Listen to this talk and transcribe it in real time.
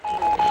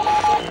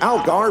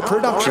Algar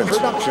Productions.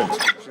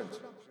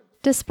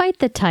 Despite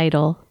the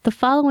title, the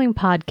following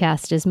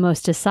podcast is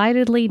most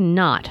decidedly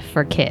not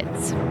for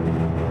kids.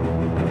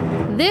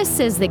 This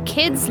is the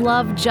Kids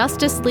Love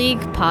Justice League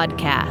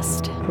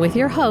podcast with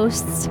your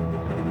hosts,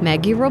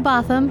 Maggie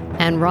Robotham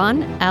and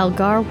Ron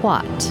Algar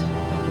Watt.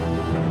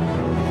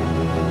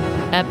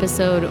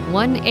 Episode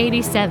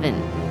 187,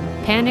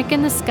 Panic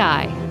in the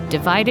Sky,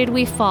 Divided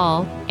We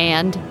Fall,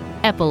 and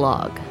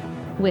Epilogue,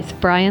 with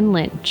Brian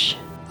Lynch.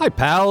 Hi,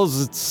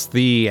 pals. It's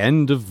the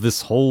end of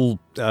this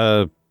whole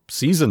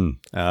season.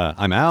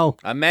 I'm Al.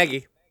 I'm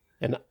Maggie.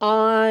 And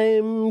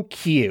I'm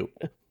cute.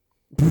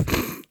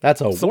 That's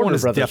a Warner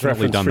Brothers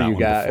reference for you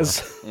guys.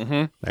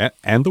 Mm-hmm.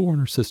 And the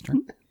Warner sister.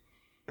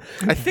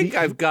 I think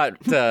I've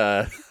got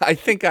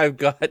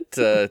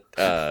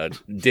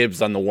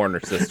dibs on the Warner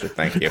sister.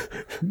 Thank you.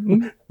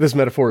 This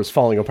metaphor is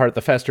falling apart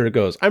the faster it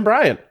goes. I'm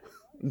Brian.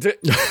 Or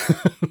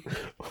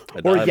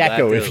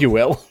Yakko, if you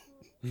will.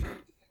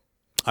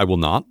 I will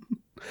not.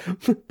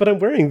 But I'm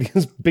wearing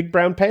these big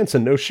brown pants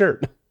and no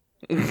shirt.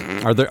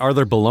 Are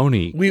there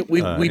baloney? We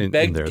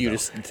begged there, you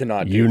to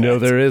not do You know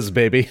that. there is,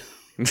 baby.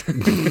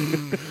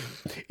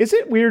 Is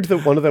it weird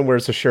that one of them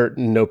wears a shirt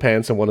and no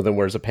pants, and one of them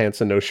wears a pants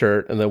and no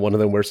shirt, and then one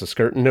of them wears a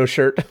skirt and no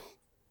shirt?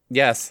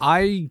 Yes.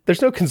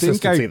 There's no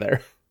consistency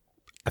there.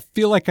 I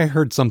feel like I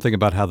heard something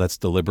about how that's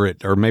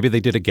deliberate, or maybe they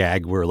did a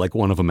gag where like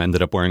one of them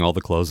ended up wearing all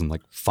the clothes and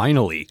like,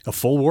 finally, a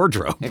full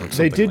wardrobe.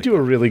 They did do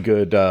a really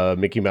good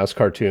Mickey Mouse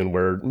cartoon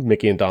where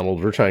Mickey and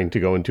Donald were trying to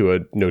go into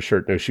a no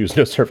shirt, no shoes,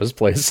 no surface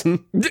place.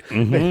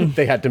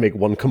 They had to make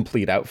one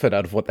complete outfit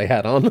out of what they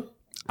had on.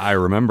 I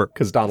remember.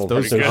 Because Donald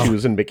has no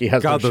shoes and Mickey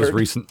has no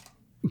shirt.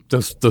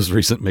 Those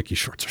recent Mickey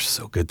shorts are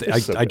so good.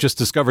 I just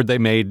discovered they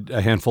made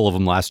a handful of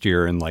them last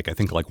year and I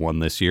think one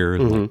this year.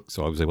 And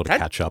so I was able to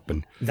catch up.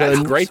 And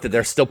that's great that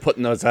they're still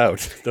putting those out.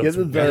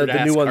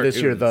 The new one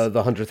this year, the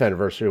 100th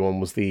anniversary one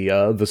was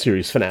the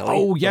series finale.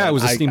 Oh yeah, it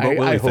was a Steamboat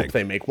Willie thing. I hope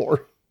they make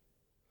more.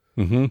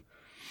 Mm-hmm.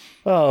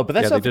 Oh, but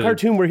that's not the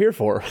cartoon we're here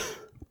for.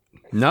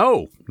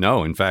 No.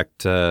 In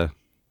fact, not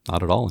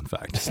at all. In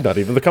fact, it's not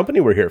even the company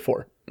we're here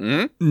for.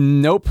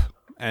 Mm-hmm. Nope.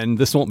 And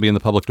this won't be in the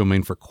public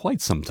domain for quite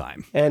some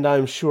time. And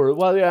I'm sure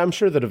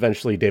that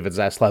eventually David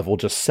Zaslav will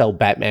just sell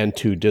Batman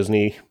to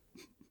Disney.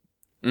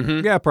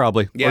 Mm-hmm. Yeah,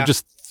 probably. Yeah. Or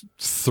just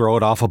throw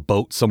it off a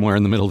boat somewhere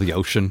in the middle of the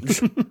ocean.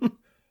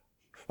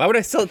 Why would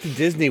I sell it to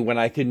Disney when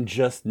I can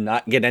just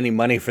not get any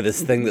money for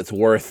this thing that's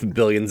worth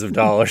billions of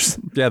dollars?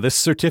 Yeah, this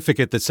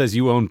certificate that says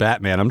you own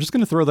Batman, I'm just going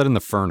to throw that in the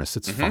furnace.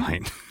 It's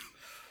fine.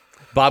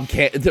 Bob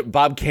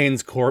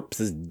Kane's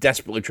corpse is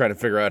desperately trying to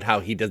figure out how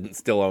he doesn't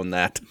still own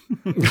that.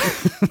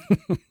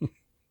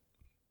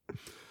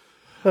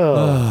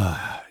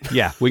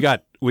 Yeah,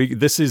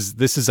 this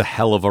is a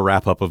hell of a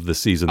wrap up of the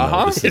season.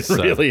 It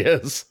really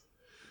is.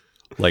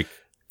 Like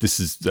this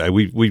is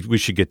we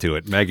should get to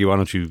it. Maggie, why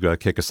don't you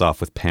kick us off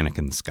with Panic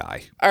in the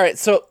Sky? All right,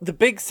 so the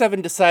Big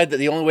Seven decide that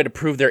the only way to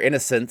prove their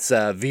innocence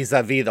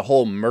vis-a-vis the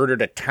whole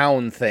murdered a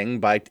town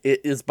thing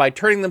is by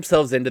turning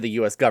themselves into the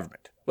U.S.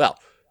 government. Well,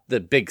 the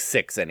Big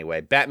Six,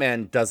 anyway.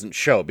 Batman doesn't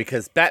show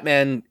because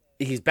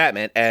he's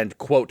Batman, and,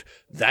 quote,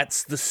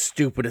 that's the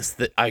stupidest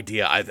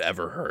idea I've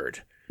ever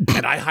heard.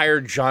 And I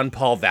hired John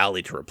Paul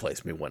Valley to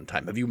replace me one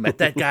time. Have you met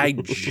that guy?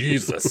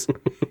 Jesus.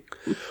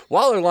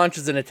 Waller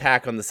launches an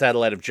attack on the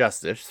Satellite of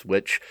Justice,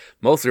 which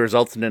mostly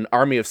results in an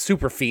army of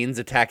super fiends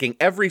attacking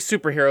every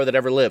superhero that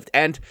ever lived.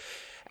 And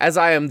as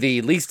I am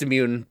the least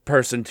immune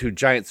person to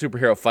giant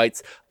superhero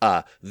fights,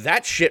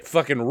 that shit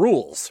fucking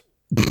rules.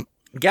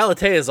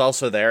 Galatea is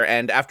also there,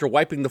 and after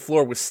wiping the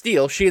floor with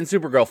steel, she and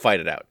Supergirl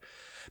fight it out.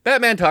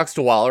 Batman talks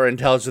to Waller and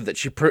tells her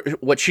that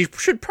what she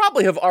should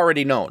probably have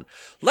already known.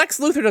 Lex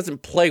Luthor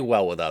doesn't play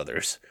well with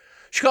others.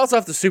 She calls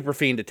off the Super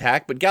Fiend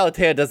attack, but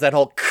Galatea does that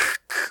whole,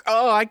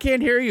 oh, I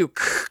can't hear you,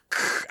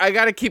 I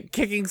gotta keep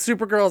kicking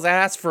Supergirl's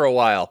ass for a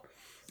while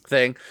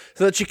thing,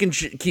 so that she can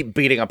keep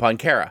beating up on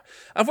Kara.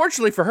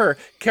 Unfortunately for her,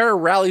 Kara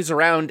rallies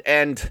around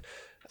and...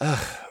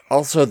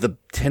 also, the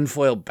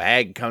tinfoil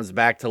bag comes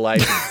back to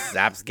life and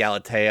zaps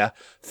Galatea.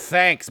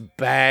 Thanks,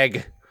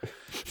 bag.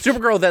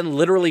 Supergirl then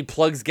literally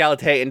plugs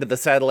Galatea into the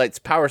satellite's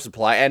power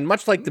supply, and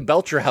much like the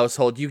Belcher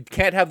household, you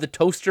can't have the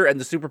toaster and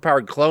the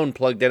superpowered clone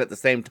plugged in at the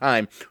same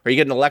time, or you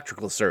get an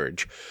electrical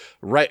surge.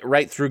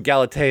 Right through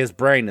Galatea's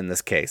brain in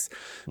this case.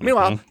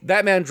 Meanwhile,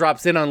 Batman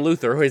drops in on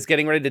Luthor, who is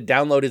getting ready to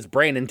download his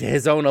brain into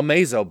his own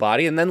Amazo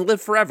body and then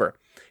live forever.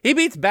 He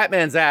beats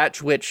Batman's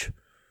Atch, which...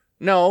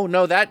 No,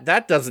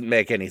 that doesn't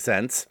make any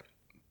sense.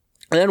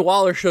 And then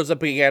Waller shows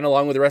up again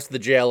along with the rest of the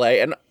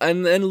JLA,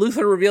 and then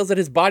Luthor reveals that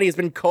his body has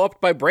been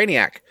co-opted by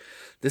Brainiac.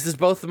 This is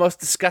both the most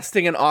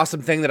disgusting and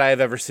awesome thing that I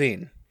have ever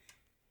seen.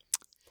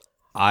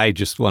 I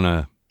just want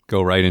to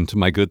go right into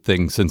my good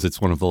thing since it's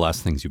one of the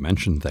last things you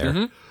mentioned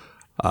there.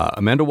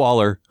 Amanda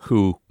Waller,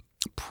 who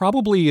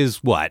probably is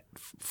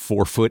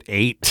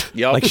 4'8".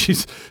 Yep. Like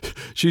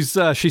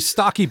she's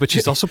stocky, but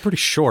she's also pretty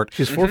short.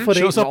 She's 4'8"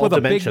 Shows up in all with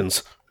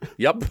dimensions.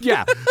 Yep.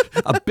 Yeah,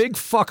 a big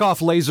fuck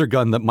off laser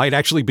gun that might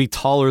actually be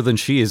taller than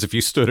she is if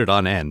you stood it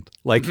on end.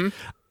 Like,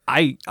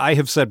 I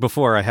have said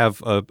before, I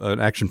have an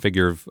action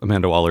figure of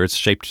Amanda Waller. It's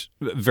shaped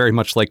very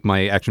much like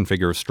my action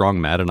figure of Strong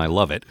Mad, and I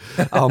love it.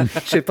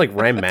 Shaped like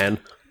Ram Man.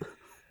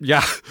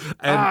 Yeah.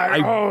 And I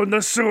own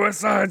the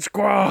Suicide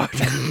Squad.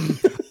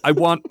 I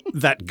want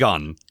that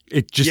gun.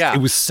 It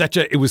was such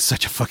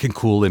a fucking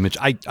cool image.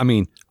 I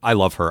mean, I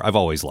love her. I've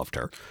always loved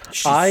her.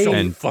 She's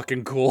so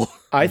fucking cool.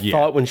 I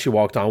thought when she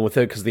walked on with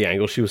it, because the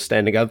angle she was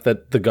standing at,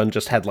 that the gun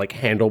just had like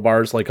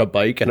handlebars like a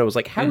bike, and I was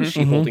like, how is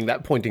she holding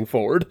that pointing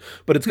forward?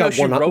 But it's got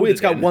one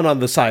on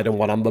the side and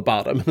one on the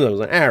bottom. And I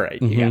was like, all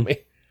right, you got me.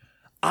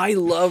 I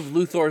love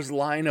Luthor's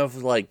line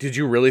of like, did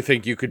you really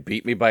think you could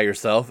beat me by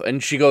yourself?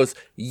 And she goes,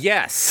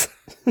 yes,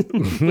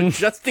 but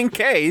just in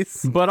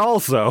case. But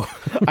also,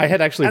 I had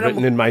actually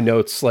written in my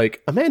notes,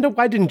 like, Amanda,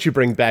 why didn't you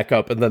bring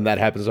backup? And then that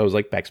happens. I was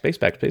like, backspace.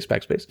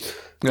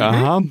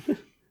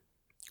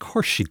 Of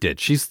course she did.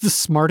 She's the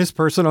smartest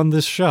person on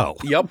this show.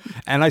 Yep.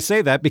 And I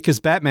say that because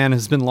Batman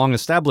has been long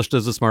established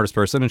as the smartest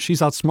person, and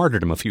she's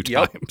outsmarted him a few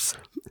times.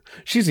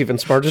 She's even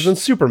smarter than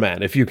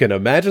Superman, if you can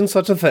imagine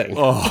such a thing.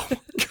 Oh,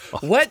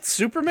 what?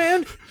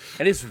 Superman?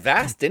 And his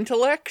vast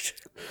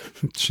intellect?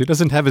 She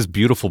doesn't have his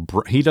beautiful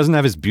he doesn't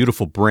have his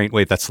beautiful brain.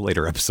 Wait, that's a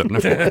later episode. He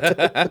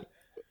does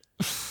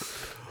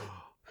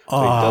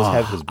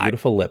have his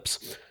beautiful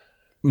lips.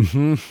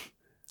 Mm-hmm.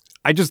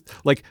 I just,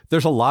 like,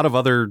 there's a lot of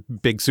other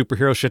big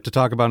superhero shit to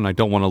talk about, and I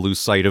don't want to lose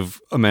sight of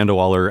Amanda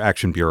Waller,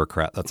 action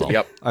bureaucrat. That's all.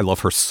 Yep. I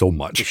love her so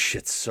much. This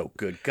shit's so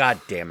good. God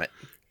damn it.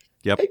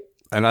 Yep.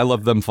 And I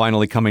love them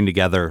finally coming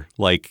together.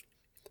 Like,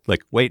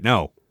 wait,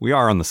 no, we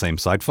are on the same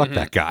side. Fuck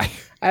that guy.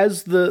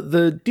 As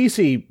the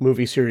DC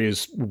movie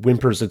series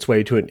whimpers its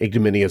way to an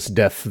ignominious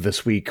death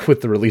this week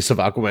with the release of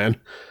Aquaman,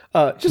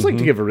 just like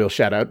to give a real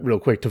shout out real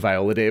quick to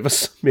Viola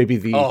Davis, maybe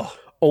the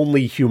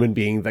only human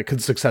being that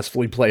could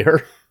successfully play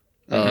her.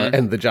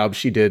 And the job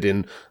she did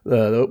in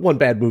one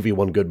bad movie,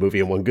 one good movie,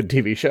 and one good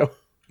TV show.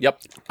 Yep.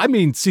 I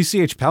mean,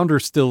 CCH Pounder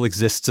still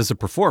exists as a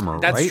performer,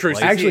 That's right? true.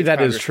 Like, actually, that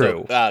is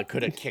true.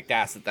 Could have kicked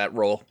ass at that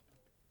role.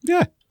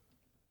 Yeah.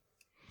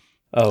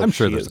 Oh, I'm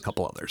sure there's a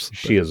couple others.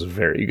 She is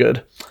very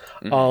good.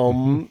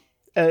 The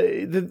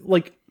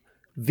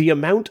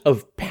amount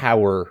of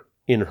power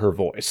in her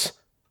voice.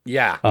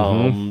 Yeah.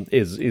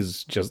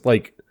 Is just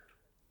like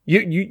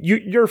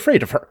you're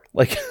afraid of her.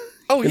 Like,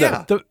 oh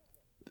yeah.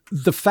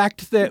 The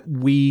fact that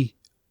we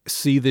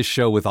see this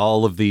show with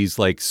all of these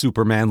like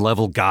Superman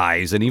level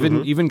guys, and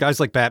even guys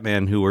like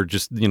Batman who are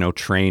just,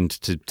 trained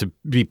to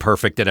be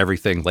perfect at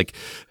everything, like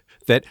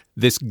that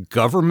this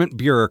government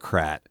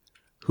bureaucrat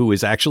who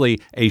is actually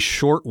a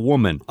short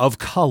woman of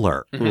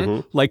color,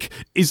 like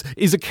is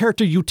a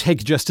character you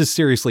take just as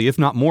seriously, if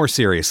not more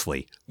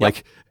seriously. Yep.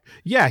 Like,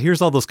 yeah,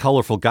 here's all those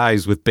colorful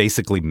guys with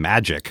basically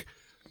magic.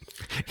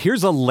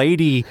 Here's a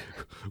lady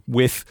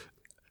with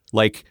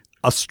like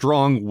a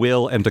strong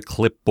will and a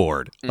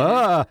clipboard.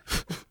 Way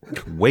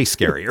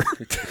scarier.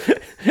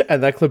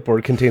 And that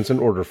clipboard contains an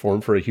order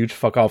form for a huge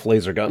fuck-off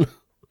laser gun.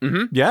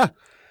 Yeah.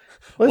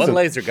 Listen, one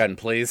laser gun,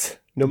 please.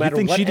 No matter you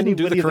think what she didn't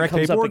do the anybody that correct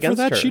comes up paperwork for against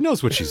that? her, She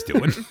knows what she's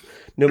doing.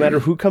 no matter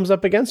who comes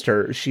up against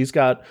her, she's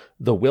got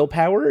the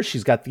willpower,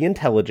 she's got the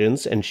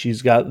intelligence, and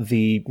she's got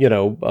the,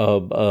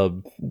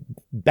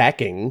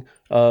 backing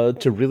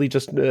to really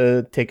just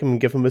take him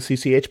and give him a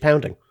CCH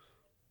pounding.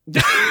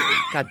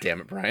 God damn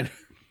it, Brian.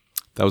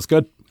 That was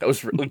good. That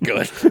was really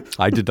good.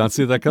 I did not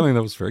see that coming.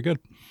 That was very good.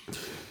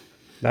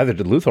 Neither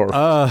did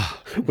Luthor.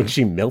 When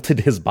she melted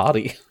his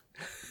body.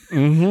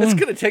 It's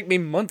going to take me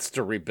months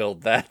to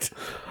rebuild that.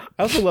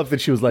 I also love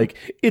that she was like,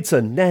 it's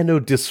a nano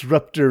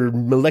disruptor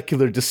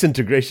molecular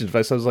disintegration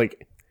device. I was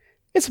like,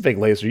 it's a big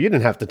laser. You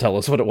didn't have to tell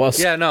us what it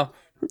was. Yeah, no.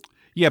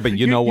 Yeah, but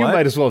you know what? You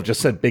might as well have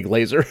just said big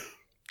laser.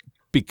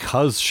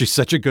 Because she's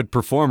such a good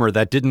performer,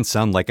 that didn't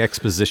sound like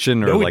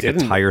exposition or No, it like a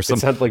didn't. tiresome.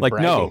 It sounded like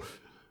bragging. No.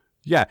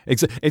 Yeah,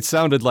 it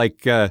sounded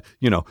like,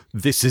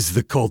 this is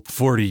the Colt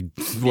 40,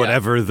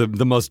 whatever,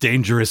 the most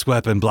dangerous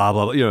weapon, blah,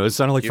 blah, blah. It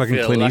sounded like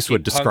fucking Clint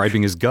Eastwood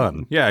describing his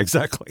gun. Yeah,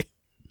 exactly.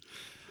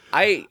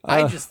 I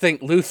just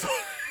think Luthor,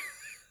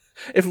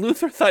 if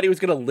Luthor thought he was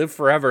going to live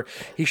forever,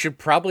 he should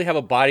probably have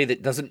a body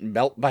that doesn't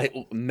melt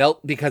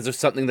because of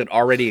something that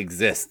already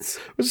exists.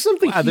 It's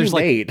something he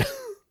made.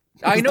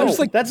 I know.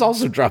 That's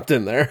also dropped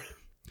in there.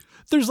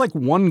 There's like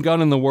one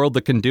gun in the world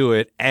that can do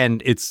it,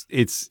 and it's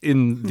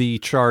in the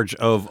charge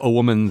of a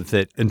woman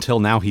that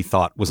until now he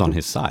thought was on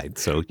his side.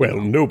 So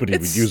nobody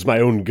would use my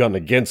own gun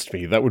against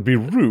me. That would be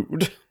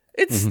rude.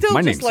 It's still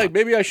just like,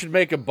 maybe I should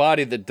make a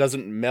body that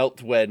doesn't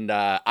melt when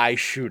I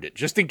shoot it,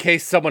 just in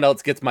case someone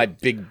else gets my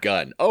big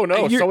gun. Oh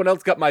no, someone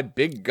else got my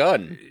big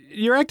gun.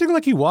 You're acting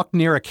like he walked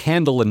near a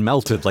candle and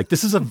melted. Like,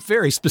 this is a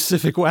very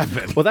specific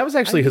weapon. Well, that was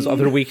actually his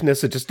other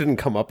weakness. It just didn't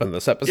come up in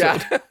this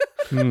episode. Yeah.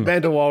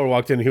 Amanda Waller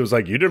walked in and he was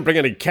like, you didn't bring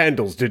any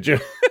candles, did you?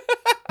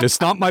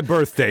 It's not my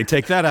birthday.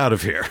 Take that out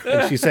of here.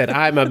 And she said,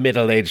 I'm a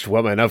middle-aged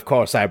woman. Of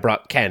course I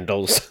brought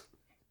candles.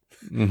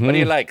 What do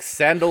you like,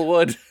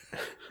 sandalwood?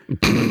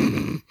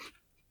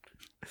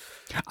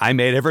 I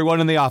made everyone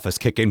in the office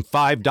kick in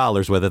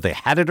 $5 whether they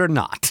had it or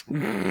not.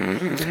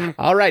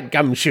 All right,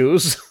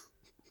 gumshoes.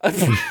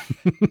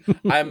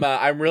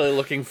 I'm really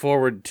looking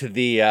forward to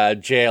the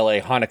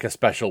JLA Hanukkah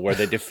special where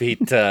they defeat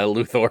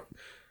Luthor.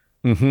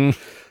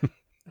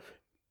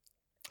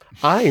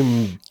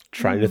 I'm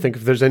trying to think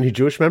if there's any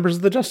Jewish members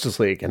of the Justice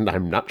League, and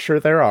I'm not sure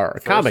there are.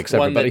 Comics,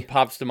 one everybody. that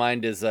pops to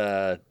mind is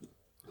the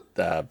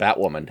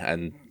Batwoman,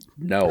 and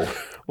no.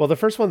 Well, the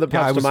first one that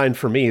pops to mind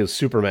for me is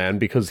Superman,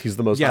 because he's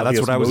the most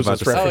obvious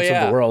Moses reference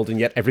in the world, and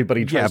yet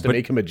everybody tries to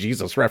make him a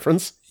Jesus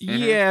reference.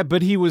 Yeah,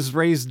 but he was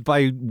raised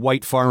by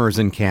white farmers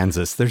in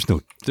Kansas. There's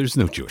no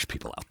Jewish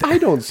people out there. I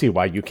don't see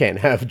why you can't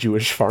have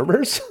Jewish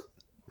farmers.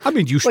 I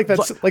mean, you should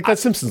like that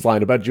Simpsons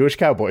line about Jewish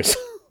cowboys.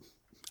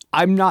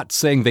 I'm not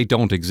saying they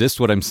don't exist.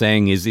 What I'm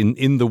saying is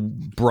in the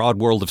broad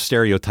world of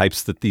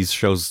stereotypes that these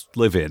shows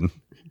live in,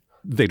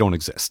 they don't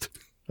exist.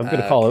 I'm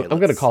going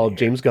to call him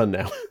James Gunn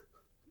now.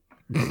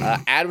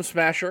 Atom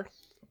Smasher.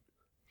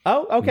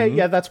 Oh, okay,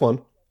 yeah, that's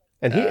one.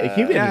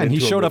 And he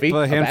showed up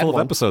a handful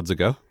of episodes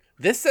ago.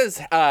 This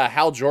says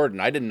Hal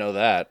Jordan. I didn't know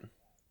that.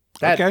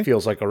 That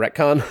feels like a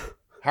retcon.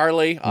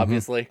 Harley,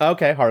 obviously.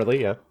 Okay,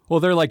 Harley, yeah. Well,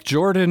 they're like,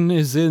 Jordan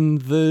is in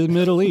the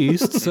Middle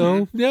East,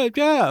 so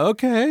yeah,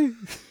 okay.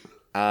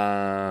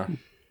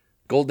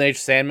 Golden Age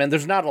Sandman.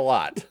 There's not a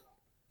lot.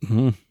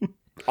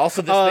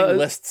 Also, this thing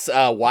lists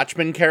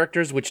Watchmen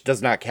characters, which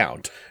does not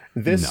count.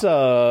 This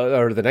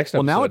or the next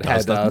episode now it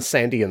had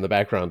Sandy in the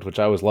background, which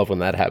I always love when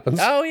that happens.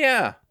 Oh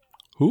yeah,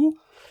 who?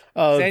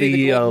 Sandy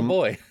the golden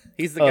boy.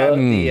 He's the guy with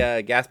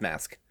the gas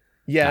mask.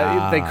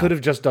 Yeah, they could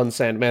have just done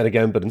Sandman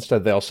again, but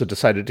instead they also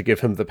decided to give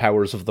him the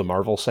powers of the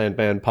Marvel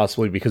Sandman,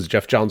 possibly because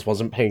Jeff Johns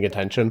wasn't paying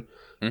attention.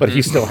 But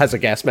he still has a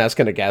gas mask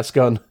and a gas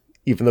gun,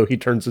 even though he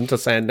turns into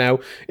sand now.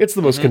 It's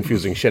the most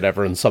confusing shit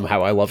ever, and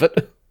somehow I love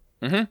it.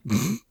 I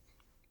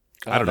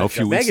don't know. A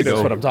few weeks Maggie ago,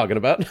 knows what I'm talking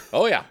about.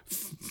 Oh yeah.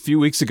 A few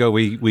weeks ago,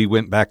 we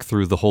went back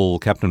through the whole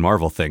Captain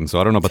Marvel thing,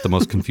 so I don't know about the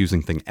most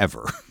confusing thing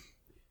ever.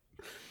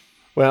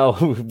 Well,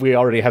 we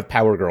already have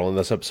Power Girl in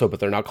this episode, but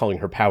they're not calling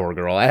her Power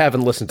Girl. I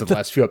haven't listened to the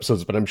last few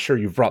episodes, but I'm sure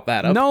you've brought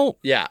that up. No,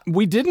 yeah,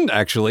 we didn't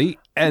actually.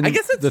 And I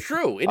guess that's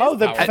true.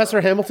 That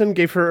Professor Hamilton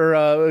gave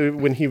her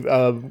when he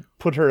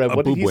put her.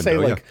 What did he say?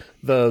 Window,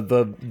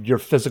 like your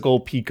physical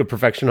peak of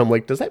perfection. I'm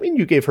like, does that mean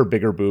you gave her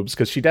bigger boobs?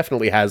 Because she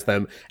definitely has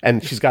them,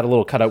 and she's got a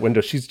little cutout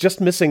window. She's just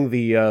missing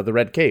the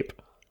red cape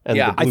and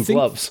the blue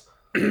gloves.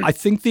 I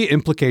think the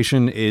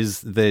implication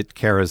is that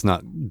Kara's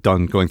not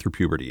done going through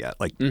puberty yet.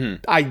 Like,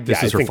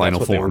 this is her final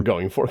that's what form. They were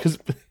going for, because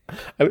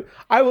I,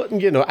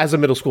 as a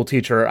middle school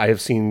teacher, I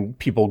have seen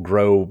people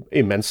grow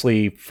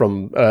immensely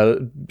from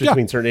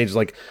between certain ages.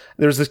 Like,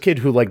 there's this kid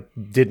who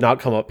did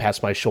not come up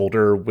past my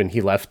shoulder when he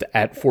left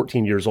at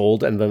 14 years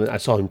old, and then I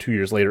saw him 2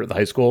 years later at the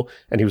high school,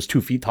 and he was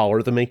 2 feet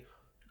taller than me.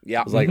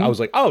 Yeah, I was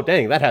like, oh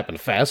dang, that happened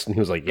fast, and he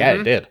was like, yeah,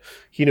 it did.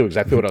 He knew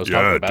exactly what I was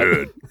talking about.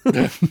 It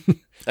did.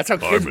 That's how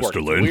kids work.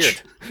 Mr.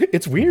 Lynch.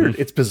 It's weird.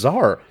 It's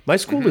bizarre. My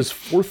school is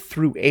 4th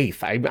through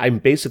 8th. I'm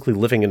basically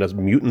living in a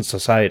mutant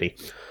society.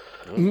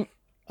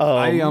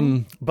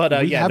 That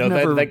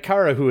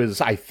Kara, who is,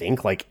 I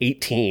think,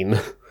 18. They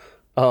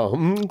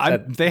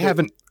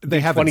haven't.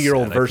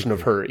 20-year-old version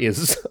of her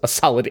is a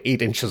solid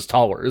 8 inches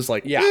taller. Is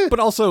but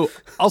also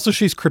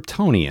she's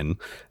Kryptonian.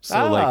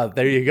 So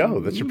there you go.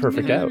 That's your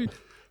perfect out.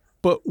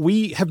 But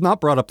we have not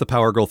brought up the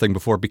Power Girl thing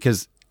before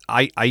because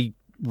I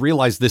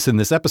realized this in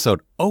this episode.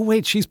 Oh,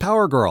 wait, she's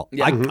Power Girl.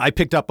 Yeah. I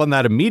picked up on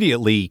that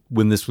immediately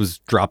when this was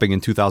dropping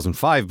in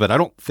 2005, but I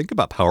don't think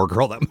about Power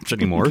Girl that much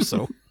anymore,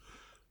 so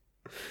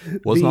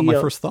was not my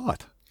first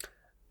thought.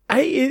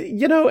 And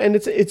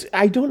it's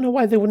I don't know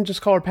why they wouldn't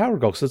just call her Power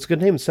Girl, because it's a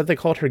good name. Instead, they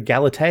called her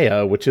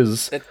Galatea, which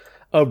is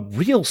a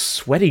real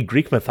sweaty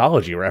Greek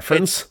mythology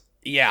reference.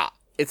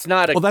 It's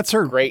not that's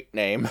her great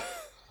name.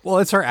 Well,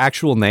 it's her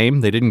actual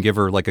name. They didn't give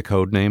her a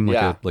code name,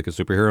 like a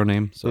superhero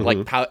name. So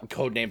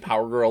codename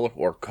Power Girl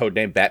or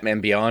codename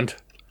Batman Beyond.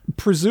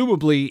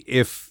 Presumably,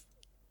 if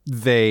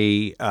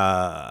they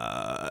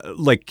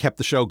kept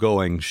the show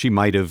going, she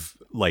might have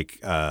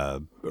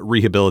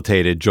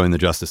rehabilitated, joined the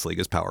Justice League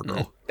as Power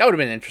Girl. That would have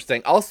been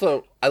interesting.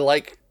 Also, I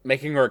like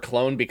making her a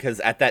clone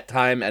because at that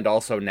time and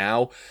also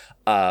now,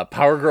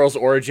 Power Girl's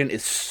origin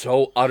is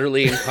so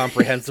utterly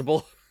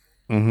incomprehensible.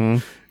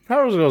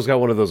 Power Girl's got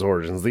one of those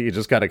origins that you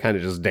just got to kind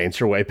of just dance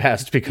your way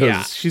past,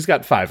 because she's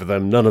got 5 of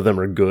them. None of them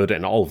are good,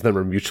 and all of them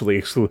are mutually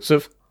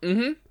exclusive.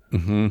 Well,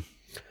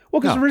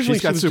 because originally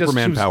she's got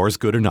Superman powers,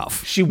 good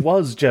enough. She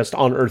was just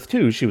on Earth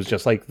 2. She was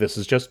just this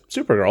is just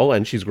Supergirl,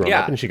 and she's grown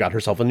up, and she got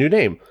herself a new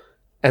name.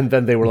 And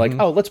then they were like,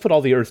 oh, let's put all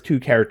the Earth 2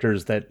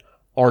 characters that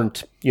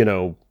aren't,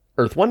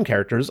 Earth 1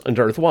 characters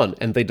into Earth 1.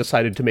 And they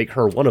decided to make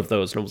her one of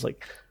those. And I was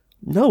like,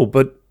 no,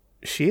 but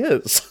she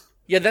is.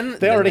 Yeah, then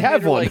they already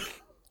have one.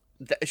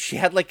 She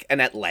had an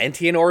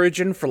Atlantean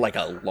origin for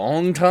a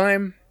long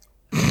time.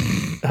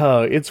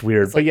 It's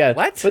weird, but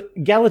what? But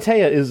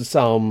Galatea is it's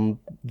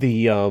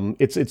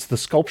the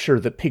sculpture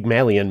that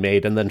Pygmalion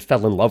made and then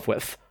fell in love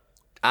with.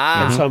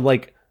 And so I'm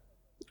like,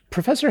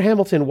 Professor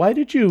Hamilton, why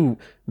did you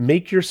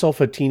make yourself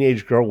a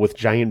teenage girl with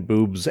giant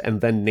boobs and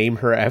then name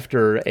her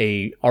after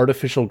a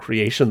artificial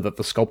creation that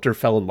the sculptor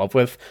fell in love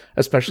with?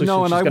 Especially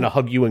since she's going to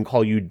hug you and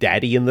call you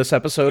daddy in this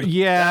episode.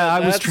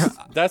 Yeah,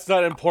 that's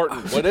not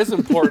important. What is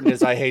important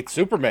is I hate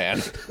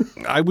Superman.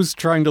 I was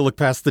trying to look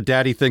past the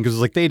daddy thing because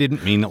like they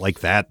didn't mean it like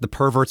that. The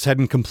perverts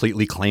hadn't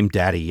completely claimed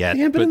daddy yet.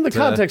 Yeah, but in the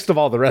context of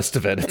all the rest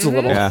of it, it's a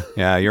little...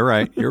 Yeah, you're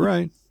right. You're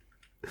right.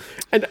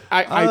 And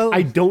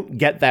I don't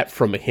get that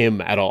from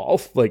him at all.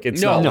 Like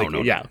it's no.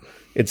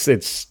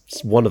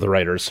 It's one of the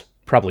writers,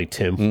 probably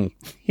Tim.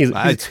 He's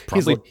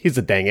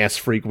a dang ass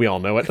freak. We all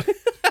know it.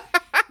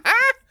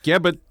 Yeah,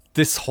 but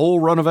this whole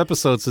run of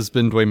episodes has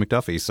been Dwayne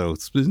McDuffie, so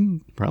it's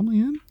been probably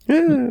him.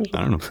 Yeah,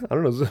 I don't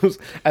know.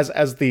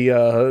 As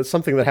the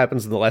something that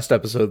happens in the last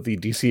episode, the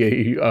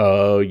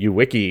DCAU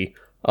wiki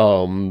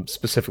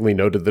specifically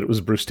noted that it was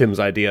Bruce Timm's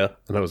idea,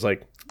 and I was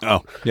like,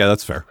 oh, yeah,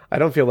 that's fair. I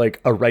don't feel like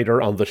a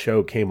writer on the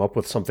show came up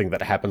with something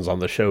that happens on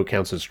the show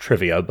counts as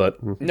trivia,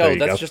 but no,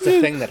 that's just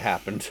a thing that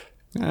happened.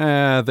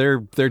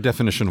 Their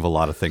definition of a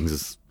lot of things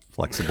is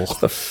flexible.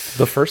 The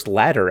first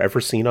ladder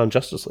ever seen on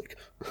Justice League.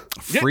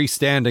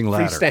 Freestanding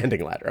ladder.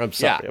 Freestanding ladder. I'm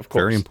sorry, of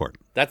course. Very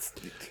important.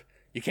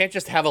 You can't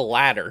just have a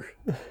ladder.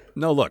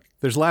 No, look,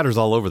 there's ladders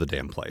all over the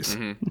damn place.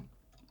 Mm-hmm.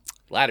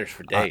 Ladders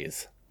for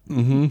days.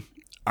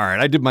 All right,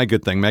 I did my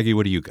good thing. Maggie,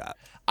 what do you got?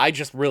 I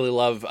just really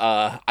love,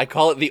 I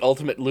call it the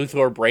Ultimate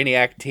Luthor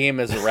Brainiac team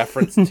as a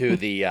reference to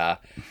the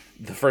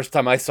first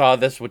time I saw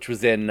this, which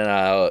was in,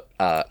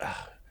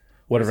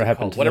 Whatever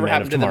Happened to the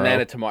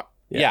Man of Tomorrow.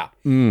 Yeah.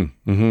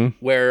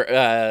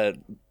 Where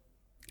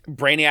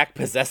Brainiac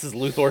possesses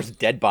Luthor's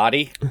dead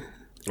body.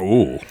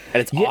 Ooh. And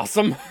it's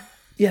awesome.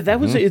 Yeah, that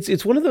was,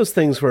 it's one of those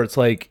things where it's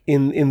like,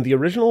 in the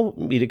original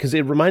media, because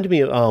it reminded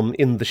me,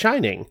 in The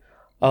Shining,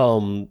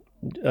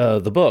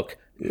 the book,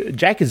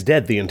 Jack is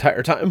dead the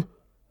entire time.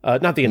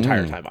 Not the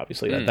entire time,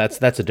 obviously.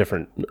 That's a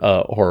different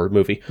horror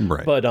movie.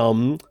 Right. But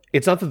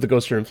it's not that the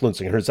ghosts are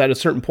influencing her. It's at a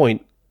certain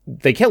point,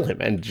 they kill him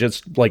and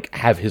just like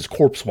have his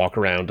corpse walk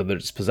around and they're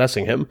just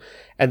possessing him.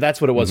 And that's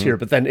what it was here.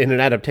 But then in an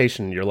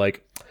adaptation, you're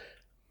like,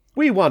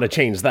 we want to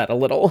change that a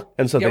little.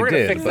 And so they we're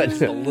did. Fix that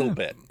just a little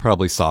bit.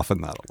 Probably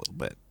soften that a little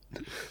bit.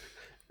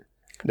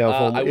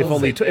 Now, if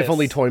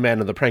only Toyman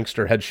and the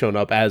Prankster had shown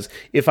up as,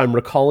 if I'm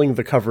recalling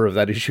the cover of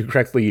that issue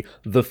correctly,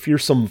 the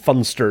Fearsome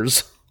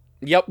Funsters.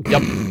 Yep.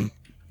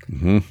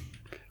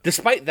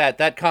 Despite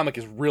that comic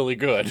is really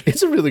good.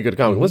 It's a really good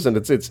comic. Listen,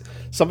 it's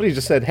somebody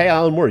just said, "Hey,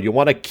 Alan Moore, you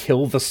want to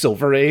kill the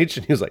Silver Age?"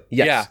 And he was like,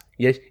 "Yes,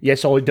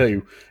 yes, I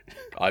do.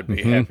 I'd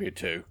be happy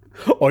to.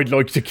 I'd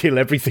like to kill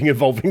everything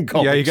involving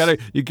comics." Yeah,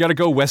 you gotta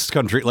go West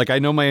Country. Like I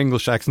know my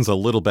English accent's a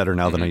little better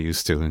now than I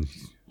used to. And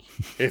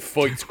it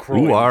fights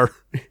crime. You are.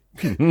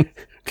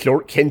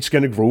 Clark Kent's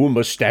going to grow a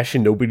mustache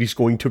and nobody's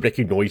going to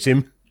recognize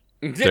him.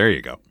 There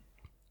you go.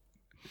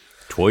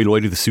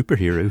 Twilight of the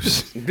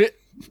Superheroes.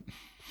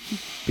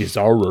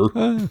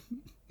 Bizarre.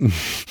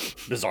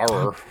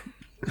 Bizarre.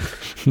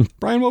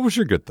 Brian, what was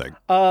your good thing?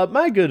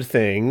 My good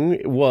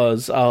thing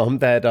was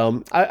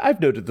that I've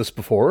noted this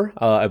before,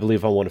 I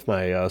believe on one of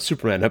my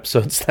Superman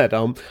episodes, that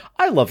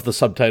I love the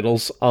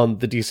subtitles on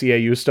the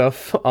DCAU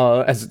stuff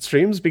as it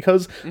streams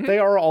because they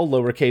are all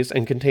lowercase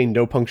and contain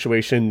no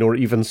punctuation nor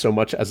even so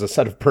much as a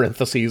set of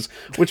parentheses,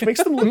 which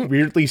makes them look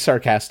weirdly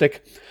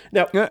sarcastic.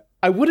 Now,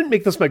 I wouldn't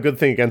make this my good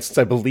thing again since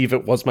I believe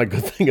it was my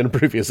good thing in a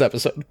previous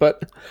episode,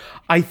 but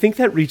I think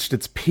that reached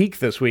its peak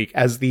this week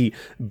as the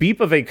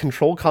beep of a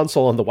control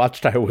console on the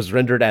Watchtower was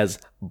rendered as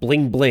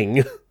bling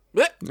bling.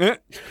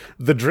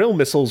 The drill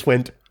missiles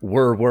went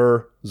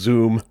whir,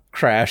 zoom,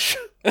 crash.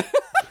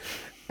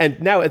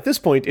 And now at this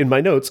point in my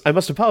notes, I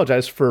must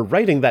apologize for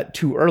writing that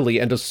too early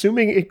and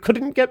assuming it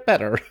couldn't get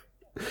better.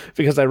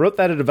 Because I wrote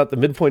that at about the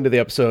midpoint of the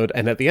episode,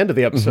 and at the end of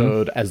the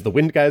episode, as the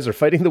wind guys are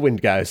fighting the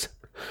wind guys,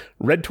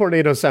 Red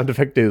Tornado sound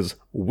effect is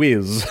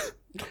whiz,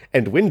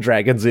 and Wind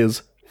Dragons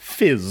is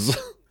fizz.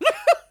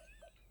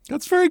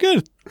 That's very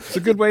good. It's a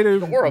good way to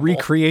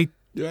recreate.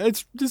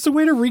 It's a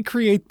way to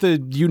recreate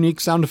the unique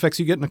sound effects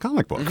you get in a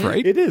comic book,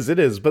 right? It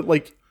is. But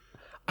like,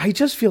 I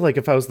just feel like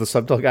if I was the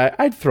subtitle guy,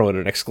 I'd throw in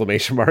an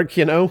exclamation mark.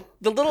 You know,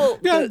 the little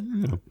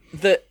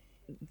the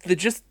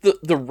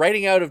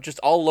writing out of just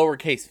all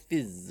lowercase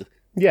fizz.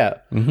 Yeah,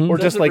 or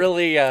just like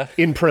really,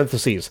 in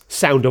parentheses,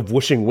 sound of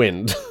whooshing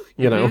wind.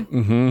 You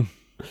know.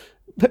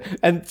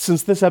 And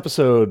since this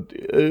episode,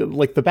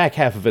 like the back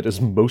half of it is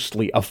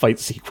mostly a fight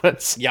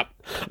sequence. Yep.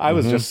 I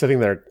was just sitting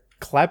there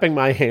clapping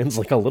my hands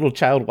like a little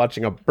child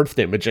watching a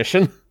birthday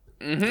magician.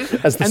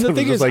 As the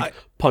thing is like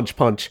punch,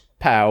 punch,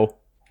 pow,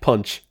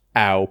 punch,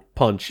 ow,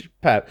 punch,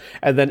 pow.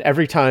 And then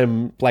every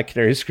time Black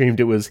Canary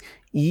screamed, it was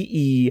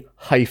EE-E-AH.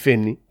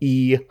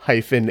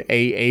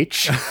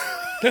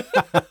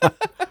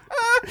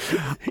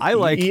 I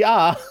like...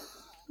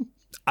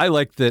 I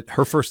like that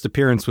her first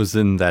appearance was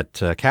in that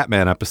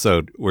Catman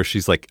episode where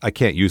she's like, I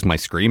can't use my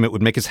scream. It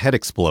would make his head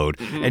explode.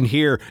 Mm-hmm. And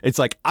here it's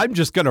like, I'm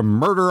just going to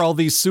murder all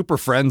these super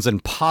friends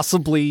and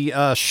possibly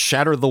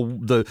shatter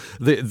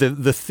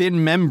the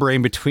thin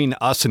membrane between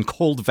us and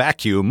cold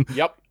vacuum.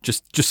 Yep.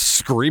 Just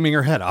screaming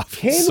her head off.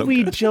 Can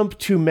we jump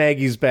to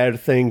Maggie's bad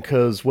thing?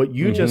 Because what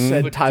you just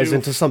said ties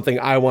into something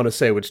I want to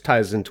say, which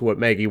ties into what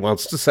Maggie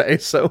wants to say.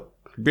 So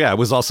yeah, it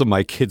was also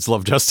my Kids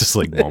Love Justice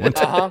League moment.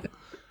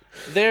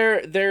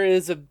 There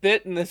is a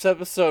bit in this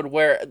episode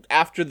where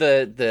after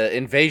the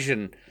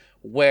invasion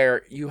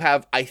where you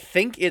have, I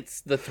think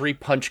it's the Three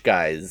Punch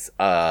guys,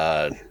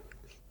 the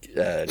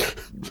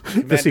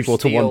sequel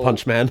to One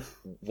Punch Man,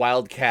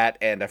 Wildcat,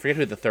 and I forget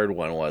who the third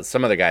one was.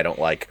 Some other guy I don't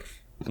like.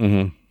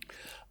 The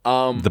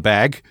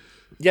Bag?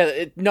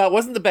 Yeah, no, it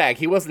wasn't the Bag.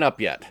 He wasn't up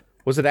yet.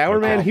 Was it Our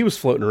Man? He was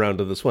floating around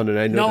to this one, and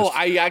I noticed.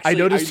 No, I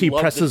noticed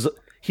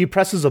he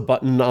presses a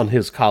button on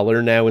his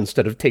collar now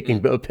instead of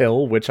taking a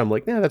pill, which I'm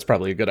like, that's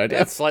probably a good idea.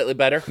 That's slightly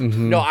better.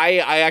 Mm-hmm. No,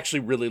 I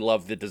actually really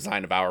love the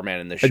design of Our Man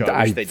in this show.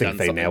 I think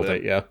they nailed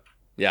it. Yeah,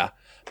 yeah.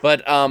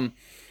 But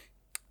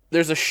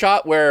there's a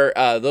shot where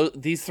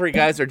these three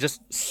guys are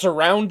just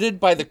surrounded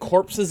by the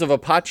corpses of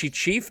Apache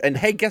Chief, and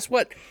hey, guess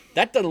what?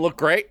 That doesn't look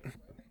great.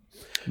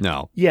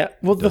 No. Yeah.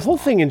 Well, the whole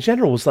thing in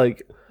general was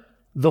like.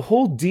 The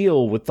whole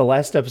deal with the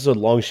last episode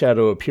Long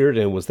Shadow appeared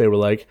in was they were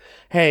like,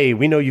 hey,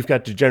 we know you've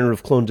got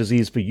degenerative clone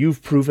disease, but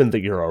you've proven that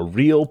you're a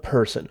real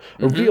person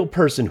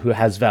who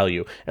has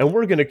value, and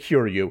we're going to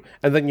cure you.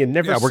 And then you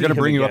never see him again. Yeah, we're going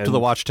to bring you up to the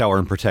Watchtower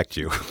and protect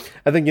you.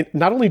 And then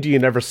not only do you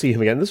never see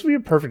him again, this would be a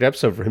perfect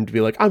episode for him to be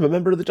like, I'm a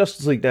member of the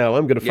Justice League now,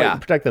 I'm going to fight and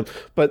protect them.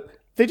 But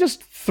they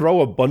just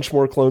throw a bunch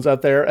more clones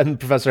out there, and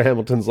Professor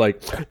Hamilton's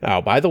like,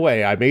 now, by the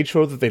way, I made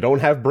sure that they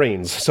don't have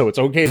brains, so it's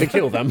okay to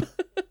kill them.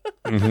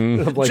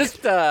 Like,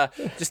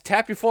 just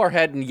tap your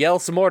forehead and yell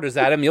some orders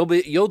at him.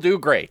 You'll do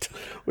great.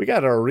 We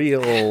got a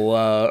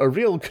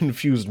real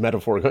confused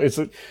metaphor. It's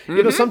you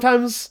know,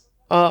 sometimes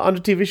on a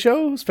TV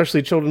show,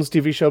 especially a children's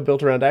TV show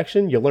built around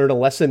action, you learn a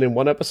lesson in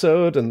one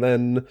episode and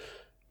then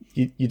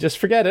you just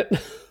forget it.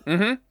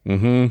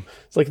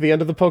 It's like the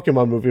end of the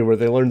Pokemon movie where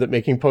they learned that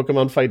making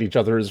Pokemon fight each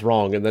other is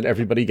wrong, and then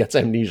everybody gets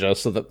amnesia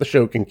so that the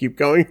show can keep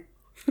going.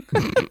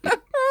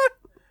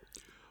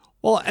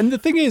 Well, and the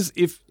thing is,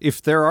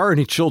 if there are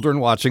any children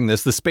watching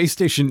this, the space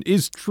station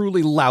is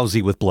truly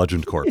lousy with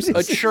bludgeoned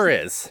corpses. It sure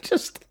is.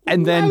 Just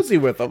lousy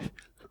with them.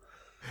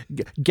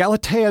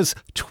 Galatea's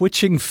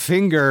twitching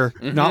finger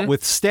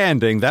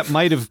notwithstanding, that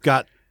might have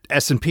got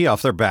S&P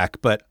off their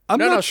back, but I'm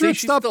not sure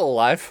she's still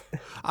alive.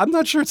 I'm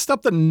not sure it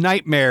stopped the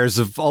nightmares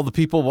of all the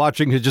people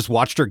watching who just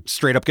watched her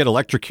straight up get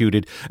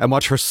electrocuted and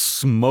watch her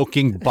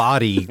smoking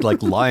body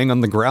like lying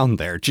on the ground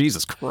there.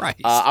 Jesus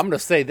Christ. I'm going to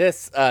say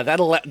this.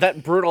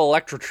 That brutal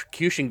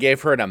electrocution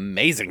gave her an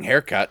amazing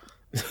haircut.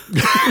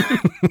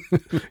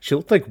 She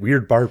looked like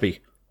Weird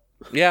Barbie.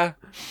 Yeah.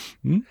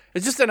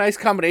 It's just a nice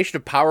combination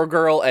of Power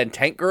Girl and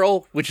Tank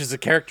Girl, which is a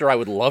character I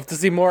would love to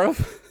see more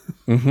of.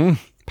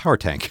 Power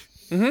Tank.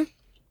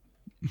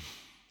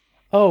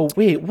 Oh,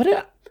 wait,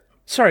 what?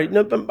 Sorry,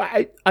 no, but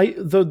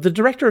the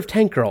director of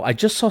Tank Girl, I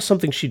just saw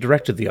something she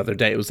directed the other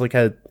day. It was like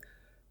a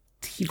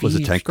TV was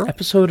it Tank Girl?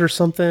 Episode or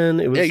something.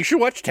 It was, yeah, you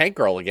should watch Tank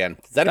Girl again.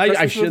 Is that a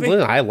Christmas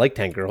movie? I like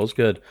Tank Girl. It's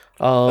good.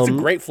 That's a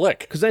great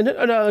flick.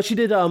 Because she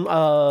did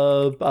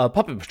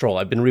Puppet Patrol.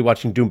 I've been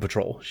rewatching Doom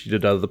Patrol. She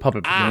did the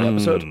Puppet Patrol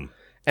episode.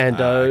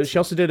 And she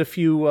also did a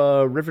few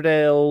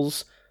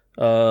Riverdales,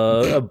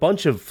 a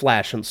bunch of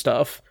Flash and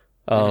stuff.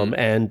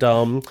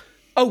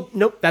 Oh,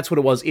 nope, that's what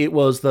it was. It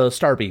was the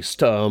Star Beast,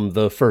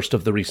 the first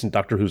of the recent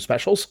Doctor Who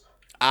specials.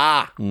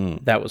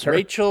 That was her.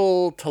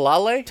 Rachel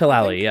Talale?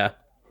 Talale, yeah.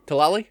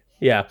 Talale?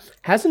 Yeah.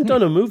 Hasn't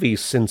done a movie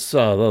since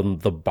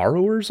The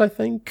Borrowers, I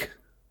think.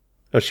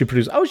 She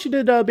did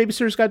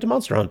Babysitter's Guide to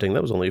Monster Hunting.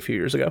 That was only a few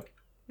years ago.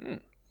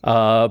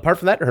 Apart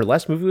from that, her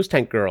last movie was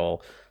Tank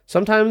Girl.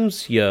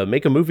 Sometimes you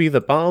make a movie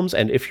that bombs,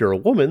 and if you're a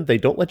woman, they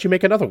don't let you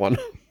make another one.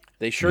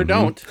 They sure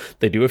don't.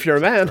 They do if you're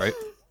a man. Right.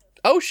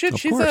 Oh shit,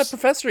 she's a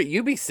professor at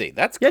UBC.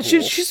 That's cool.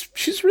 Yeah,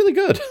 she's really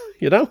good,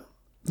 you know?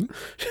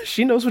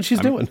 She knows what she's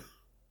doing.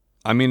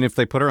 I mean, if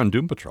they put her on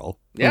Doom Patrol.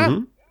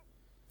 Yeah.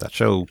 That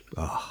show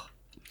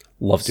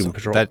love Doom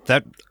Patrol.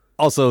 That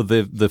also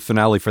the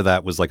finale for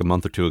that was like a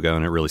month or two ago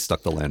and it really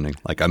stuck the landing.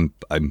 Like I'm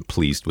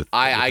pleased with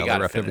I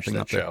gotta finish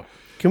that show.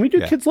 Can we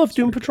do Kids Love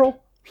Doom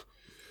Patrol?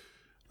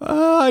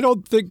 I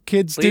don't think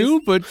kids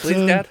do, but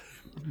please, Dad.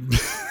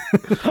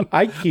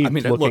 I keep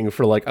looking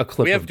for like a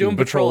clip. We have of Doom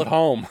Patrol at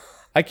home.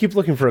 I keep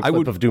looking for a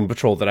clip of Doom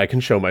Patrol that I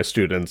can show my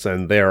students,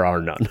 and there are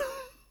none.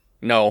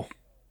 No.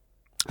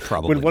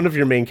 Probably. When one of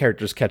your main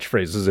characters'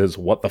 catchphrases is,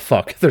 what the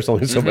fuck? There's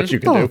only so much you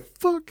can do.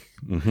 Fuck.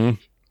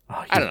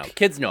 I don't know.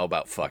 Kids know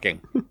about fucking.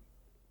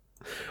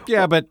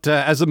 Yeah, but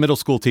as a middle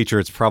school teacher,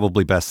 it's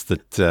probably best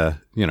that,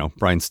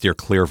 Brian steer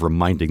clear of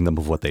reminding them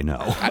of what they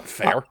know. That's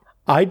fair.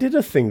 I did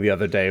a thing the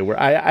other day where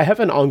I have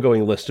an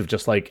ongoing list of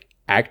just like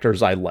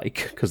actors I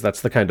like, because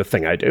that's the kind of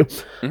thing I do.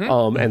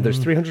 And there's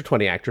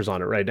 320 actors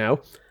on it right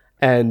now.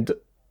 And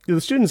the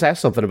students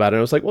asked something about it.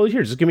 I was like, well,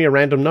 here, just give me a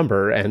random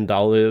number and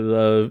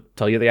I'll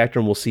tell you the actor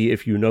and we'll see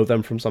if you know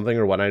them from something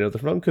or what I know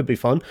them from. Could be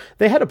fun.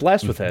 They had a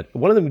blast with it.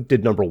 One of them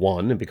did number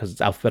 1, and because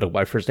it's alphabetical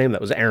by first name,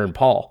 that was Aaron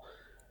Paul.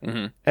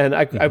 And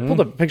I pulled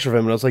up a picture of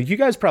him and I was like, you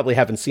guys probably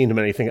haven't seen him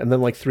in anything. And then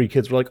like 3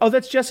 kids were like, oh,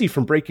 that's Jesse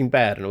from Breaking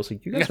Bad. And I was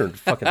like, you guys are in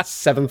fucking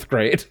 7th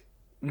grade.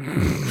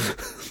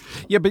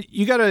 Yeah, but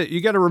you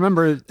gotta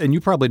remember, and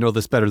you probably know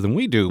this better than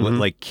we do, but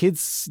like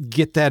kids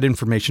get that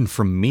information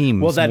from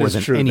memes. Well, that more is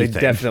than true. anything. They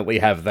definitely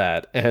have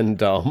that, and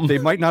they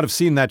might not have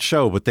seen that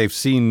show, but they've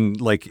seen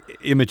like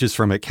images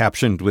from it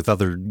captioned with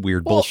other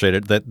weird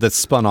bullshit that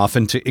spun off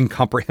into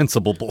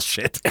incomprehensible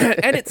bullshit.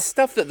 And it's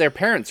stuff that their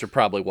parents are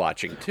probably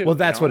watching too. well,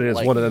 that's what it is.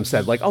 Like, One of them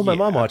said, like, "Oh, my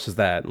mom watches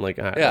that," and like,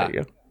 there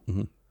you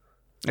go.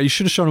 You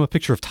should have shown him a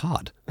picture of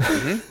Todd.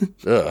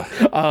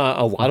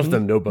 A lot of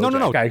them know BoJack.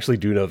 No. I actually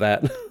do know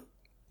that.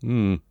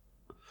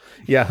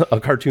 Yeah, a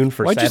cartoon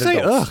for Why'd you sad say,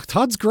 adults. ugh,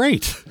 Todd's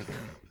great?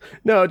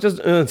 No, just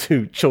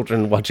to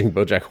children watching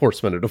BoJack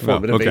Horseman at a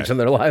formative age in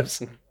their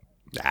lives.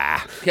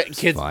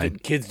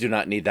 Kids do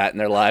not need that in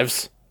their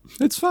lives.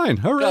 It's fine.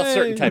 Hooray. Well,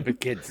 certain type of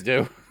kids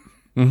do.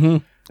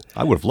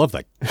 I would have loved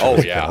that. Oh,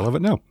 yeah. I love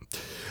it now.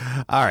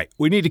 All right.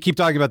 We need to keep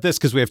talking about this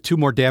because we have 2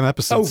 more damn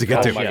episodes to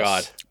get to. Oh, my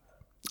God.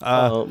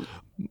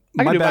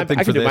 I My can bad thing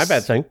for do this. my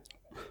bad thing.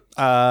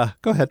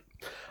 Go ahead.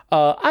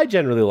 I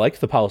generally like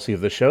the policy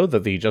of the show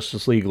that the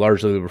Justice League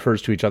largely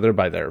refers to each other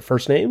by their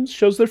first names,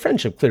 shows their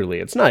friendship clearly.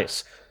 It's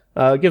nice.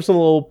 Gives them a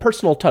little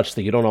personal touch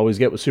that you don't always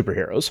get with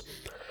superheroes.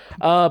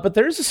 But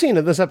there is a scene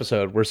in this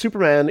episode where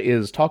Superman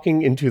is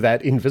talking into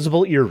that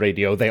invisible ear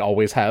radio they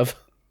always have.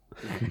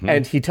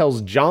 And he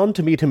tells John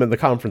to meet him in the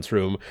conference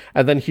room,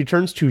 and then he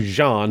turns to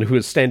Jean, who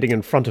is standing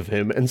in front of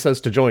him, and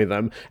says to join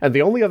them. And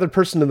the only other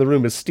person in the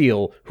room is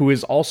Steele, who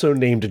is also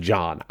named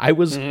John. I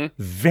was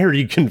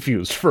very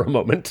confused for a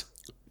moment.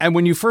 And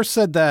when you first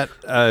said that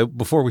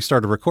before we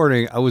started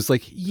recording, I was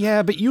like,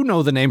 yeah, but you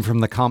know the name from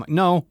the comic.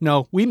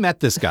 No, we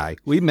met this guy.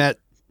 We met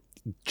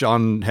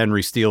John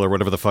Henry Steele or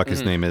whatever the fuck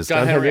his name is.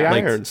 John Henry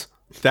Irons.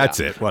 That's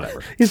it,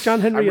 whatever. Is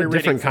John Henry a rereading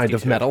different kind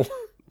of 52. metal?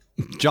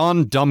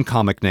 John, dumb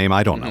comic name,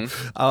 I don't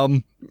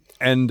know.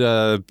 And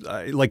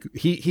like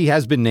he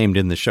has been named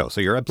in the show,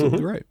 so you're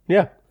absolutely right.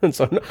 Yeah. And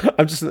so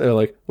I'm just there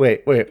like,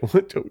 wait,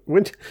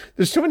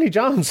 there's too many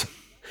Johns.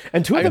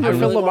 And 2 of them are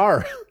Phil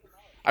Lamar.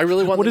 I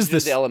really want What them is to do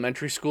this? the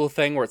elementary school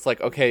thing where it's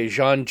like, okay,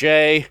 Jean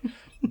J,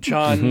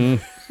 John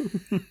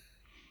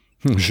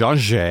Jean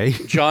Jay.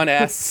 John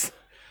S,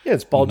 Yeah,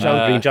 it's Bald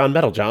John, Green John,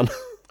 Metal John.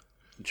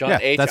 John Yeah,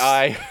 H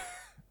I.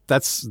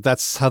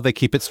 That's how they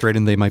keep it straight,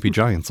 and they might be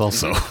giants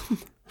also.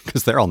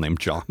 Because they're all named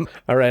John.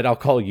 All right, I'll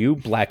call you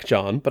Black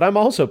John, but I'm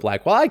also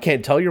black. Well, I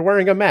can't tell you're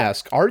wearing a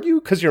mask. Are you?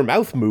 Because your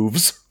mouth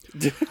moves.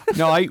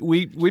 No,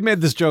 we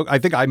made this joke. I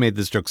think I made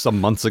this joke some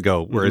months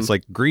ago where it's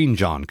like Green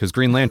John because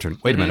Green Lantern.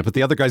 Wait a minute, but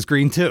the other guy's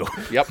green too.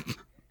 Yep.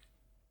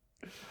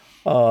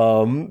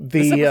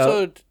 This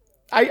episode.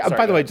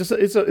 By the way, just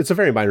it's a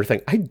very minor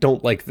thing. I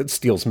don't like that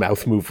Steele's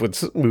mouth moves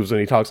when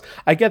he talks.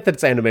 I get that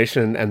it's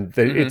animation and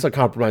that it's a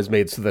compromise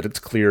made so that it's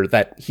clear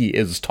that he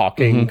is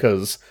talking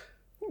because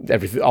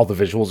all the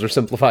visuals are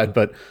simplified.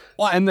 But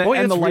And the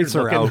it's lights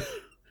weird are looking. out.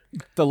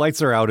 The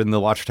lights are out in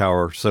the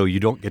watchtower, so you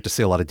don't get to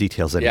see a lot of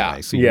details anyway.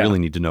 Yeah. So you really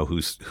need to know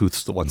who's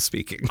the one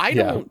speaking. I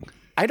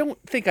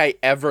don't think I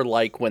ever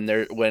like when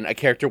a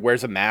character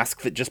wears a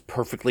mask that just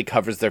perfectly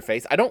covers their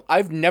face.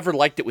 I've never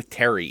liked it with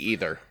Terry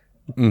either.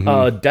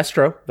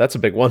 Destro, that's a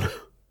big one.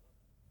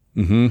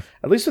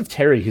 At least with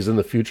Terry, he's in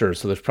the future,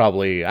 so there's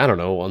probably, I don't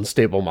know,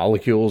 unstable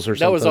molecules or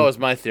something. That was always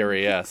my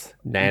theory, yes.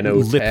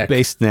 Nanotech.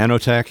 Lip-based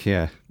nanotech,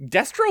 yeah.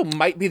 Destro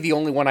might be the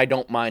only one I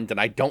don't mind, and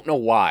I don't know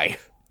why.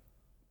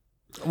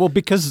 Well,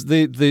 because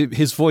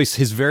his voice,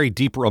 his very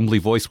deep, rumbly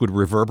voice would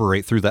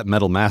reverberate through that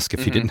metal mask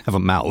if he didn't have a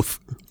mouth.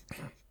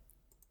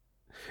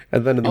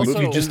 And then in the Also,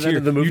 movie, you just they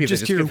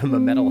just give him a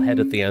metal head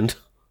at the end.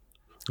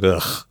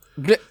 Ugh.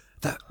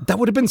 That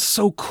would have been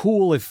so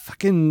cool if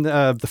fucking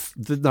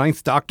the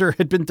Ninth Doctor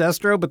had been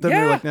Destro, but then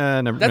they're like,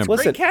 never. That's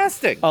never. great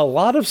casting. A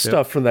lot of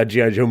stuff from that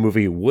G.I. Joe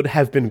movie would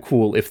have been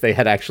cool if they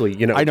had actually,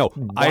 I know,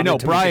 wanted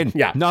to Brian. make it-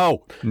 yeah.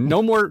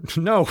 No more.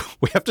 No,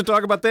 we have to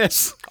talk about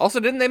this.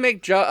 Also, didn't they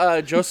make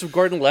Joseph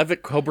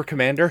Gordon-Levitt Cobra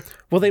Commander?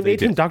 Well, they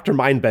made him Dr.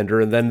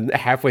 Mindbender, and then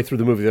halfway through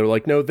the movie, they were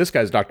like, no, this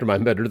guy's Dr.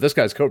 Mindbender, this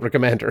guy's Cobra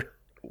Commander.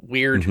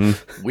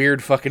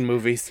 Weird fucking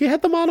movies. He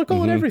had the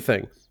monocle and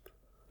everything.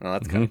 Oh,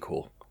 that's kind of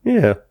cool.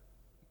 Yeah.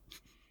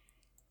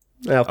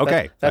 Well,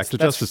 Okay, back that's to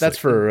Justice That's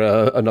League. for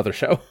another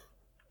show.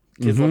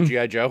 Kids love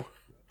G.I. Joe.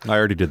 I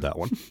already did that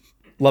one.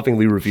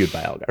 Lovingly reviewed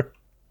by Algar.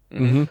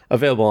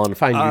 Available on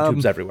fine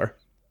YouTubes everywhere.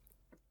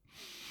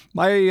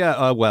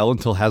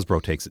 Until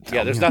Hasbro takes it down.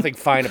 Yeah, there's nothing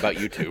fine about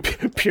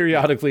YouTube.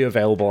 Periodically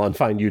available on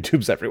fine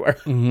YouTubes everywhere.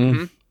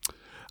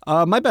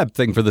 My bad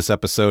thing for this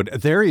episode,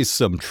 there is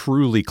some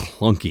truly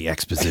clunky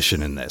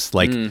exposition in this.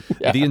 Like,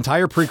 the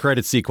entire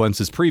pre-credit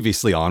sequence is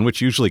previously on, which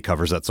usually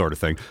covers that sort of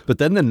thing. But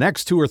then the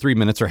next 2 or 3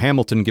 minutes are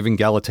Hamilton giving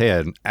Galatea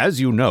an, as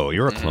you know,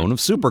 you're a clone of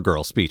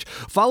Supergirl speech,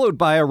 followed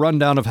by a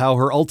rundown of how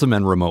her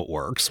Ultimen remote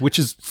works, which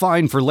is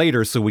fine for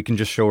later so we can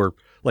just show her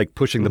like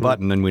pushing the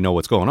button and we know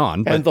what's going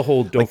on. But, and the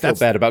whole don't feel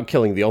bad about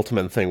killing the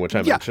Ultimate thing, which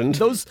I mentioned.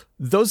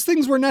 Those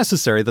things were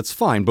necessary. That's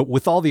fine. But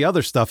with all the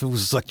other stuff, it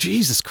was like,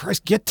 Jesus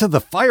Christ, get to the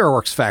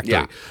fireworks factory.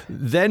 Yeah.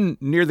 Then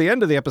near the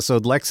end of the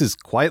episode, Lex is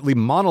quietly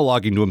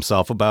monologuing to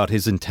himself about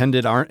his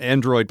intended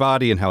android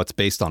body and how it's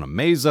based on a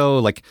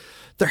meso. Like,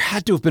 there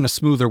had to have been a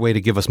smoother way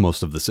to give us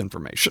most of this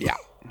information. Yeah.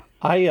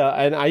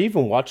 I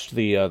even watched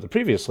the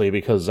previously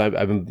because I've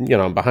been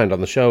I'm behind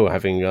on the show,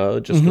 having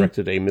just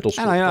directed a middle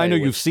school. And I know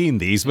you've seen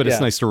these, but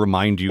it's nice to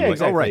remind you,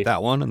 exactly. oh right,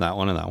 that one and that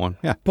one and that one.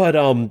 Yeah. But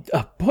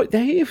boy,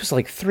 it was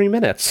like 3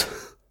 minutes.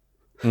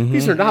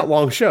 These are not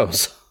long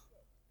shows.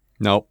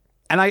 No,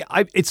 and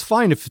I it's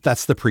fine if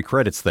that's the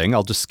pre-credits thing.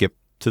 I'll just skip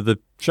to the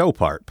show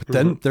part, but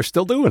then they're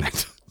still doing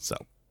it. So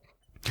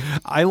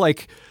I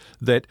like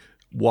that.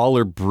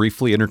 Waller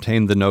briefly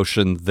entertained the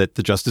notion that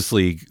the Justice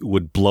League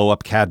would blow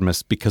up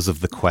Cadmus because of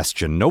the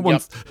Question. No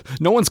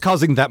one's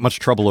causing that much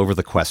trouble over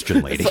the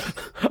Question, lady.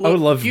 I would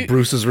love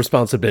Bruce's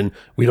response had been,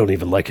 "We don't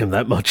even like him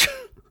that much."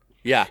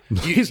 Yeah,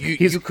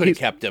 you could have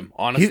kept him,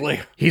 honestly.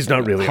 He's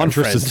not really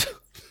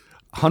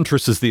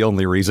Huntress is the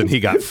only reason he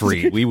got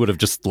free. We would have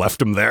just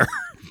left him there.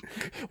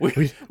 we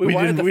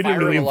didn't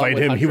really invite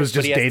him. He was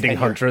just dating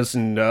Huntress,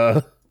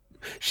 and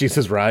she's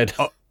his ride.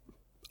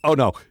 Oh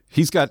no,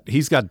 he's got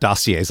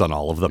dossiers on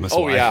all of them as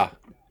well. Oh yeah.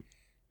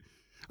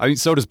 I mean,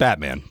 so does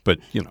Batman, but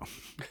I'm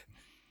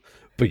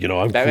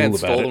Batman cool about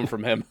stole it. them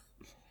from him.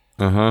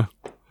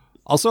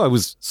 Also, I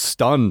was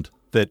stunned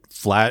that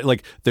Flash,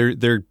 like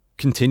they're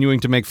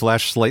continuing to make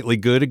Flash slightly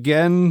good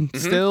again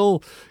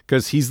still,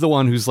 because he's the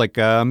one who's like,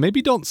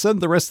 maybe don't send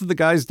the rest of the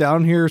guys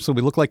down here so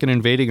we look like an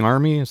invading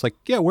army. It's like,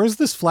 yeah, where's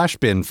this Flash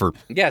been for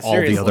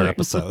all the other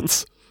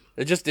episodes?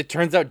 It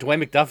turns out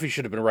Dwayne McDuffie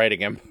should have been writing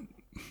him.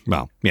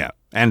 Well, yeah,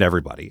 and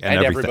everybody.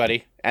 And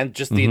everybody. And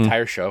just the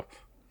entire show.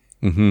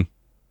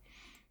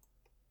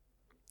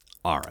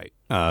 All right.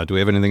 Do we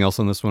have anything else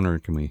on this one, or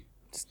can we...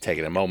 Just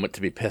taking a moment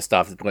to be pissed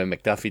off that Dwayne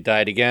McDuffie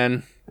died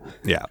again.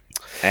 Yeah.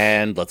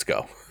 And let's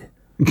go.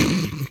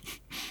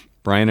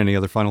 Brian, any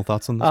other final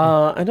thoughts on this?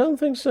 I don't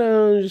think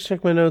so. Just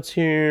check my notes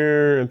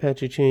here.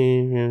 Apache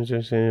Chief,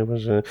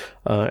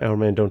 Our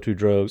Man Don't Do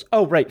Drugs.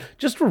 Oh, right.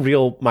 Just a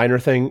real minor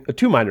thing.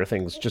 2 minor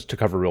things just to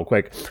cover real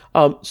quick.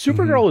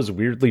 Supergirl is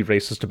weirdly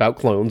racist about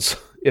clones,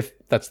 if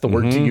that's the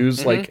word to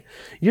use. Like,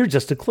 you're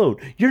just a clone.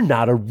 You're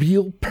not a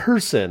real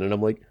person. And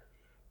I'm like,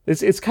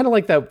 it's kind of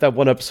like that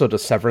one episode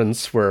of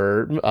Severance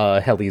where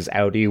Helly's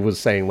Audi was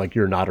saying, like,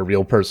 you're not a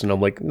real person.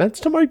 I'm like, that's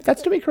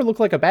to make her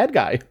look like a bad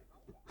guy.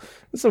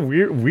 It's a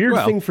weird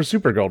thing for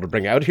Supergirl to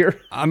bring out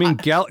here. I mean,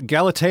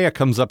 Galatea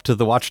comes up to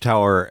the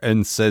Watchtower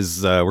and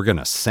says, we're going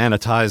to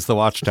sanitize the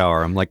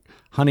Watchtower. I'm like,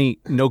 honey,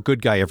 no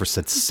good guy ever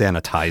said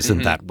sanitize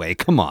in that way.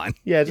 Come on.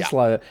 Yeah, just a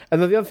lot of...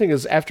 And then the other thing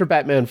is, after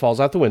Batman falls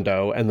out the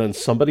window and then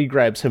somebody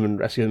grabs him and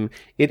rescues him,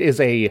 it is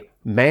a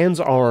man's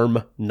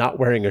arm not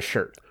wearing a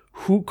shirt.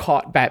 Who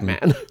caught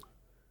Batman?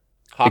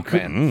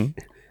 Hawkman.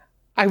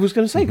 I was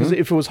going to say, because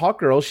if it was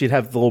Hawkgirl, she'd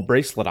have the little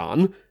bracelet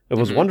on. If it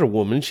was Wonder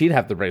Woman, she'd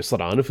have the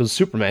bracelet on. If it was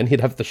Superman,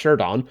 he'd have the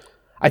shirt on.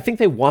 I think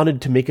they wanted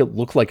to make it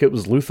look like it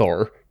was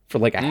Luthor for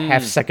like a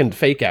half-second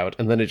fake-out,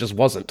 and then it just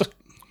wasn't.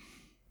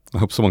 I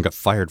hope someone got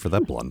fired for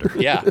that blunder.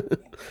 Yeah.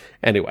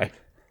 Anyway.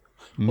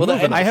 Well, that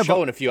had a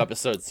show in a few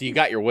episodes, so you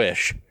got your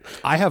wish.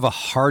 I have a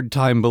hard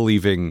time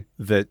believing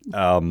that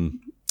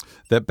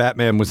that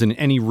Batman was in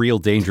any real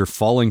danger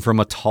falling from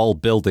a tall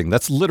building.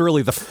 That's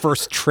literally the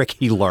first trick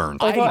he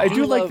learned. Although I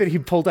do like that he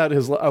pulled out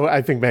his... Oh,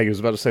 I think Maggie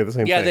was about to say the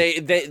same thing.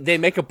 Yeah, they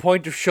make a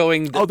point of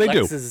showing that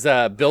Lex's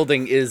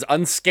building is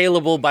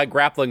unscalable by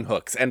grappling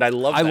hooks, and I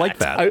love that. I like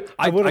that.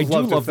 I would have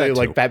loved if they,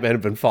 like, Batman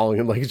had been falling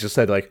and, like, he just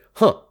said, like,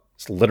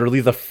 it's literally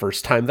the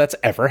first time that's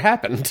ever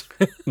happened.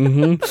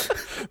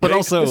 But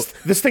also...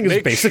 This thing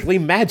is basically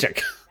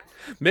magic.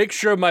 Make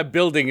sure my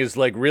building is,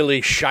 like,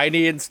 really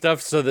shiny and stuff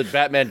so that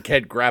Batman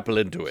can't grapple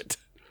into it.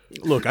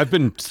 Look, I've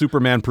been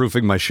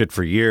Superman-proofing my shit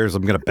for years.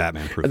 I'm going to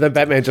Batman-proof it. And then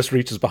Batman just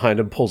reaches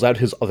behind him, pulls out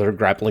his other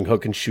grappling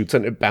hook and shoots it,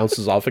 and it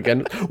bounces off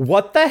again.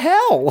 What the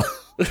hell?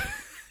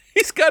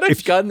 He's got a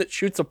gun that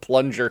shoots a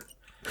plunger.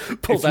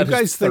 Pulls out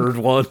his third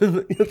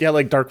one. Yeah,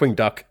 like Darkwing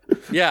Duck.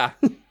 Yeah.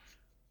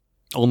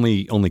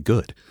 Only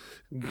good.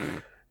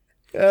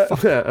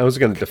 I was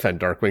going to defend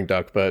Darkwing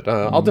Duck, but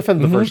I'll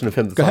defend the version of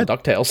him that's on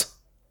DuckTales.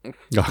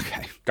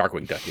 Okay.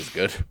 Darkwing Duck is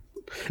good.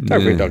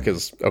 Darkwing Duck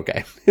is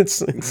okay.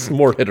 It's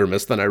more hit or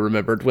miss than I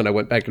remembered when I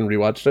went back and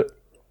rewatched it.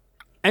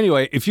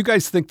 Anyway, if you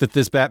guys think that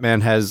this Batman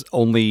has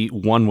only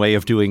one way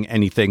of doing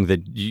anything,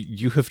 that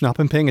you have not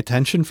been paying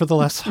attention for the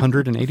last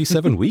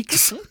 187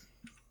 weeks.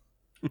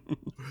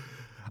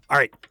 All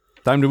right.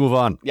 Time to move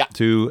on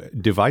to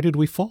Divided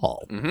We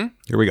Fall.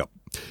 Here we go.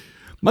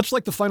 Much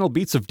like the final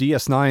beats of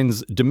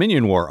DS9's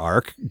Dominion War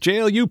arc,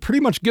 JLU pretty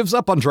much gives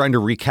up on trying to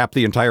recap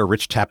the entire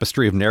rich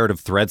tapestry of narrative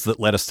threads that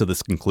led us to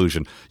this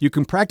conclusion. You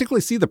can practically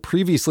see the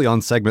previously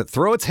on segment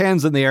throw its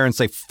hands in the air and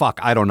say,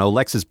 fuck, I don't know,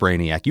 Lex is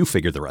Brainiac, you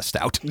figure the rest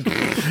out.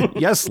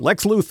 Yes,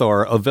 Lex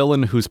Luthor, a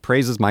villain whose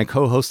praises my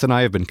co-host and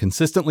I have been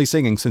consistently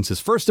singing since his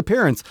first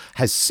appearance,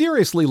 has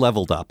seriously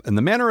leveled up, and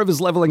the manner of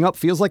his leveling up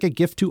feels like a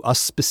gift to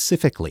us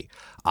specifically.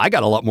 I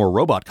got a lot more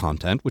robot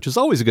content, which is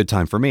always a good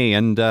time for me,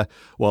 and,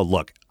 well,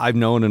 look, I've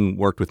known and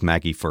worked with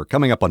Maggie for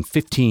coming up on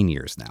 15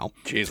 years now.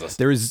 Jesus.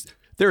 There is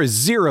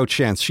zero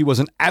chance she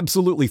wasn't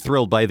absolutely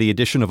thrilled by the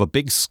addition of a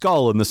big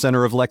skull in the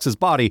center of Lex's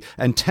body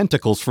and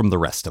tentacles from the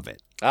rest of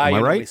it. Am I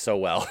you right? know me so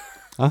well.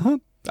 Uh-huh.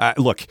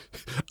 Look,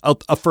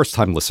 a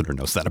first-time listener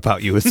knows that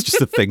about you. It's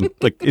just a thing.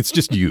 Like, it's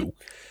just you.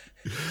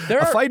 There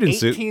A are fight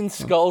 18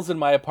 skulls in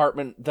my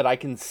apartment that I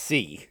can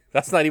see.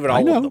 That's not even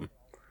all of them.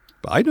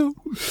 I know.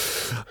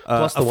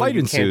 Plus the a one fight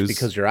you can't ensues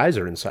because your eyes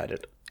are inside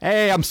it.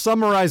 Hey, I'm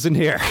summarizing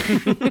here.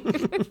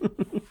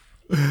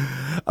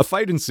 A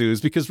fight ensues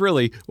because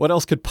really, what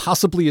else could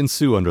possibly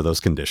ensue under those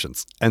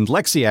conditions? And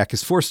Lexiac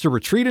is forced to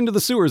retreat into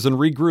the sewers and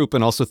regroup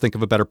and also think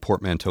of a better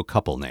portmanteau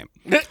couple name.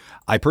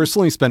 I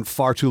personally spent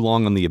far too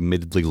long on the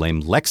admittedly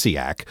lame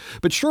Lexiac,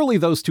 but surely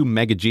those two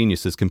mega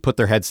geniuses can put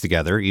their heads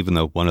together, even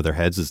though one of their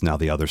heads is now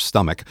the other's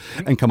stomach,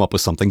 and come up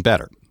with something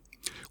better.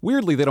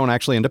 Weirdly, they don't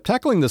actually end up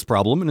tackling this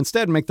problem and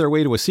instead make their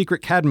way to a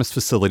secret Cadmus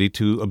facility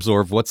to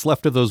absorb what's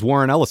left of those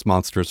Warren Ellis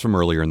monsters from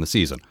earlier in the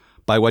season.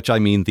 By which I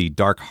mean the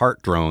Dark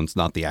Heart drones,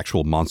 not the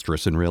actual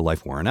monstrous in real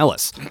life Warren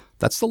Ellis.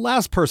 That's the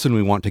last person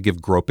we want to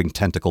give groping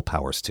tentacle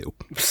powers to.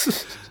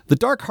 The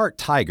Dark Heart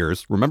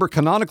tigers, remember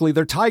canonically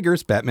they're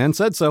tigers, Batman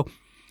said so,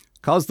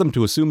 caused them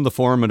to assume the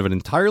form of an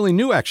entirely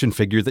new action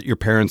figure that your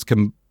parents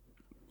can...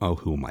 Oh,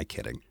 who am I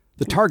kidding?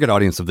 The target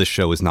audience of this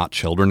show is not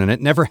children, and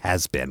it never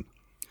has been.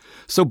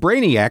 So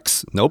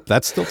Brainiacs, nope,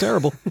 that's still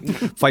terrible,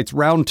 fights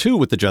round 2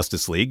 with the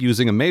Justice League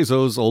using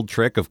Amazo's old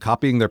trick of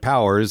copying their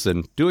powers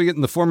and doing it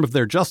in the form of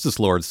their Justice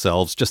Lord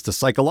selves just to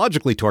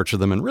psychologically torture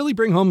them and really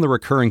bring home the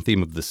recurring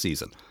theme of this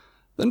season.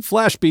 Then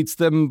Flash beats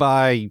them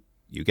by,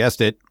 you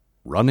guessed it,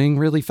 running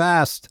really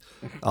fast.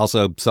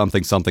 Also,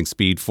 something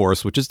Speed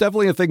Force, which is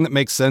definitely a thing that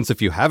makes sense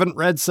if you haven't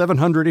read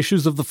 700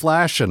 issues of The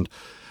Flash, and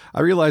I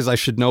realize I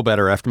should know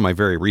better after my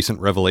very recent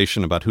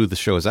revelation about who the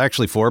show is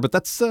actually for, but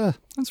that's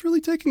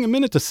really taking a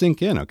minute to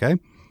sink in, okay?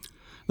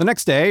 The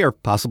next day, or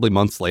possibly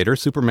months later,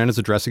 Superman is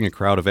addressing a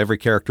crowd of every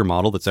character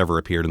model that's ever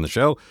appeared in the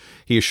show.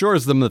 He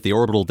assures them that the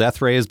orbital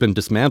death ray has been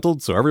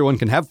dismantled, so everyone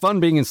can have fun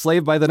being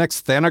enslaved by the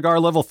next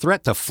Thanagar-level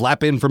threat to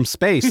flap in from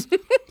space.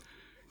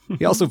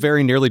 He also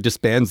very nearly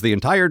disbands the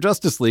entire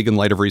Justice League in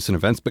light of recent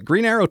events, but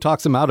Green Arrow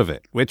talks him out of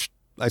it, which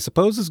I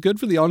suppose is good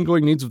for the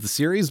ongoing needs of the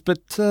series, but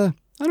I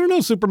don't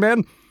know,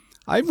 Superman.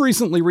 I've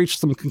recently reached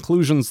some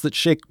conclusions that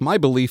shake my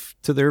belief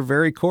to their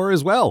very core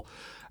as well.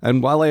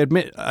 And while I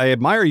admit I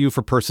admire you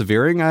for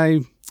persevering,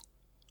 I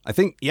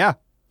think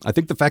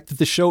the fact that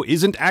the show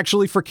isn't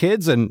actually for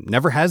kids and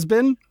never has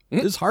been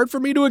is hard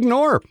for me to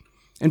ignore.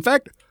 In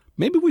fact,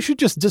 maybe we should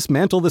just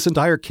dismantle this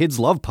entire Kids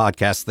Love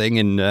podcast thing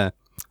in, I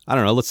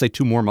don't know, let's say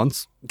 2 more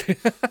months.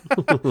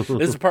 This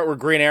is the part where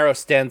Green Arrow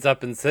stands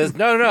up and says,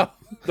 no,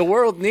 the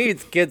world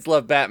needs Kids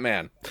Love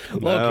Batman.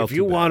 Look, if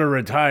you want to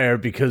retire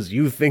because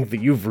you think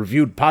that you've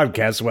reviewed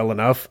podcasts well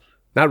enough,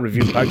 not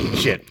reviewed podcasts,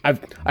 shit,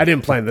 I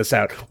didn't plan this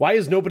out. Why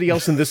is nobody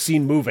else in this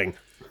scene moving?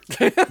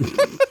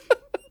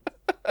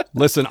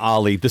 Listen,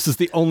 Ollie, this is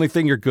the only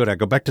thing you're good at.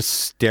 Go back to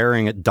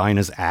staring at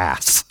Dinah's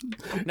ass.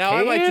 Now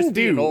I might just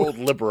be an old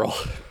liberal.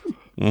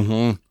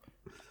 Mm-hmm.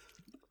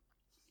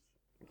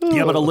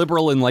 Yeah, but a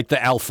liberal in like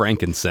the Al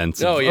Franken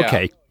sense. Oh, yeah.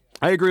 Okay,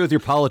 I agree with your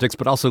politics,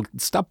 but also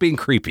stop being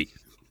creepy.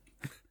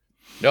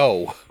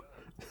 No.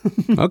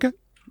 Okay.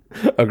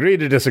 Agree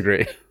to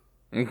disagree.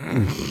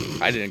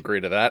 I didn't agree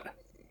to that.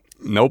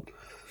 Nope.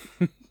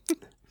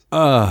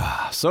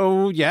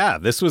 So yeah,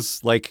 this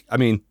was like, I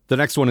mean, the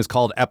next one is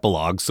called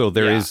Epilogue, so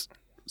there is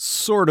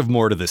sort of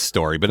more to this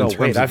story, but in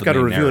terms of I've got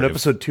to review narrative, an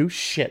episode 2?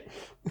 Shit.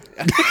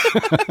 All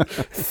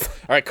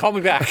right, call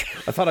me back.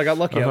 I thought I got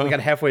lucky. I only got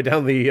halfway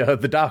down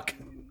the dock.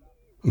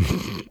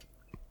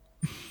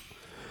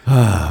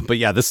 But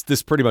yeah,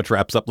 this pretty much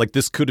wraps up. Like,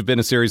 this could have been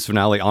a series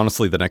finale.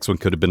 Honestly, the next one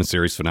could have been a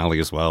series finale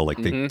as well. Like,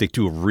 they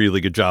do a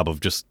really good job of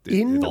just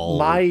in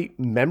my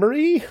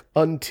memory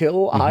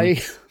until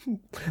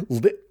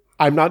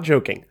I'm not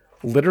joking.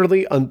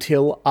 Literally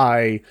until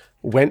I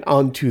went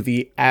onto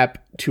the app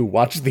to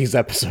watch these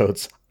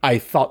episodes, I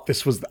thought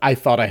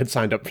I had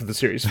signed up for the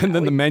series finale. And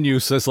then the menu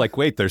says, like,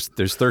 wait, there's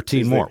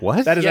 13 more.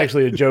 What? That is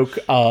actually a joke.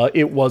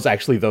 It was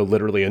actually, though,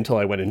 literally until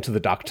I went into the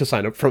doc to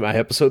sign up for my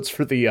episodes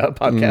for the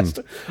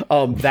podcast.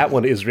 That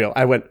one is real.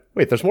 I went,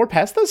 wait, there's more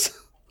past this?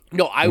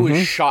 No, I was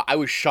shocked. I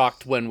was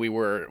shocked when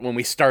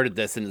we started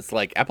this, and it's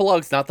like,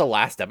 Epilogue's not the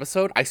last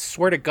episode. I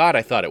swear to God,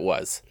 I thought it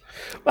was.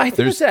 I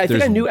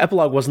think I knew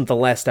Epilogue wasn't the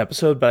last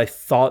episode, but I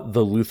thought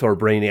the Luthor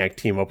Brainiac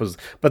team up was.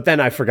 But then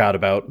I forgot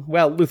about.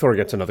 Well, Luthor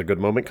gets another good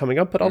moment coming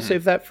up, but I'll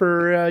save that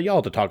for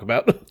y'all to talk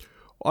about.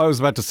 I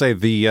was about to say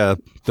the Hope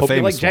famous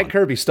you like Jack one.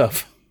 Kirby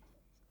stuff.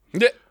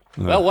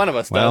 Well, one of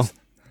us does.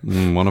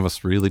 One of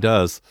us really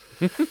does.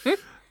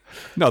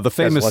 No, the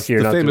famous... Lucky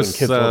you're the not famous, doing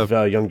Kids Love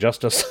Young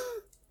Justice.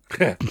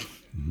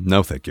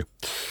 No, thank you.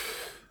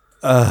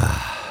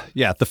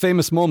 Yeah, the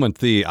famous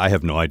moment, I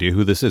have no idea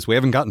who this is. We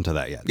haven't gotten to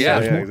that yet. Yeah,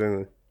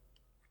 Exactly.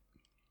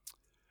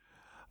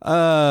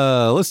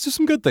 Let's do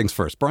some good things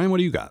first. Brian, what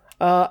do you got?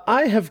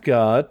 I have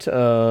got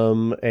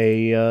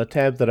a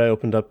tab that I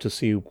opened up to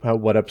see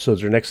what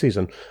episodes are next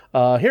season.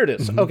 Here it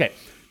is. Okay,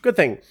 good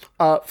thing.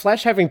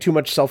 Flash having too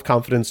much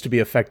self-confidence to be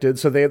affected,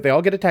 so they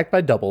all get attacked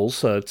by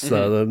doubles. It's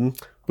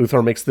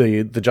Luthor makes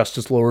the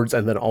Justice Lords,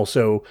 and then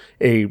also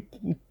a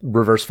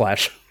reverse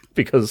Flash,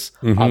 because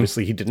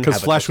obviously he didn't have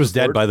Because Flash was Justice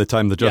dead Lord. by the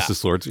time the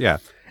Justice Lords... Yeah.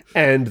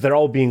 And they're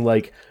all being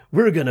like,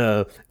 we're going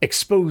to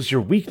expose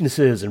your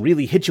weaknesses and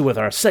really hit you with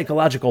our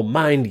psychological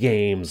mind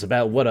games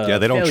about what they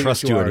don't failures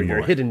trust you are, anymore.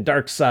 your hidden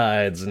dark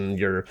sides, and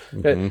your...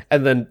 and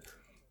then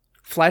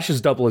Flash's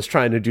double is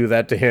trying to do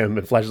that to him,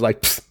 and Flash is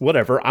like,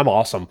 whatever, I'm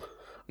awesome.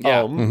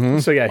 Yeah.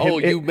 So yeah.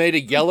 You made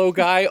a yellow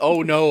guy?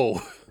 Oh,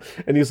 no.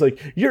 And he's like,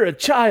 you're a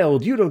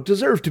child. You don't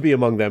deserve to be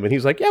among them. And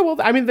he's like, yeah, well,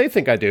 I mean, they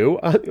think I do.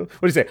 What do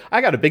you say?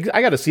 I got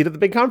a seat at the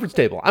big conference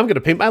table. I'm going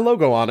to paint my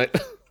logo on it.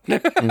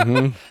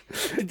 The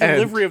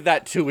delivery of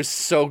that, too, is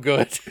so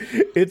good.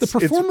 The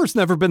performer's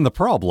never been the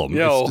problem.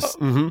 No. It's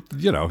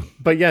just,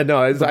 But yeah, no,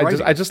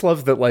 I just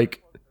love that,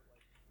 like,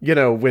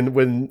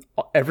 when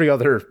every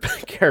other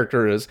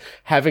character is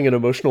having an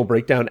emotional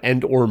breakdown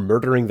and or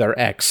murdering their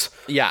ex.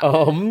 Yeah.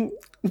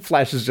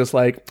 Flash is just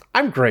like,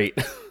 I'm great.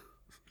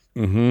 I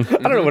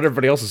don't know what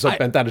everybody else is so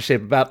bent out of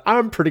shape about.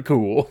 I'm pretty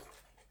cool.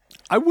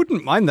 I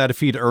wouldn't mind that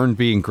if he'd earned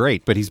being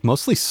great, but he's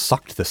mostly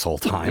sucked this whole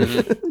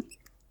time.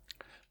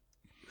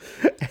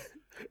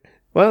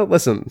 Well,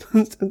 listen,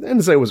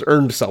 NSA was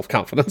earned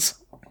self-confidence.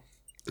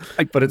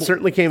 But it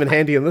certainly came in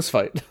handy in this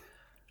fight.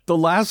 The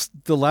last,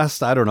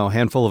 I don't know,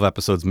 handful of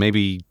episodes,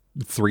 maybe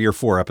 3 or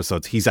 4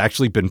 episodes, he's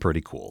actually been pretty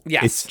cool.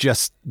 Yes. It's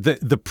just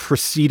the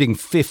preceding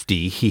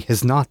 50, he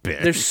has not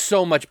been. There's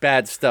so much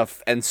bad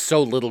stuff and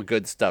so little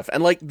good stuff.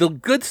 And, like, the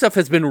good stuff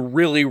has been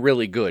really,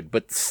 really good,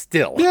 but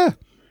still. Yeah.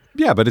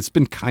 Yeah, but it's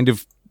been kind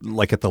of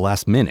like at the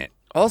last minute.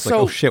 Also, it's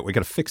like, oh shit, we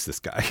gotta fix this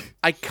guy.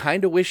 I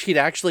kind of wish he'd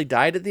actually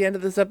died at the end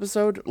of this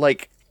episode.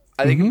 Like,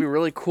 I think it'd be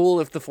really cool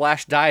if the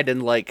Flash died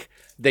and, like,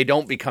 they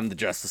don't become the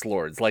Justice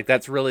Lords. Like,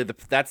 that's really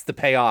that's the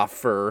payoff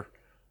for...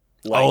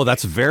 Like, oh,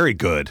 that's very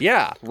good.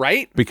 Yeah,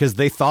 right? Because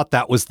they thought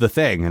that was the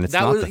thing, and it's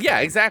not the thing. Yeah,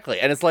 exactly.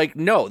 And it's like,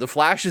 no, the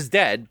Flash is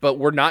dead, but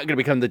we're not going to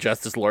become the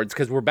Justice Lords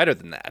because we're better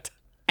than that.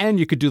 And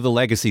you could do the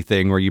legacy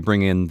thing where you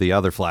bring in the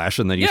other Flash,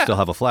 and then you still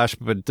have a Flash,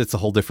 but it's a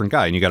whole different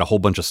guy, and you got a whole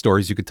bunch of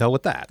stories you could tell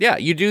with that. Yeah,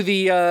 you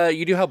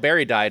do how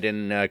Barry died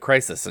in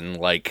Crisis, and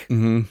like...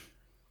 And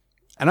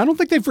I don't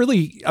think they've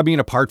really, I mean,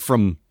 apart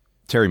from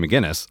Terry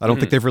McGinnis, I don't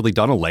think they've really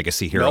done a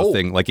legacy hero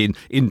thing, like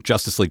in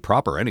Justice League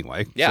proper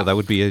anyway. Yeah. So that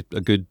would be a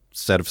good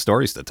set of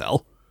stories to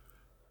tell.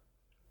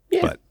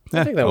 Yeah, But,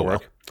 I think that would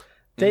work.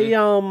 They,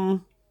 I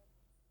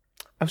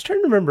was trying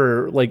to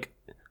remember, like,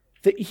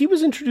 he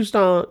was introduced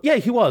on... Yeah,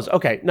 he was.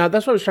 Okay, now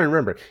that's what I was trying to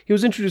remember. He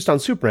was introduced on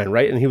Superman,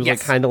 right? And he was like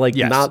kind of like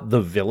not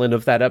the villain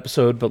of that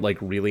episode, but like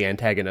really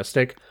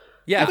antagonistic.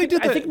 Yeah, I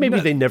think maybe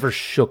they never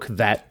shook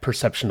that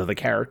perception of the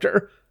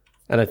character.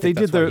 And I think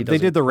they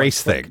did the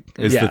race thing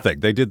is the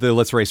thing. They did the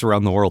let's race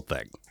around the world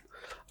thing.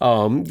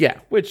 Yeah,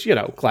 which,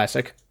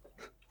 classic.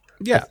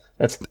 Yeah.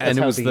 That's and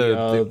how it was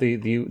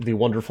the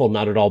wonderful,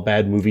 not at all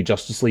bad movie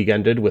Justice League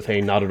ended, with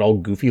a not at all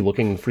goofy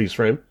looking freeze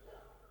frame.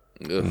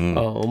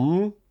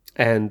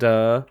 And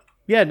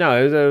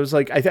it was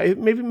like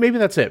maybe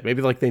that's it.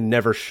 Maybe like they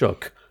never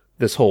shook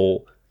this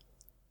whole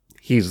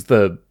he's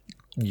the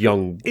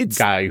young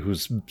guy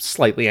who's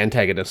slightly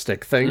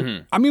antagonistic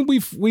thing. I mean,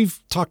 we've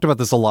talked about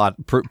this a lot,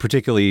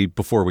 particularly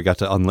before we got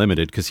to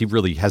Unlimited, because he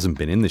really hasn't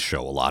been in this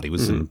show a lot. He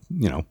was in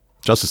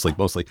Justice League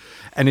mostly,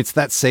 and it's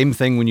that same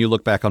thing when you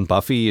look back on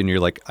Buffy and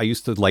you're like, I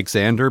used to like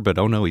Xander, but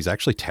oh no, he's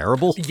actually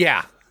terrible.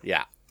 Yeah.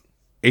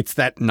 It's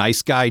that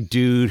nice guy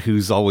dude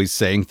who's always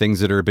saying things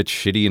that are a bit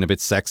shitty and a bit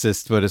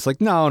sexist, but it's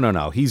like,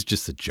 no, he's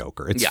just a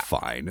joker. It's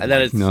fine. And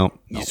then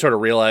you sort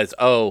of realize,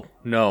 oh,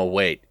 no,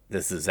 wait,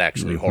 this is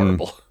actually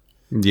horrible.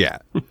 Yeah.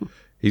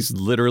 He's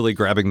literally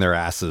grabbing their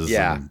asses.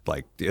 Yeah. And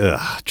like,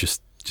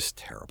 just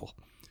terrible.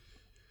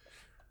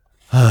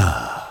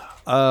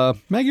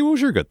 Maggie, what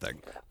was your good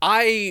thing?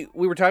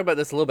 We were talking about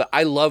this a little bit.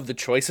 I love the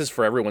choices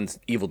for everyone's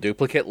evil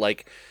duplicate.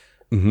 Like,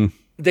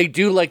 they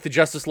do like the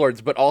Justice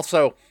Lords, but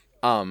also...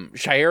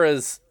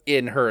 Shayera's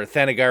in her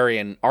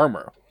Thanagarian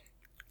armor.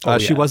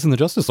 She was in the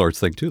Justice Lords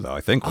thing too, though,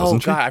 I think,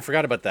 wasn't she? Oh, God, I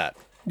forgot about that.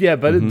 Yeah,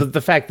 but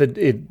the fact that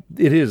it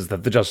is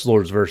that the Justice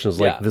Lords version is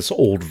like this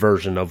old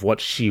version of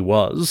what she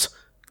was.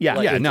 Yeah,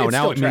 like,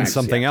 now it means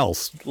something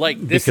else.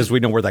 Like because we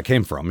know where that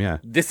came from, yeah.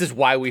 This is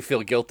why we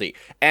feel guilty.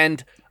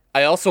 And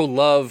I also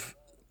love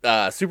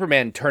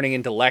Superman turning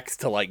into Lex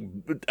to, like,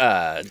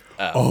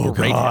 oh,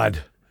 God.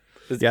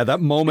 Him. Yeah, that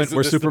moment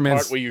where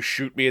Superman's... the part where you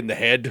shoot me in the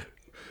head?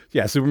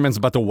 Yeah, Superman's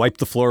about to wipe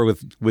the floor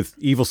with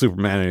evil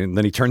Superman, and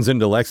then he turns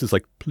into Lex. It's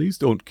like, please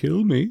don't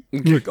kill me.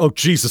 You're like, oh,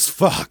 Jesus,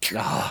 fuck.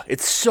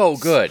 It's so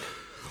good.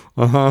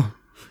 Uh-huh.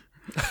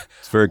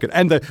 It's very good.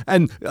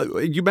 And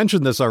you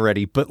mentioned this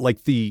already, but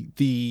like the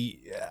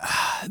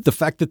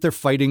fact that they're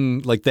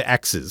fighting like the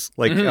exes,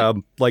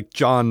 like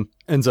John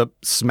ends up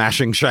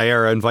smashing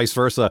Shiera and vice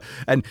versa.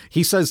 And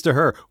he says to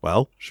her,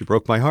 well, she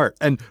broke my heart.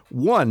 And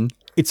one,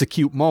 it's a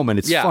cute moment.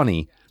 It's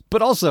funny.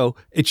 But also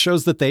it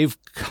shows that they've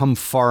come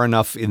far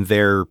enough in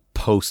their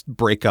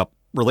post-breakup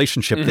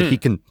relationship that he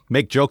can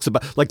make jokes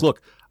about, like,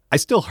 look, I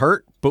still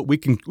hurt, but we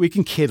can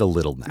kid a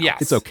little now.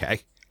 Yes. It's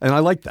okay. And I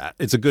like that.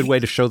 It's a good way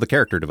to show the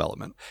character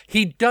development.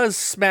 He does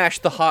smash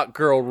the hot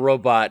girl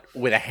robot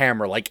with a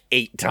hammer like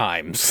 8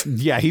 times.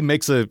 Yeah, he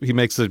makes a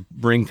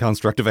ring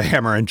construct of a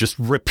hammer and just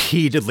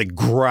repeatedly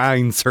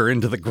grinds her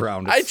into the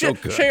ground. It's so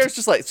good. Shiera's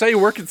just like, so you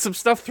working some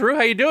stuff through?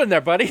 How you doing there,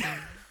 buddy?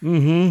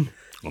 Mm-hmm.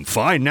 I'm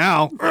fine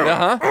now.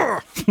 Uh-huh.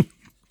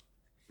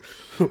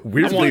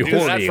 Weirdly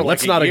horny.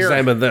 Let's not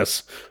examine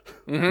this.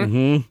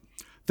 Mm-hmm.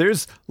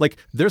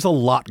 There's a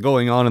lot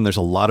going on and there's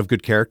a lot of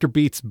good character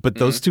beats, but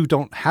those two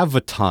don't have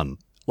a ton.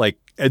 Like,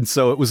 and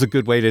so it was a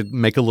good way to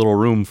make a little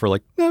room for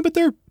like, no, but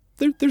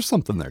there's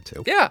something there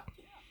too. Yeah.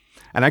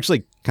 And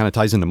actually kind of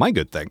ties into my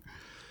good thing.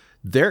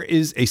 There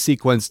is a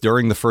sequence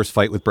during the first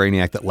fight with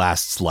Brainiac that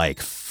lasts like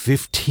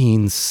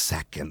 15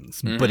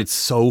 seconds, but it's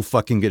so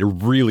fucking good. It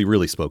really,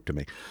 really spoke to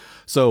me.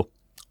 So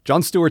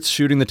Jon Stewart's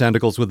shooting the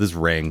tentacles with his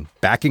ring,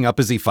 backing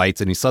up as he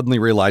fights, and he suddenly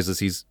realizes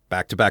he's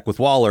back-to-back with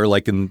Waller,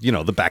 like in,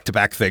 the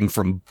back-to-back thing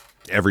from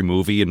every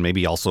movie and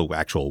maybe also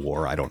actual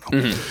war. I don't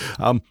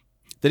know.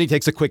 Then he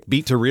takes a quick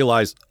beat to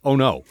realize, oh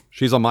no,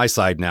 she's on my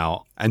side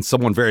now, and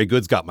someone very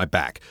good's got my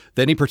back.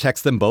 Then he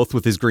protects them both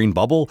with his green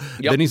bubble.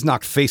 Yep. Then he's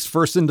knocked face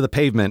first into the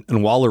pavement,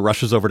 and Waller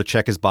rushes over to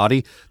check his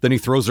body. Then he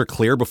throws her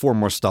clear before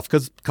more stuff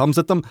comes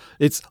at them.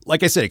 It's,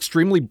 like I said,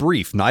 extremely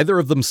brief. Neither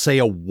of them say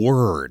a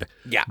word.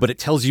 Yeah. But it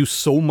tells you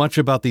so much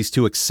about these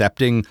two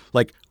accepting,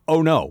 like,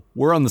 oh no,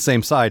 we're on the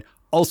same side.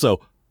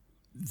 Also,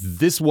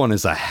 this one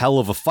is a hell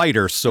of a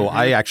fighter, so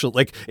I actually,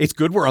 like, it's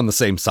good we're on the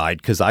same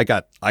side because I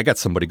got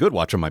somebody good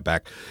watching my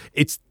back.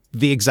 It's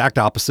the exact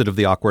opposite of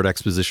the awkward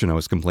exposition I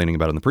was complaining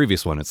about in the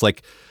previous one. It's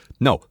like,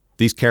 no,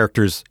 these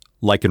characters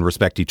like and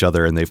respect each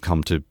other and they've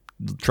come to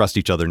trust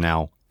each other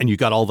now. And you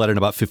got all that in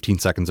about 15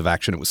 seconds of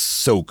action. It was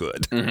so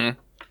good. I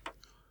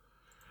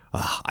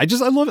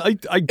love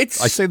it.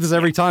 I say this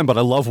every time, but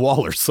I love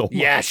Waller so much.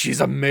 Yeah, she's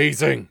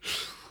amazing.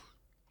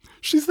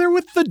 She's there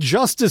with the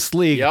Justice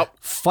League. Yep.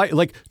 Fight,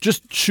 like,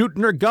 just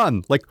shooting her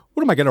gun. Like,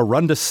 what am I going to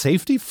run to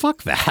safety?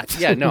 Fuck that.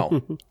 Yeah,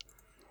 no.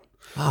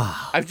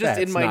 I've just,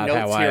 in my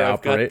notes here,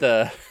 I've got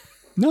the...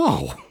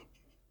 No.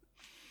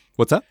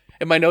 What's that?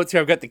 In my notes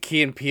here, I've got the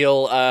Key and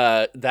Peele,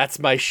 that's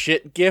my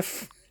shit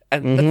gif.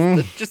 And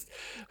that's just...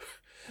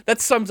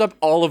 That sums up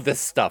all of this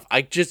stuff.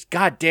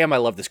 Goddamn, I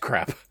love this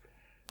crap.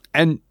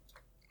 And...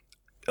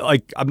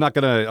 like, I'm not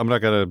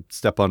gonna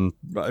step on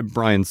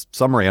Brian's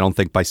summary, I don't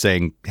think, by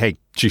saying, hey,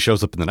 she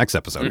shows up in the next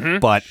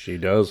episode. But she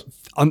does.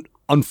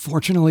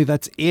 Unfortunately,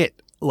 that's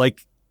it.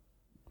 Like,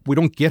 we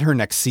don't get her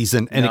next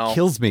season, and it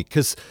kills me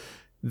because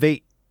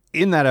they,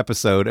 in that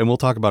episode, and we'll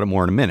talk about it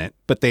more in a minute,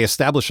 but they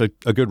establish a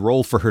good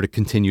role for her to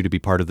continue to be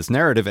part of this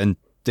narrative, and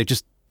they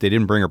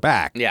didn't bring her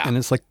back. Yeah. And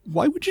it's like,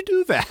 why would you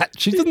do that?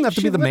 She doesn't have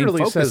to be the main focus.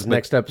 She literally says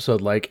next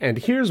episode, like, and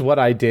here's what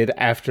I did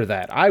after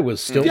that. I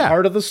was still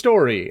part of the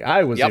story.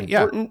 I was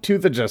important to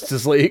the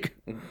Justice League.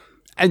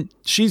 And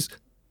she's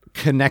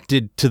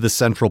connected to the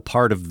central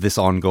part of this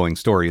ongoing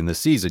story in this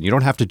season. You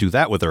don't have to do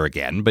that with her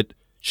again, but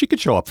she could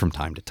show up from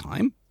time to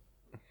time.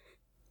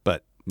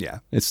 But yeah,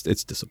 it's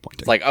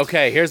disappointing. It's like,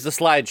 okay, here's the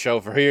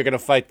slideshow for who you're going to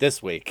fight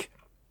this week.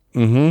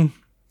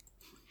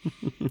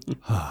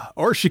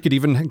 Or she could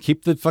even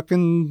keep the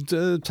fucking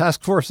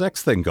Task Force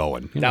X thing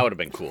going. That would have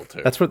been cool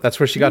too. That's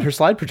where she got her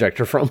slide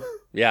projector from.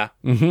 Yeah.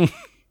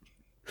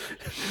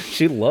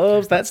 She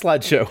loves that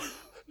slideshow.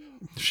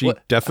 She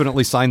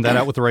definitely signed that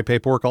out with the right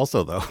paperwork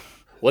also, though.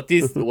 What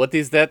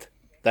is that?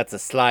 That's a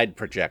slide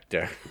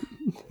projector.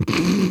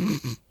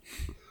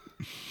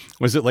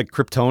 Was it like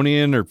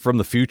Kryptonian or from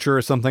the future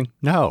or something?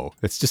 No,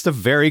 it's just a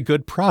very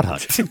good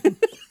product.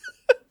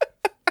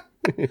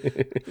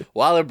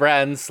 Waller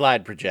Brand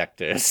slide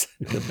projectors,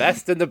 the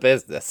best in the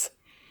business.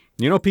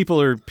 You know,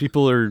 people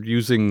are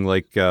using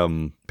like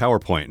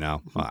PowerPoint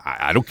now.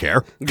 I don't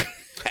care,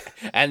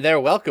 and they're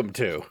welcome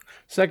to.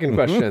 Second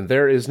question: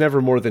 there is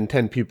never more than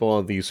 10 people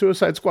on the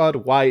Suicide Squad.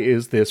 Why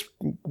is this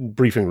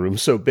briefing room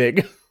so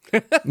big?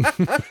 Is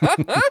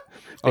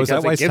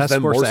that why it gives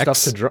them more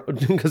stuff to draw?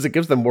 Because it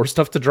gives them more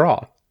stuff to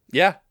draw.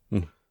 Yeah.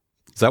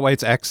 Is that why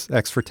it's X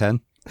for 10?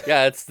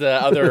 Yeah, it's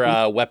the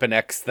other Weapon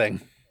X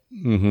thing.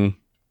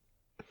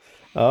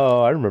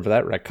 Oh, I remember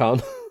that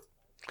retcon.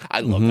 I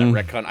love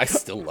that retcon. I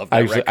still love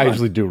that retcon. I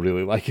actually do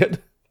really like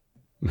it.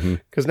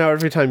 Because now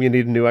every time you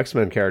need a new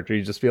X-Men character,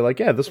 you just feel like,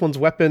 yeah, this one's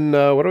weapon,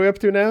 what are we up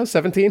to now?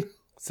 17?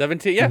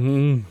 17, yeah.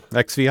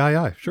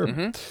 XVII,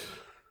 sure.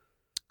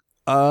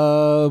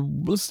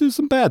 Let's do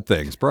some bad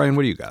things. Brian,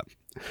 what do you got?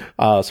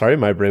 Sorry,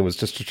 my brain was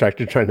just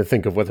distracted trying to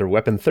think of whether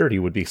Weapon 30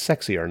 would be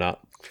sexy or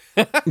not.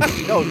 No,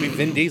 it would be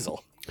Vin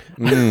Diesel.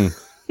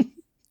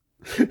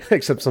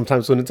 Except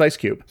sometimes when it's Ice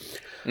Cube.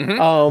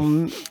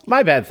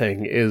 My bad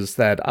thing is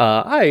that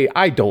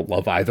I don't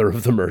love either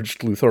of the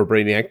merged Luthor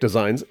Brainiac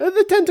designs.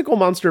 The tentacle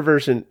monster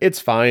version, it's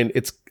fine.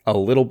 It's a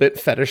little bit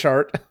fetish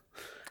art.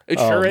 It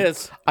sure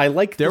is. I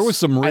like there was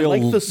some real I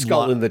like the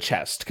skull in the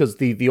chest because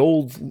the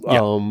old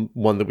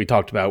one that we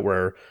talked about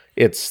where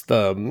it's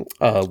the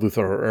Luthor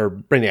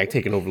or Brainiac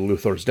taking over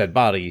Luthor's dead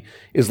body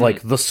is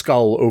like the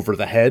skull over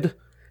the head.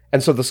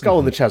 And so the skull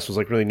in the chest was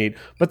like really neat.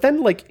 But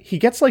then like he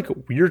gets like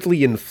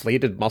weirdly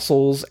inflated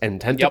muscles and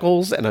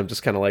tentacles and I'm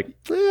just kind of like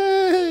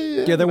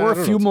yeah, there were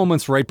a few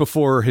moments right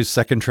before his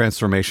second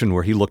transformation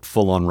where he looked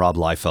full on Rob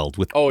Liefeld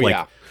with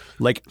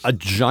like a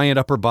giant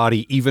upper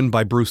body even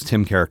by Bruce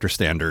Timm character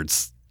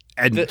standards.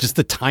 And just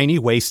the tiny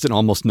waist and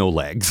almost no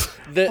legs.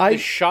 The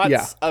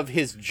shots of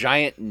his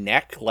giant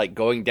neck, like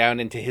going down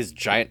into his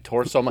giant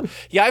torso.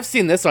 Yeah, I've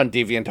seen this on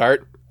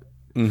DeviantArt.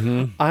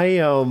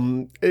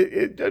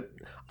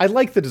 I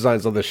like the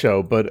designs on the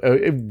show, but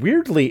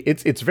weirdly,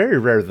 it's very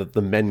rare that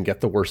the men get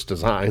the worst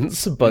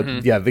designs.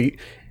 But yeah,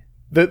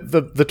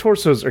 the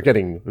torsos are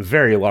getting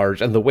very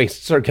large and the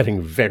waists are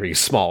getting very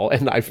small.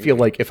 And I feel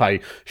like if I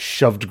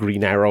shoved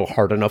Green Arrow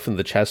hard enough in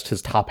the chest,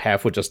 his top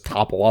half would just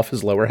topple off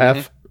his lower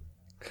half.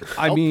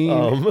 I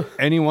mean,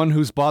 anyone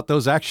who's bought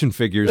those action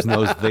figures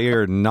knows they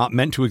are not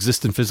meant to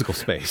exist in physical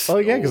space. Oh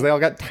yeah, because they all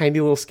got tiny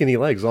little skinny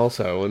legs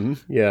also, and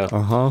yeah.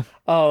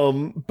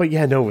 But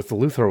yeah, no, with the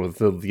Luthor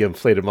with the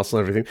inflated muscle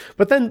and everything.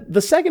 But then the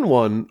second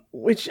one,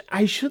 which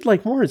I should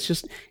like more,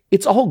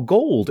 it's all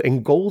gold,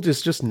 and gold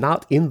is just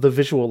not in the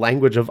visual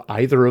language of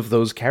either of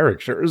those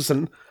characters.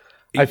 And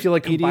I feel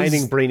like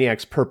combining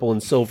Brainiac's purple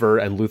and silver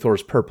and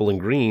Luthor's purple and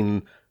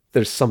green,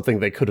 there's something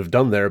they could have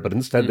done there, but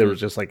instead there was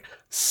just like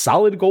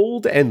solid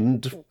gold,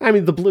 and I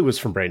mean the blue is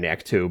from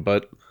Brainiac too,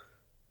 but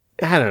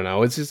I don't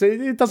know. It's just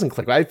it doesn't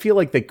click. I feel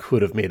like they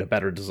could have made a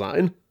better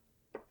design.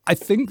 I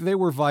think they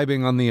were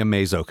vibing on the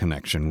Amazo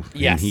connection.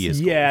 Yes, he is.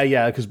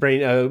 Yeah, because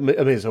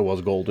Amazo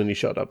was gold when he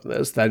showed up in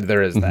this.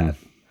 There is that.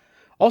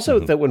 Also,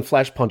 that when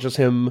Flash punches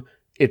him,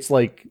 it's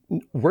like,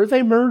 were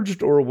they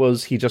merged or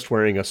was he just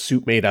wearing a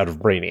suit made out of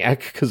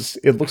Brainiac? Because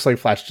it looks like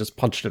Flash just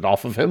punched it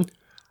off of him.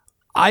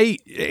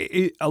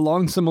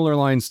 Along similar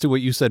lines to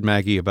what you said,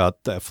 Maggie, about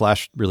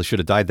Flash really should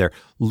have died there.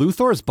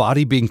 Luthor's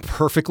body being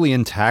perfectly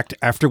intact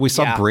after we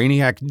saw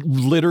Brainiac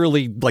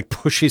literally like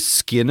push his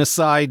skin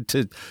aside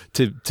to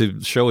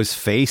show his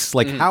face.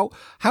 Like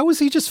how is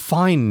he just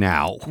fine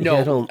now?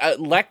 No,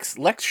 Lex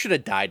should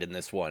have died in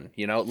this one.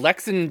 You know,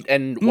 Lex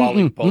and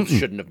Wally both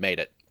shouldn't have made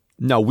it.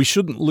 No, we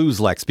shouldn't lose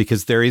Lex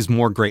because there is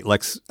more great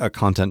Lex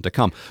content to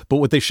come. But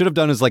what they should have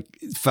done is like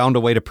found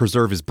a way to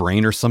preserve his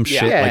brain or some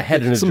shit. Yeah, like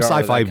head in a some jar,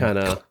 sci-fi kind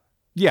of.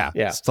 Yeah,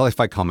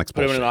 sci-fi comics.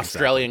 Put him in an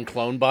Australian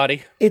clone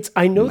body.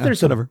 I know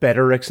there's a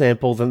better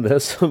example than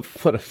this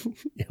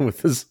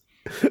with this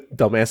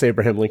dumbass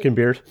Abraham Lincoln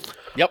beard.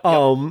 Yep.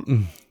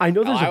 I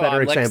know there's a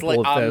better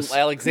example of this.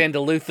 Alexander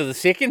Luthor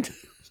II.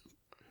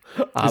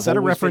 Is that a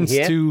reference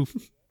to?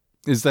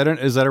 Is that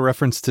a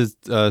reference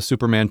to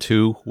Superman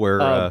 2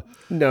 where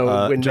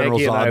no, when General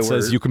Zod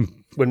says you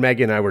can... When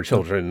Maggie and I were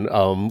children,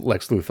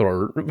 Lex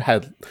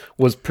Luthor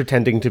was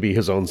pretending to be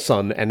his own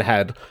son and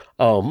had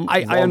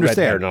I understand red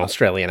hair and an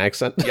Australian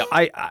accent. Yep.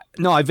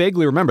 I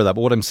vaguely remember that,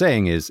 but what I'm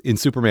saying is in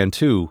Superman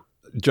 2,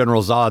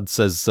 General Zod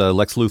says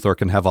Lex Luthor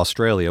can have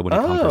Australia when he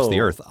conquers the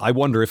Earth. I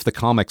wonder if the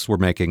comics were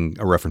making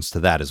a reference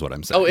to that, is what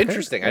I'm saying. Oh,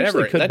 interesting.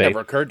 That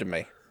never occurred to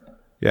me.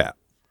 Yeah.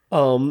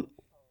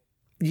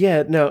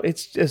 Yeah, no,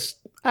 it's just,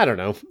 I don't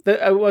know.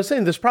 I was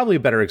saying there's probably a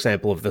better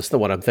example of this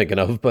than what I'm thinking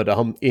of, but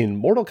in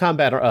Mortal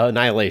Kombat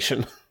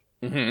Annihilation,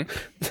 and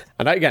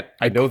I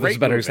know there's a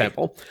better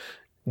example.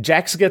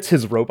 Jax gets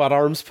his robot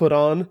arms put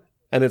on,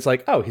 and it's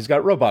like, oh, he's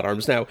got robot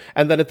arms now.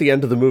 And then at the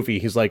end of the movie,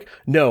 he's like,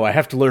 no, I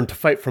have to learn to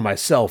fight for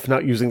myself,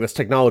 not using this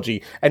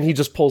technology. And he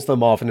just pulls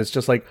them off, and it's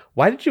just like,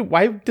 why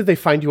did they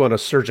find you on a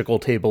surgical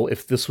table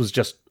if this was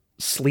just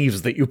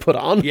sleeves that you put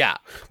on? Yeah.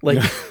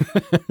 Like...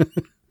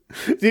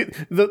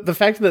 The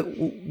fact that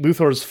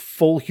Luthor's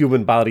full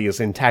human body is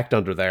intact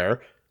under there,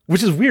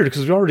 which is weird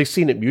because we've already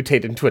seen it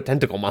mutate into a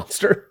tentacle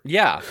monster.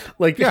 Yeah.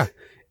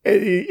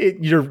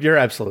 You're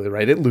absolutely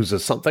right. It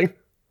loses something.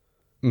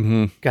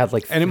 Mm-hmm. God,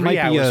 like and 3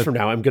 hours from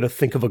now, I'm going to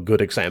think of a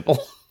good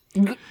example.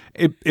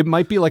 It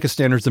might be like a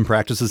standards and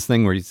practices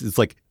thing where it's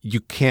like, you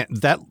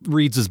can't, that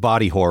reads as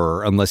body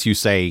horror unless you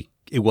say,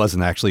 it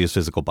wasn't actually his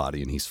physical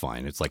body, and he's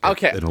fine. It's like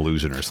an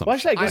illusion or something. Well,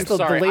 actually, I guess the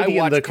lady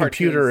in the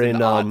computer in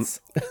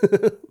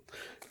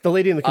the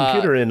lady in the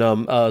computer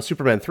in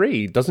Superman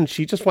 3, doesn't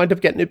she just wind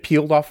up getting it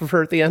peeled off of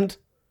her at the end,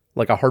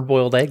 like a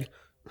hard-boiled egg?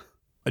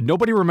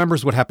 Nobody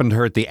remembers what happened to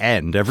her at the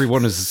end.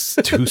 Everyone is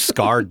too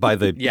scarred by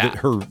the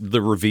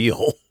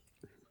reveal.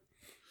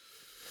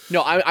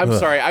 No, I'm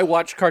sorry. I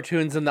watched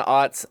cartoons in the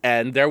aughts,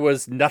 and there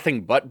was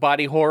nothing but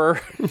body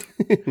horror.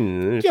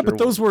 But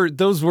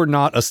those were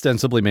not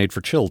ostensibly made for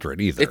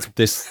children either.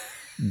 This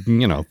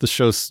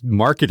show's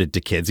marketed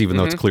to kids, even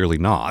though it's clearly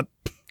not.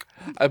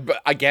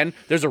 But again,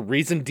 there's a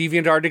reason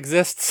DeviantArt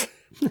exists.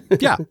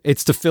 Yeah,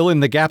 it's to fill in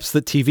the gaps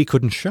that TV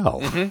couldn't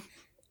show.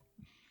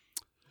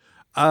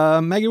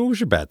 Maggie, what was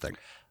your bad thing?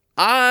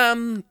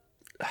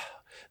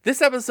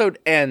 This episode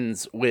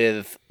ends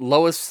with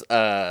Lois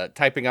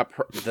typing up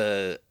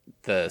the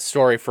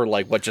story for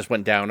like what just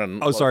went down on.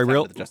 Oh, sorry,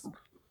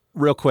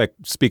 real quick.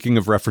 Speaking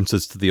of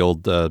references to the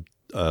old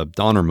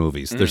Donner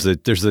movies, there's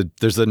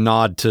a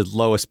nod to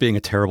Lois being a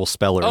terrible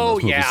speller in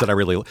those movies that I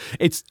really.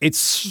 It's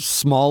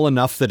small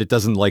enough that it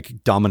doesn't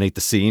like dominate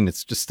the scene.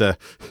 It's just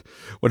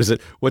what is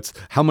it?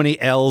 How many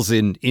L's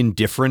in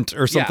indifferent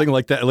or something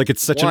like that? Like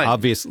it's such an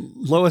obvious.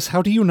 Lois,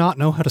 how do you not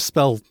know how to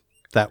spell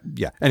that?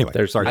 Yeah. Anyway,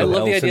 sorry. I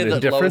love the idea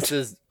that Lois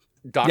is.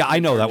 Yeah, I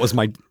know that was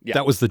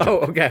that was the joke.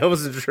 Oh, okay. I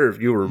wasn't sure if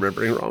you were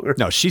remembering wrong. Or...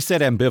 No, she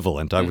said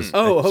ambivalent. I was.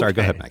 Sorry.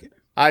 Go ahead, Maggie.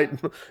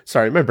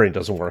 Sorry, my brain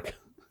doesn't work.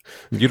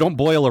 You don't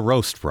boil a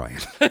roast, Brian.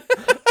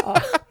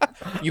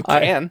 You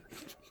can.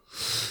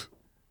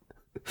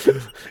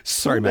 Sorry,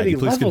 so Maggie. many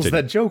Please levels continue.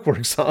 that joke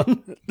works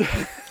on.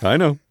 I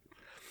know.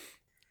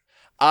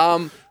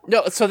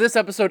 No. So this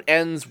episode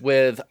ends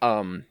with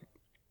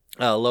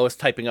Lois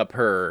typing up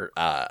her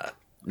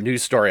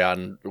news story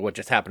on what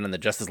just happened in the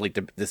Justice League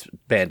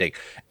disbanding,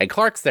 and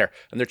Clark's there,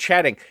 and they're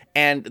chatting,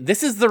 and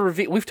this is the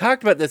reveal. We've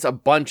talked about this a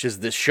bunch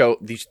as this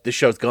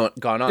show's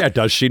gone on. Yeah,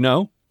 does she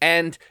know?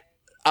 And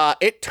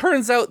it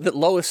turns out that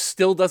Lois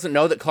still doesn't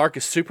know that Clark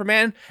is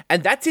Superman,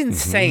 and that's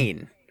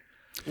insane.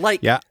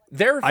 Like,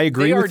 I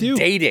agree with you.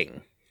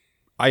 Dating.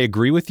 I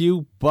agree with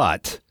you,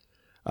 but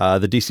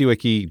the DC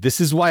Wiki, this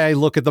is why I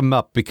look at them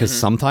up, because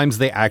sometimes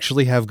they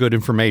actually have good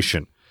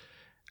information.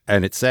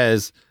 And it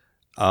says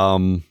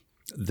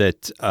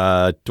that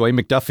Dwayne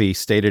McDuffie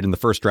stated in the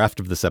first draft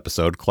of this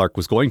episode, Clark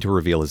was going to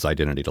reveal his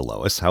identity to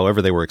Lois.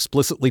 However, they were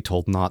explicitly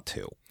told not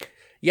to.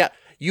 Yeah,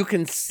 you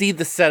can see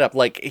the setup.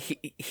 Like,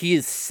 he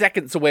is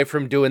seconds away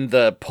from doing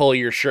the pull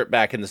your shirt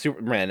back and the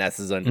Superman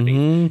S's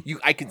underneath.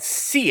 I could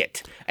see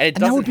it, and it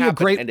doesn't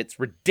happen, and it's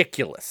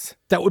ridiculous.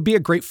 That would be a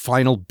great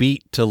final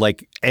beat to,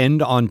 like,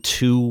 end on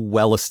two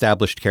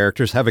well-established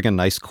characters having a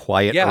nice,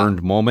 quiet,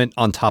 earned moment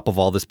on top of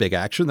all this big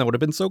action. That would have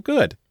been so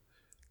good.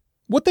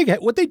 What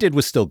they did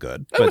was still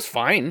good. It was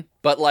fine,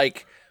 but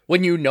like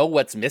when you know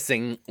what's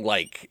missing,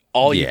 like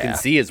all you can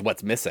see is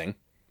what's missing.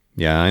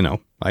 Yeah, I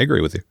know. I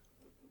agree with you.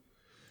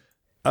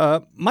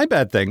 My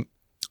bad thing.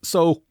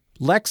 So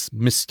Lex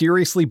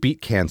mysteriously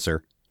beat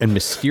cancer and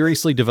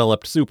mysteriously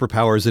developed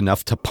superpowers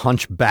enough to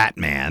punch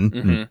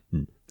Batman.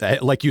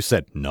 Like you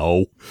said,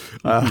 no.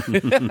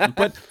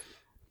 But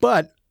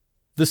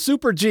the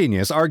super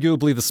genius,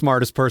 arguably the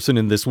smartest person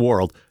in this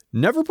world,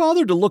 never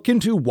bothered to look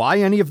into why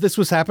any of this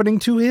was happening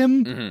to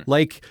him.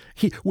 Like,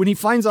 when he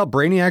finds out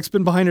Brainiac's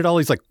been behind it all,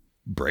 he's like,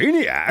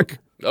 Brainiac?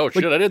 Oh,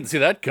 shit, I didn't see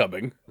that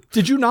coming.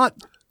 Did you not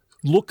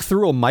look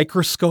through a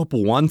microscope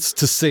once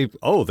to say,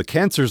 oh, the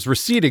cancer's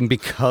receding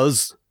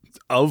because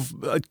of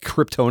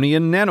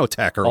Kryptonian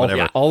nanotech or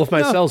whatever? All of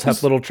my cells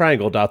have little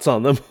triangle dots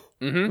on them.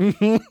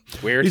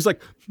 Weird. He's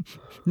like,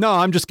 no,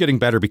 I'm just getting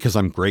better because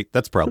I'm great.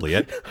 That's probably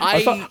it.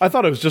 I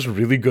thought I was just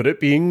really good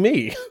at being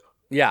me.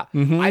 Yeah,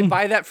 I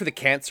buy that for the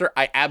cancer.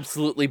 I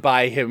absolutely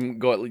buy him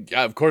going,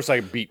 of course I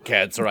beat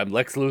cancer. I'm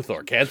Lex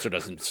Luthor. Cancer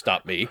doesn't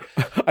stop me.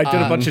 I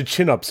did a bunch of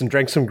chin-ups and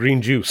drank some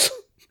green juice.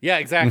 Yeah,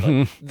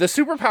 exactly. The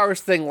superpowers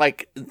thing,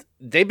 like,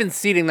 they've been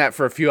seeding that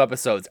for a few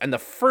episodes, and the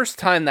first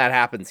time that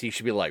happens, he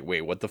should be like,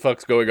 wait, what the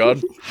fuck's going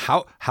on?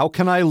 How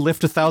can I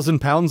lift 1,000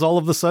 pounds all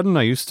of a sudden?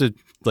 I used to,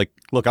 like,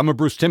 look, I'm a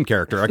Bruce Timm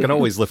character. I can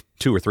always lift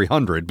 200 or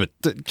 300,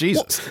 but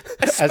Jesus.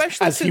 Well,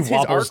 as he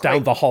wobbles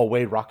down the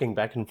hallway, rocking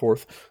back and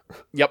forth.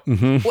 Yep.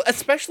 Well,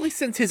 especially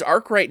since his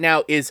arc right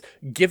now is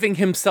giving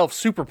himself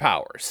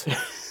superpowers.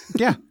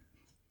 Yeah.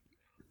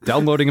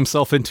 Downloading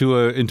himself into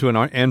an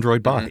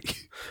android body.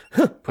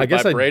 I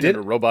guess my brain in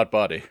a robot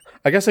body.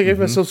 I guess I gave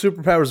myself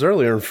superpowers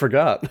earlier and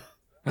forgot.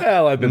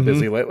 Well, I've been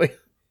busy lately.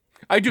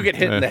 I do get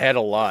hit in the head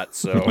a lot,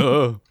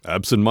 so.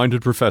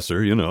 Absent-minded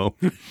professor, you know.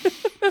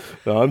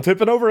 I'm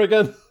tipping over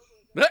again.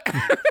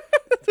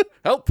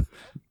 Help.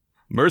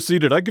 Mercy,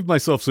 did I give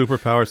myself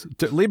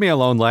superpowers? Leave me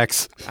alone,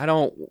 Lex. I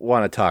don't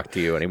want to talk to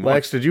you anymore.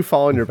 Lex, did you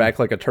fall on your back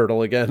like a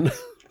turtle again?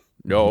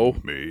 No.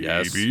 Maybe.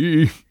 Yes.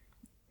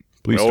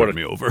 Please turn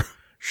me over.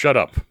 Shut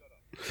up.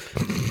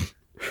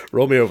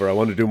 Roll me over. I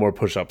want to do more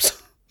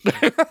push-ups.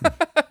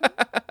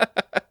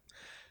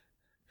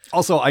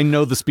 Also, I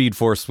know the Speed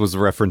Force was a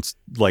reference,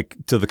 like,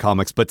 to the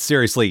comics, but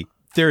seriously,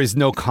 there is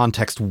no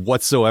context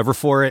whatsoever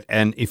for it,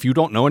 and if you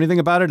don't know anything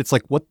about it, it's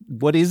like,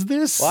 what is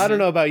this? Well, I don't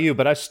know about you,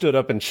 but I stood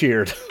up and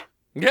cheered.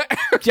 yeah,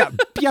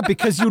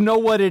 because you know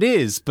what it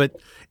is, but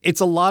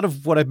it's a lot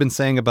of what I've been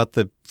saying about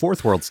the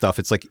Fourth World stuff.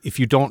 It's like, if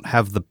you don't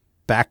have the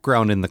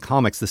background in the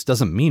comics, this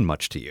doesn't mean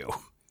much to you.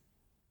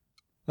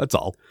 That's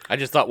all. I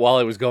just thought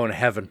Wally was going to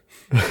heaven.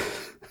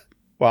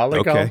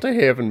 Wally gone to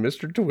heaven,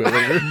 Mr.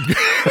 Twilliger.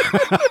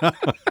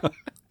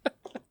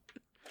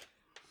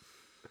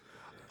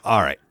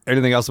 All right.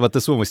 Anything else about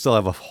this one? We still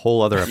have a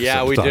whole other episode.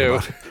 Yeah, we do.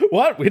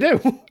 What? We do?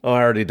 Oh,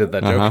 I already did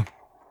that joke.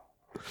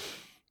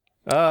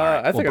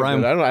 Right. I think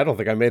Brian, I don't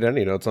think I made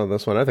any notes on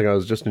this one. I think I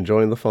was just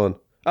enjoying the fun.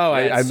 Oh,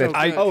 I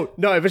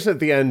just at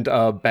the end,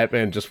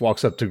 Batman just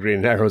walks up to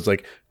Green Arrow, is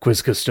like,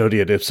 "Quis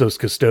custodia ipsos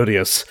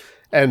custodius,"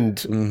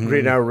 And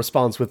Green Arrow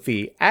responds with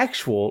the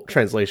actual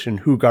translation,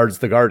 who guards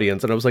the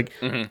Guardians? And I was like,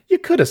 you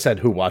could have said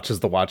who watches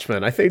the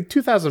Watchmen. I think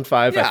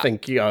 2005, I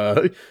think you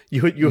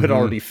had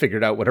already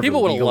figured out whatever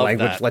People legal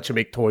language that. lets you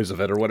make toys of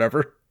it or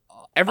whatever.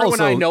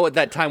 Everyone I know at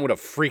that time would have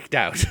freaked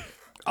out.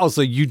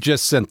 Also, you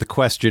just sent the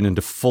question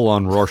into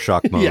full-on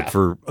Rorschach mode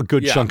for a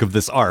good chunk of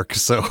this arc,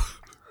 so...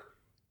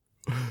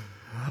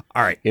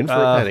 All right. In for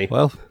a penny.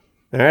 Well...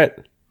 All right.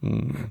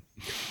 Time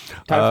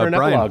for an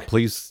Brian, epilogue.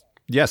 please.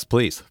 Yes,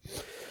 please.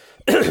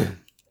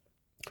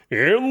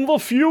 In the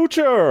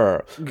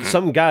future,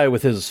 some guy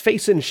with his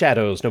face in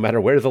shadows, no matter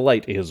where the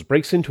light is,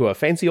 breaks into a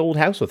fancy old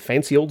house with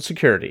fancy old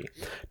security.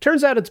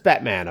 Turns out it's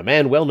Batman, a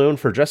man well known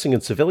for dressing in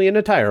civilian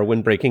attire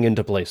when breaking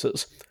into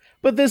places.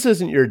 But this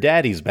isn't your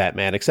daddy's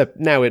Batman, except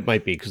now it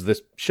might be, because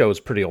this show is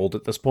pretty old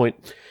at this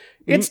point.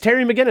 It's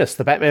Terry McGinnis,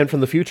 the Batman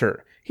from the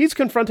future. He's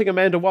confronting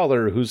Amanda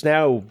Waller, who's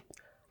now,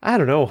 I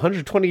don't know,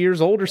 120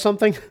 years old or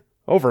something?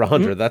 Over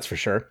 100, that's for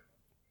sure.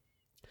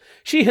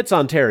 She hits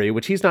on Terry,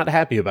 which he's not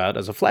happy about,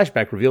 as a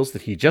flashback reveals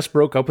that he just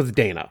broke up with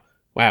Dana.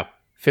 Wow,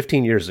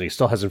 15 years and he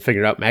still hasn't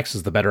figured out Max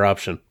is the better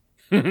option.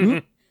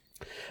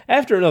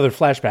 After another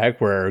flashback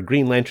where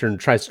Green Lantern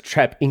tries to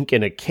trap ink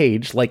in a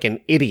cage like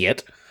an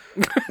idiot,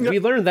 we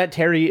learn that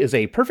Terry is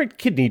a perfect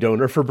kidney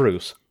donor for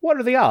Bruce. What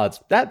are the odds?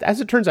 That,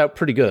 as it turns out,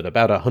 pretty good,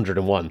 about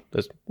 101.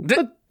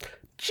 But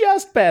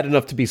just bad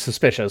enough to be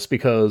suspicious,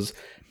 because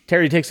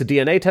Terry takes a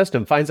DNA test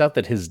and finds out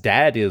that his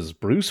dad is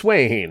Bruce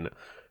Wayne.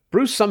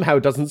 Bruce somehow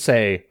doesn't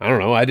say, I don't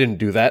know, I didn't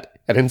do that,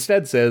 and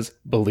instead says,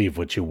 believe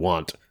what you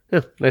want.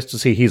 Nice to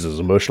see he's as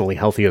emotionally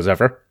healthy as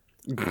ever.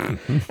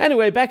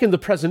 Anyway, back in the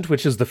present,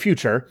 which is the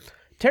future,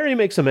 Terry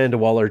makes Amanda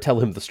Waller tell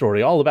him the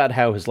story all about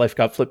how his life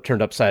got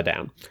turned upside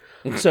down.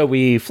 So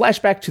we flash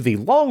back to the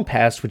long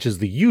past, which is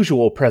the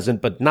usual present,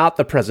 but not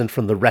the present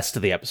from the rest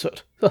of the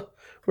episode.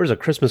 Where's a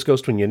Christmas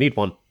ghost when you need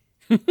one?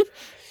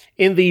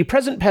 In the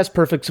present past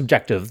perfect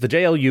subjective, the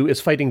JLU is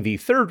fighting the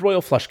Third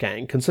Royal Flush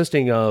Gang,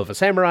 consisting of a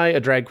samurai, a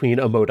drag queen,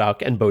 a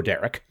MODOK, and Bo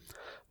Derek.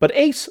 But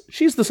Ace,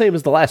 she's the same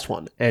as the last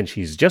one, and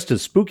she's just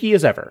as spooky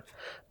as ever.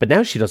 But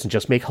now she doesn't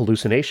just make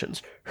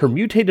hallucinations. Her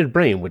mutated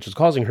brain, which is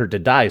causing her to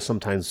die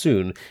sometime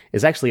soon,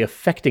 is actually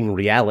affecting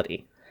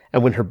reality.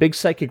 And when her big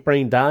psychic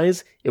brain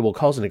dies, it will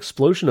cause an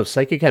explosion of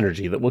psychic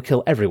energy that will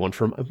kill everyone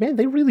from... Man,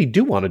 they really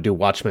do want to do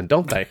Watchmen,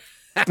 don't they?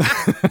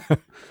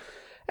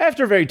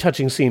 After a very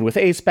touching scene with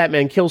Ace,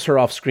 Batman kills her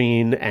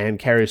off-screen and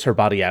carries her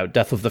body out,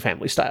 death of the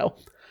family style.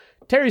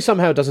 Terry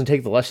somehow doesn't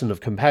take the lesson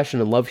of compassion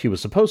and love he was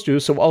supposed to,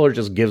 so Waller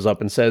just gives up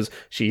and says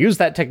she used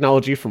that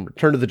technology from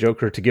Return of the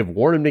Joker to give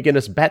Warren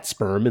McGinnis bat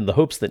sperm in the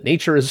hopes that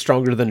nature is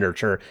stronger than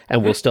nurture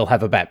and we'll still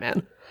have a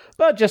Batman.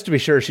 But just to be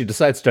sure, she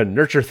decides to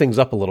nurture things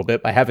up a little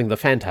bit by having the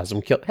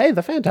Phantasm kill... Hey,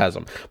 the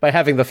Phantasm! By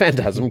having the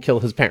Phantasm kill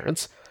his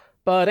parents.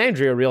 But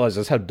Andrea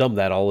realizes how dumb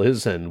that all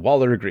is, and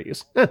Waller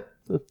agrees.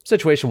 The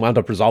situation wound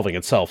up resolving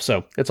itself,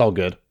 so it's all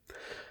good.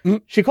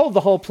 She called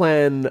the whole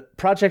plan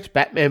Project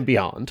Batman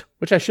Beyond,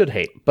 which I should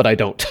hate, but I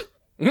don't.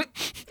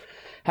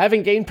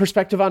 Having gained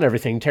perspective on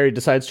everything, Terry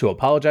decides to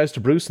apologize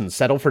to Bruce and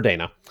settle for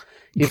Dana.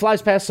 He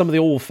flies past some of the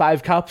old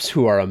five cops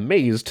who are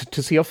amazed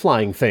to see a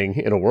flying thing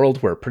in a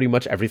world where pretty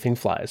much everything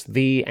flies.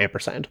 The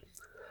ampersand.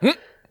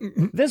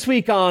 This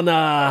week on,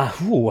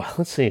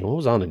 let's see, what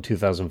was on in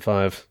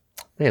 2005?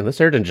 Man,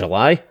 this aired in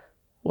July?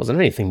 Wasn't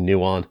anything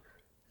new on.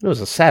 It was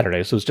a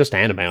Saturday, so it was just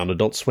anime on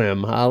Adult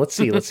Swim. Let's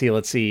see. It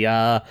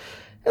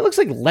looks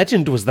like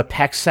Legend was the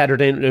PAX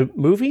Saturday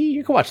movie.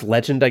 You can watch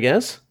Legend, I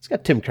guess. It's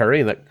got Tim Curry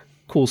and that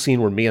cool scene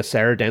where Mia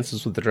Sara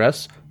dances with the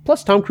dress.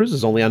 Plus, Tom Cruise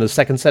is only on his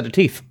second set of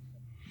teeth.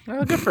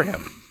 Oh, good for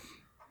him.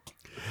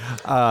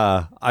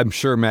 I'm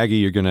sure, Maggie,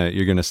 you're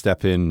gonna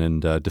step in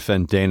and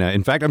defend Dana.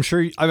 In fact,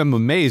 I'm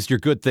amazed your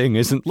good thing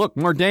isn't. Look,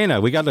 more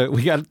Dana. We got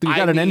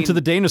an end to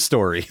the Dana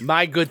story.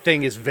 My good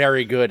thing is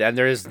very good, and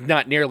there is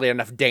not nearly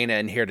enough Dana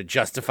in here to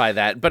justify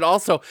that. But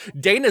also,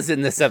 Dana's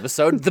in this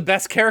episode, the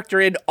best character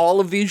in all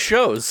of these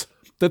shows.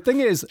 The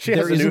thing is, she has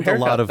there isn't a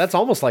lot of... That's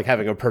almost like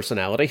having a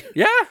personality.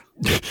 Yeah.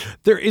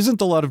 There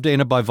isn't a lot of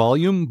Dana by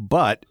volume,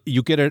 but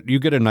you get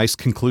a nice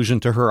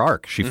conclusion to her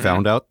arc. She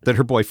found out that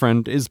her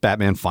boyfriend is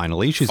Batman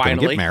finally. She's going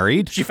to get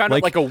married. She found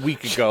out like a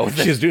week ago.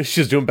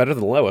 She's doing better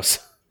than Lois.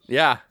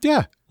 Yeah.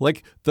 Yeah.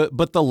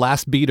 But the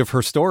last beat of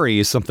her story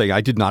is something I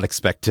did not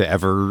expect to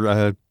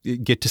ever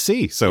get to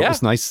see. So It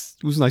was nice.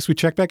 It was nice we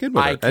checked back in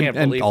with her. I can't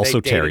believe and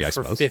also they dated Terry, I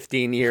for suppose.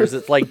 15 years.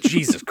 It's like,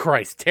 Jesus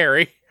Christ,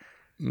 Terry.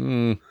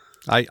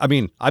 I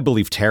mean, I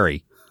believe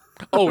Terry.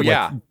 Oh,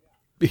 yeah.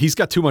 He's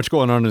got too much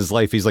going on in his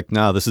life. He's like,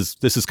 nah, this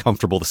is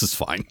comfortable. This is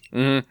fine.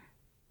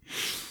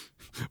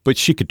 But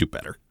she could do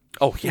better.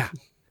 Oh, yeah.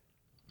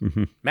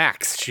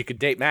 Max. She could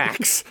date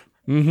Max.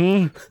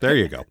 There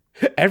you go.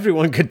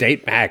 Everyone could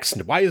date Max.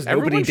 Why is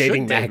nobody Everyone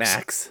dating should date Max?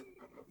 Max?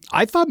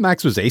 I thought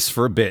Max was ace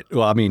for a bit.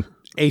 Well, I mean,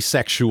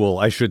 asexual,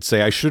 I should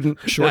say. I shouldn't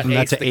shorten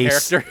that to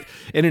ace character.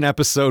 in an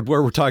episode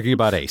where we're talking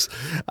about ace.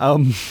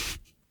 No,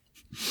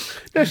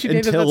 she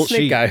dated that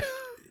snake guy.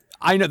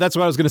 I know, that's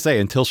what I was going to say,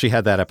 until she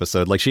had that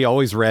episode. Like, she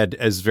always read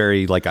as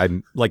very, like,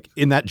 I'm, like,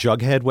 in that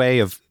Jughead way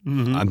of,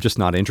 I'm just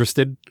not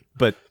interested.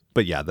 But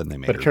But yeah, then they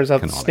made But her it turns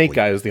out the canonically. Snake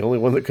Guy is the only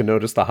one that can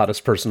notice the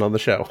hottest person on the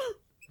show.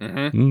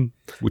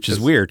 Which is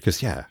weird,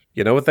 because, yeah.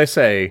 You know what they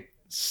say?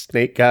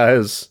 Snake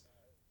Guys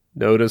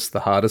notice the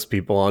hottest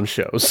people on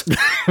shows.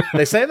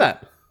 They say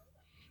that.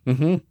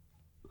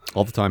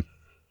 All the time.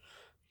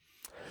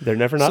 They're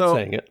never not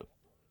saying it.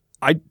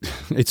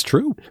 It's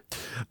true.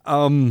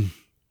 Going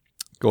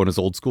as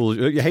old school.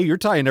 Hey, you're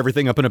tying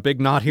everything up in a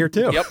big knot here,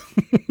 too. Yep.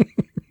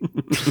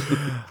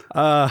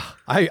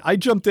 I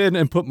jumped in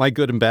and put my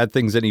good and bad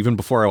things in even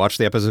before I watched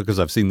the episode because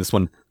I've seen this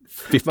one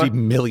 50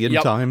 million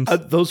times.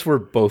 Those were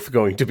both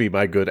going to be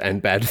my good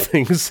and bad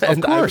things.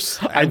 And Of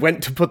course. I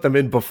went to put them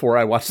in before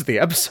I watched the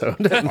episode.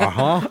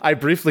 I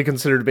briefly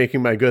considered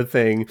making my good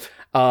thing.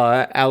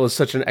 Al is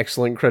such an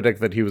excellent critic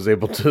that he was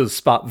able to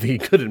spot the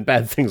good and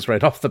bad things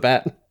right off the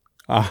bat.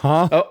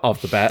 Oh,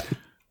 off the bat.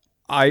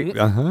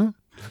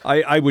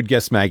 I would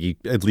guess Maggie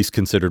at least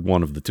considered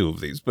one of the two of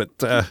these, but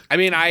I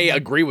mean, I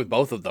agree with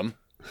both of them.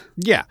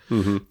 yeah.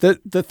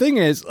 The thing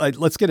is,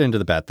 let's get into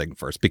the bad thing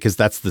first, because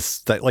that's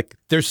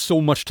there's so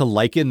much to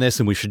like in this,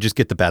 and we should just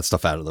get the bad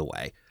stuff out of the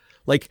way.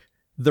 Like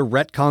the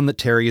retcon that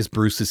Terry is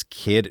Bruce's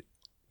kid,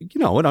 it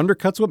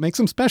undercuts what makes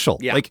him special.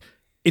 Yeah. Like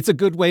it's a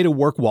good way to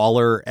work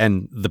Waller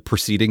and the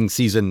preceding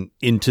season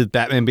into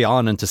Batman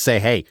Beyond and to say,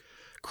 hey,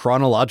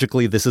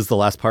 chronologically, this is the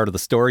last part of the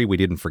story. We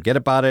didn't forget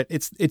about it.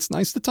 It's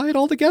nice to tie it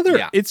all together.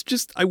 Yeah. It's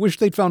just, I wish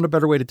they'd found a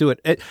better way to do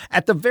it.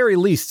 At the very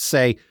least,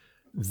 say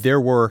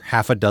there were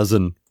half a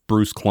dozen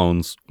Bruce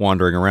clones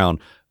wandering around,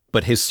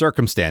 but his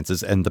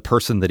circumstances and the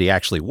person that he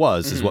actually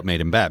was is what made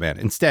him Batman.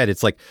 Instead,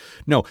 it's like,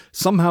 no,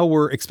 somehow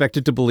we're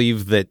expected to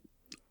believe that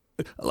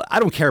I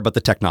don't care about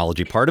the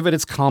technology part of it.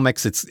 It's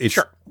comics. It's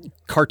Sure.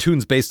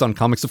 cartoons based on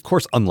comics. Of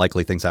course,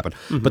 unlikely things happen.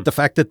 But the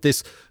fact that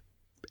this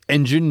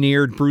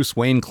engineered Bruce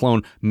Wayne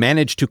clone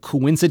managed to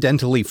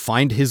coincidentally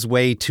find his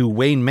way to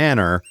Wayne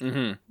Manor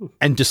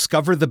and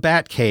discover the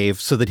Batcave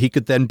so that he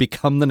could then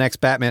become the next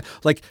Batman.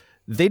 Like,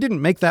 they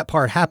didn't make that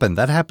part happen.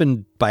 That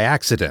happened by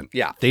accident.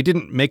 Yeah. They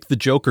didn't make the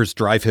Jokers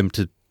drive him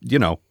to,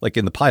 like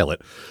in the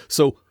pilot.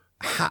 So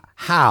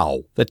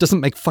how? That doesn't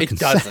make fucking It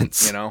doesn't,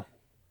 sense.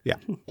 Yeah.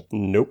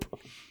 Nope.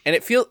 And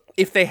it feels,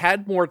 if they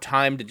had more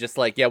time to just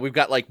we've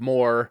got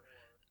more,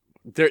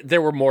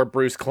 there were more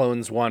Bruce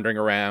clones wandering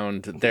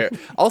around there.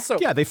 Also,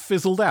 Yeah, they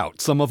fizzled out.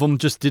 Some of them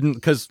just didn't,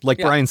 because like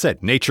Brian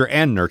said, nature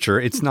and nurture,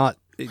 it's not,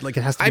 like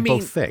it has to be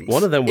both things.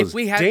 One of them was If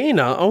we had-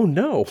 Dana. Oh,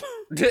 no.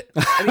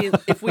 I mean,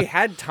 if we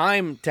had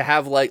time to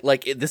have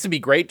this would be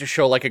great to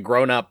show a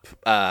grown-up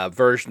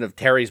version of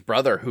Terry's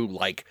brother who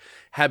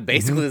had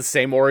basically the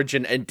same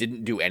origin and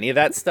didn't do any of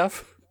that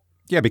stuff.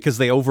 Yeah, because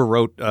they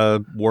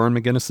overwrote Warren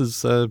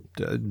McGinnis's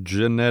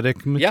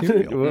genetic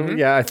material. Well,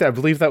 yeah, I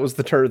believe that was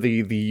the term, the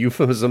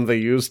euphemism they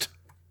used.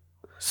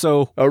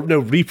 So, Oh, no,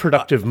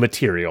 reproductive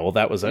material.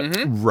 That was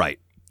it. right.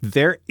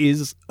 There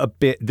is a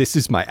bit, this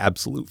is my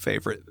absolute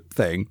favorite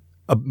thing,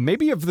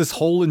 maybe of this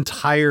whole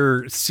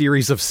entire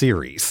series of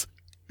series,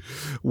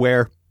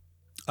 where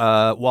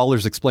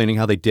Waller's explaining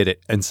how they did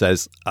it and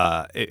says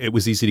it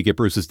was easy to get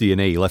Bruce's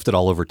DNA. He left it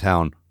all over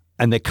town.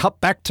 And they cut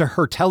back to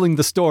her telling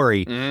the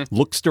story,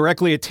 looks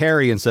directly at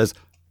Terry and says,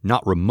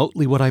 not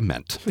remotely what I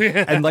meant.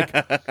 And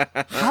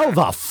how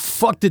the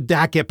fuck did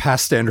that get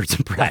past standards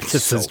and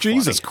practices? so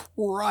Jesus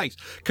Christ.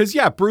 Because,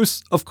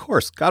 Bruce, of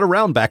course, got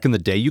around back in the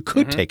day. You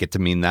could take it to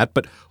mean that,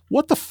 but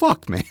what the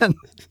fuck, man?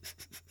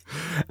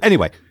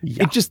 Anyway,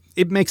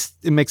 it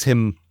makes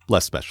him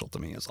less special to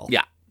me is all.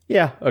 Yeah.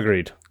 Yeah,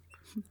 agreed.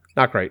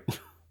 Not great.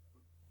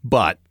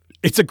 But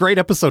it's a great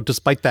episode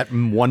despite that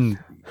one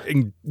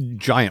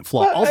giant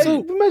flaw. Also,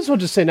 we might as well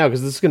just say now,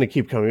 because this is going to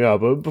keep coming up.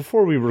 But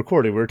before we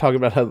recorded, we were talking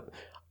about how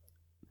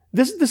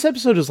this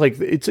episode is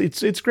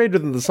it's greater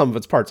than the sum of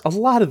its parts. A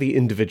lot of the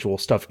individual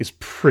stuff is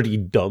pretty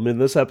dumb in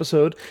this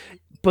episode,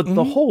 but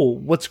the whole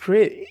what's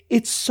created,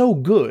 it's so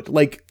good.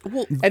 And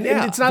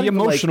it's not the even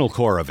emotional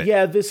core of it.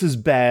 Yeah, this is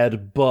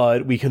bad,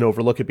 but we can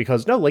overlook it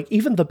because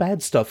even the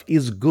bad stuff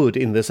is good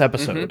in this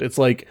episode. It's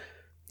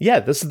yeah,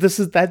 this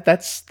is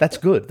that's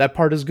good. That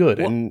part is good.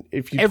 And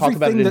if you talk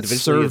about it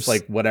individually,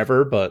 it's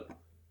whatever, but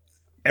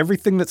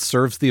everything that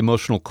serves the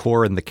emotional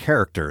core and the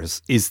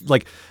characters is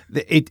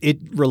it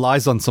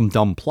relies on some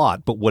dumb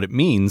plot, but what it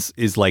means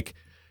is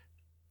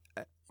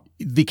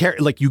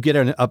you get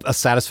a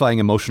satisfying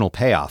emotional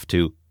payoff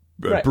to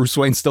Bruce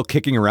Wayne's still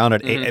kicking around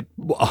at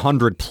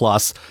 100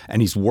 plus,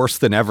 and he's worse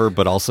than ever,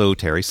 but also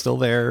Terry's still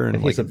there,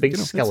 and he's a big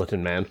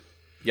skeleton man.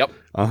 Yep.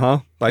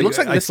 He looks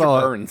like Mr.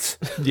 Burns.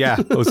 Yeah,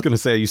 I was going to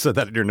say, you said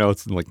that in your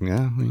notes, and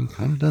yeah, he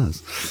kind of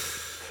does.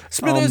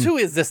 Smithers, who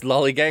is this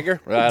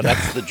lollygagger?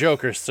 That's the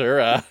Joker,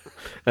 sir.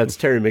 That's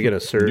Terry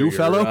McGinnis, sir. New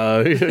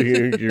fellow?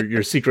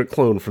 Your secret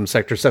clone from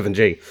Sector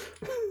 7G.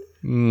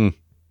 New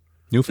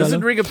fellow?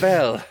 Doesn't ring a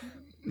bell.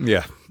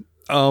 Yeah.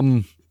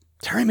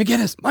 Terry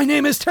McGinnis. My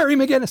name is Terry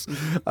McGinnis.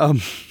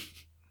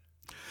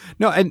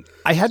 No, and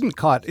I hadn't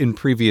caught in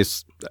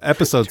previous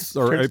episodes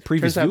or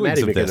previous turns out viewings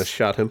Maddie of McGinnis this.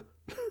 shot him.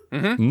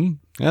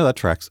 Yeah, that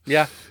tracks.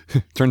 Yeah.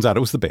 Turns out it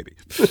was the baby.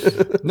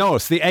 No,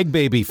 it's the egg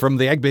baby from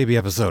the egg baby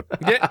episode.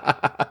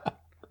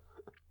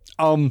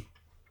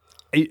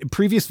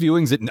 previous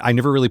viewings, I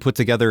never really put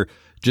together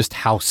just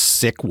how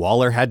sick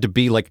Waller had to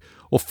be. Like,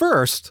 well,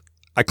 first,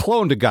 I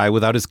cloned a guy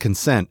without his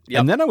consent,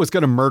 and then I was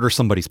going to murder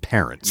somebody's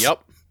parents.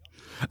 Yep.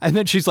 And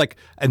then she's like,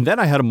 and then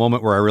I had a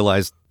moment where I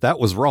realized that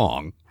was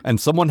wrong, and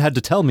someone had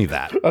to tell me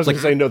that. I was like,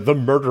 saying, no, the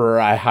murderer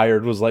I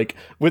hired was like,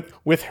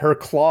 with her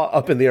claw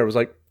up in the air, was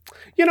like,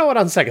 you know what,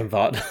 on second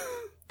thought.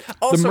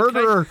 Also, the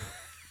murderer...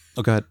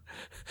 Oh, go ahead.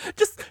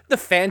 Just the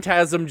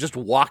phantasm just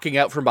walking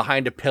out from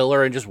behind a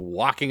pillar and just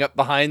walking up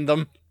behind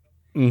them.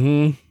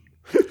 Mm-hmm.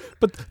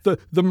 But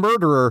the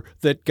murderer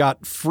that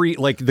got free,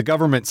 like the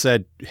government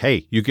said,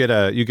 hey, you get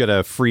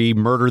a free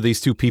murder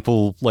these two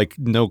people, like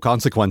no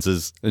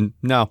consequences. And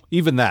no,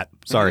 even that,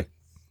 sorry,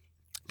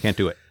 can't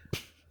do it.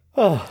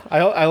 Oh,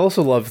 I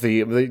also love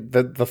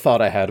the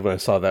thought I had when I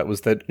saw that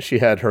was that she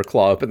had her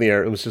claw up in the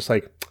air. It was just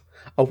like,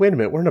 oh, wait a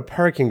minute, we're in a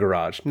parking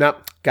garage. No,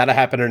 gotta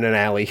happen in an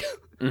alley.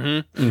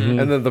 Mm-hmm. Mm-hmm.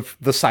 And then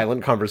the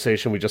silent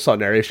conversation we just saw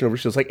narration over,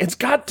 she was like, it's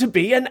got to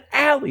be an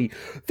alley.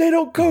 They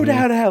don't go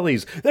down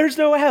alleys. There's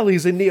no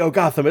alleys in Neo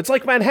Gotham. It's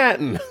like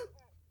Manhattan.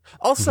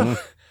 Also,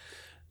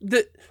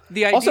 the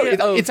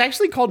idea it's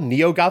actually called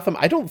Neo Gotham.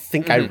 I don't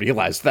think I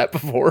realized that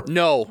before.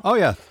 No. Oh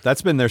yeah,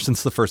 that's been there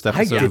since the first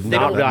episode. I did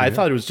not. I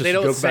thought it was just a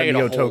joke about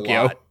Neo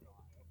Tokyo. Lot.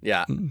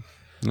 Yeah.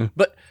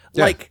 But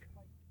like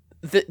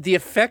the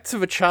effects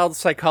of a child's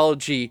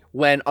psychology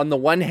when, on the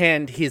one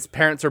hand, his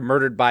parents are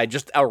murdered by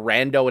just a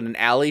rando in an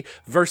alley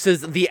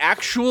versus the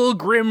actual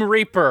Grim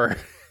Reaper.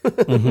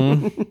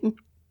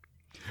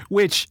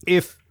 Which,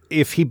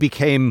 if he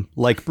became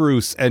like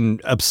Bruce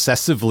and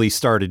obsessively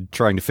started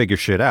trying to figure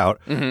shit out,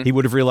 he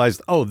would have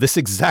realized, oh, this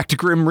exact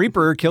Grim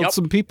Reaper killed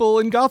some people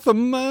in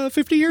Gotham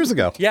 50 years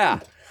ago. Yeah.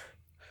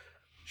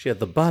 She had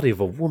the body of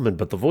a woman,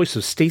 but the voice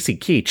of Stacy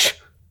Keach.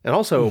 And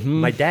also,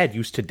 my dad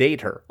used to date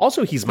her.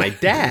 Also, he's my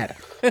dad.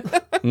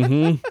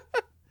 This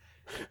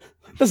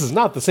is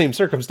not the same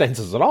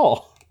circumstances at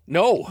all.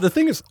 No. The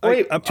thing is,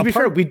 to be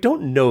fair, we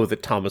don't know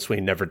that Thomas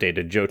Wayne never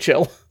dated Joe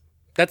Chill.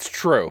 That's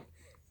true.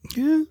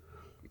 Yeah.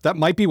 That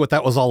might be what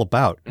that was all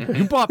about.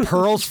 You bought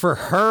pearls for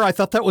her? I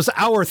thought that was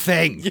our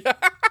thing. Yeah.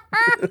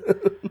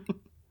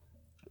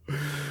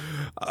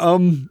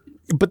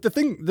 But the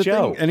thing,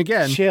 and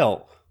again,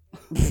 chill.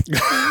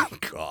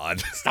 God,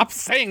 stop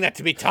saying that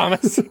to me,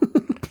 Thomas.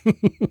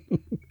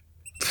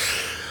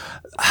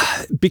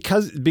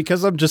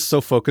 because I'm just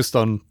so focused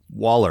on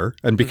Waller,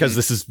 and because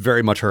this is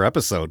very much her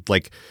episode,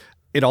 like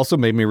it also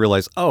made me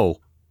realize, oh,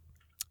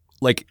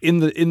 like in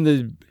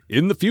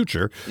the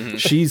future,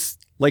 she's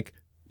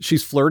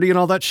flirty and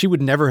all that. She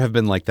would never have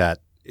been like that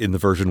in the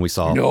version we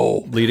saw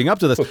leading up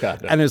to this.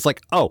 God, no. And it's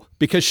like, oh,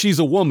 because she's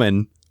a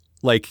woman,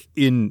 like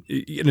in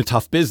a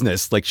tough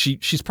business, like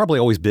she's probably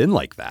always been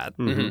like that.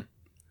 And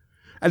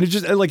it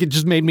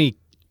just made me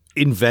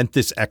invent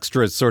this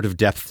extra sort of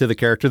depth to the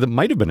character that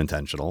might have been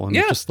intentional. And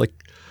just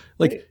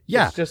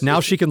now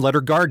she can let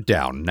her guard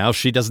down. Now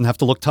she doesn't have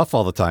to look tough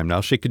all the time.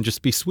 Now she can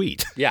just be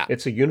sweet. Yeah.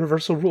 It's a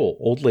universal rule.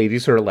 Old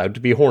ladies are allowed to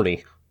be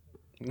horny.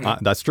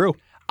 That's true.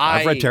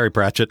 I've read Terry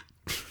Pratchett.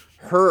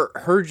 Her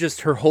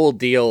whole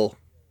deal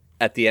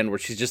at the end where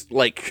she's just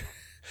like,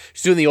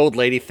 she's doing the old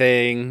lady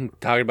thing,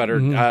 talking about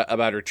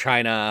her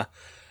China,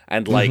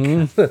 and like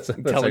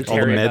telling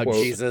Terry about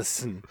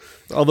Jesus and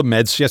all the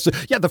meds she has to.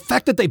 Yeah, the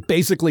fact that they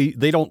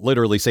don't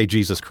literally say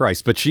Jesus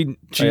Christ, but she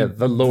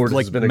the Lord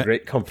has been a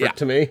great comfort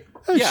to me.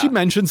 She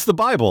mentions the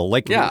Bible.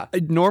 Like,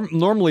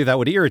 normally that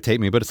would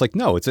irritate me, but it's like,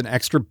 no, it's an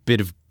extra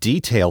bit of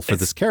detail for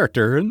this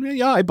character,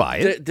 and I buy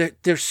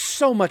it. There's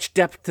so much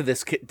depth to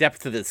this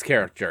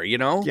character, you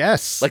know?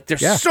 Yes. Like,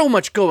 there's so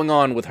much going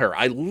on with her.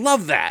 I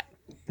love that.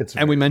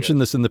 And we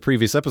mentioned this in the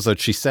previous episode.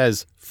 She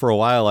says, for a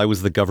while, I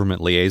was the government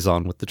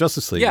liaison with the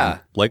Justice League. Yeah.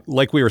 And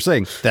like we were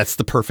saying, that's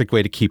the perfect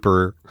way to keep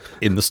her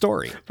in the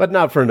story. But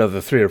not for another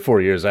 3 or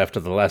 4 years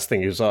after the last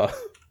thing you saw.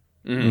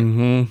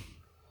 Well,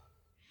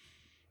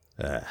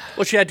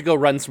 she had to go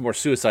run some more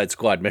Suicide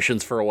Squad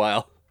missions for a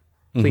while.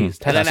 Please.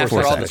 And then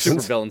after all the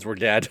supervillains were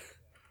dead.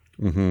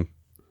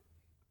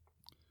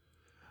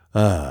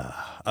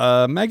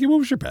 Maggie, what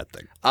was your bad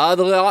thing?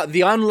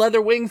 The On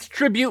Leather Wings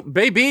tribute,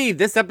 baby.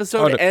 This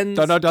episode ends.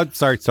 No.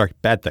 Sorry.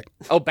 Bad thing.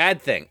 Oh, bad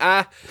thing.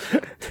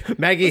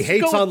 Maggie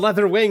hates On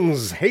Leather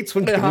Wings. Hates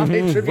when people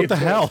pay tribute. What the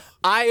hell?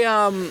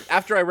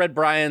 After I read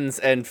Brian's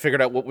and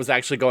figured out what was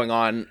actually going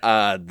on,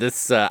 this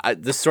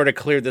sort of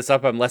cleared this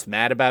up. I'm less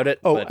mad about it.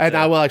 Oh, and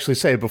I will actually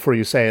say before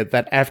you say it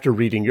that after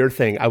reading your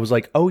thing, I was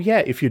like, oh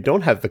yeah, if you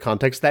don't have the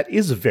context, that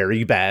is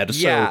very bad.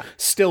 So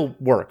still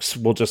works.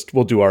 We'll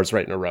do ours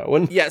right in a row.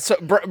 And so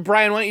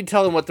Brian, why don't you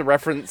tell them what the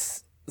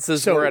references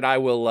were, and I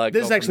will.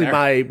 This is actually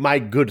my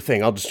good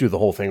thing. I'll just do the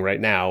whole thing right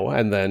now,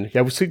 and then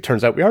it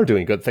turns out we are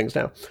doing good things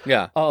now.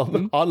 Yeah.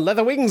 On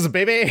Leather Wings,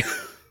 baby.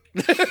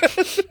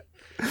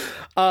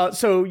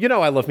 So,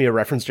 I love me a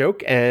reference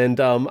joke, and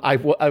I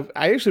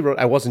actually wrote,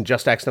 I wasn't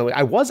just accidentally,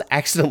 I was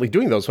accidentally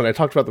doing those when I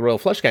talked about the Royal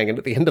Flush Gang, and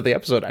at the end of the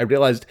episode, I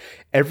realized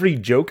every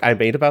joke I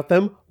made about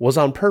them was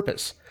on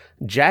purpose.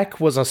 Jack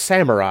was a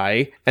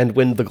samurai, and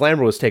when the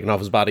glamour was taken off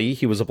his body,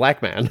 he was a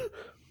black man,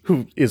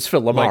 who is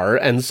Phil Lamar,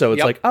 and so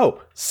it's like, oh,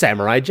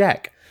 Samurai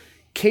Jack.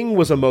 King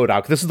was a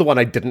MODOK. This is the one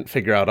I didn't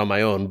figure out on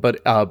my own,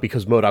 but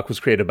because MODOK was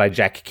created by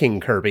Jack King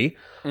Kirby.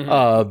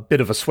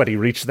 Bit of a sweaty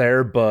reach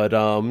there, but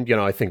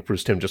I think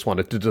Bruce Timm just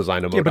wanted to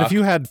design a MODOK. Yeah,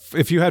 but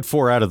if you had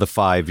 4 out of the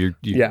 5, you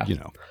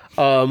know.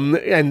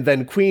 And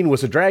then Queen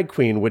was a drag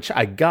queen, which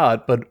I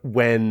got, but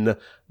when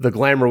the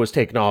glamour was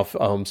taken off,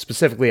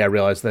 specifically, I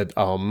realized that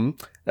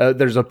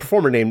there's a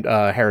performer named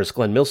Harris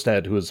Glenn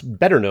Milstead, who is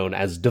better known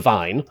as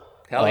Divine.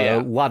 Hell yeah.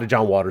 A lot of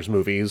John Waters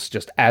movies,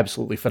 just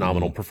absolutely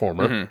phenomenal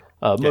performer.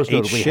 Most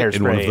notably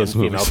in one of Hairspray those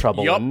and Female movies.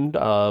 Trouble and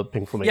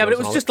Pink Flamingos. Yeah, but it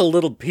was just a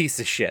little piece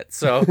of shit,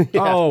 so...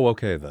 Oh,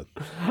 okay, then.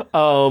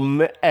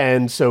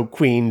 And so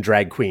Queen,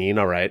 drag queen,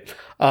 all right.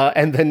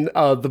 And then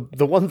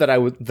the one that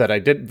I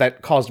did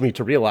that caused me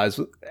to realize,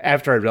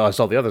 after I realized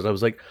all the others, I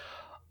was like,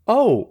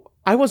 oh,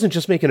 I wasn't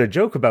just making a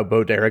joke about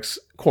Bo Derek's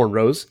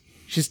cornrows.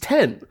 She's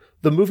 10.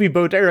 The movie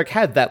Bo Derek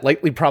had that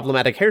lightly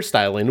problematic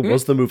hairstyle in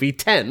was the movie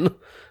 10.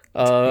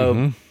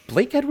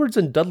 Blake Edwards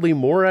and Dudley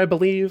Moore, I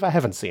believe. I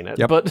haven't seen it,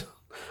 but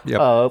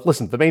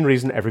listen, the main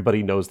reason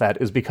everybody knows that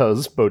is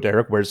because Bo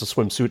Derek wears a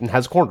swimsuit and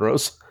has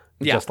cornrows,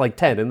 just like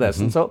 10 in this.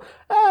 And so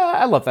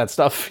I love that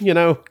stuff. It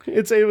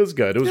was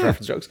good. It was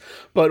reference jokes.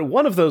 But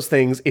one of those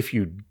things, if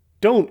you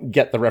don't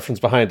get the reference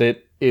behind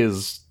it,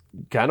 is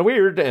kind of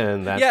weird,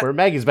 and that's where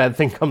Maggie's bad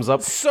thing comes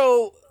up.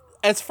 So...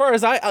 As far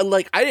as I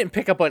didn't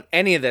pick up on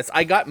any of this.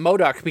 I got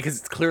MODOK because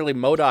it's clearly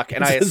MODOK,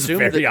 and I assumed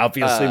very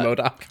obviously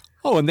MODOK.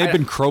 Oh, and they've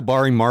been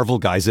crowbarring Marvel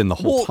guys in the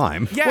whole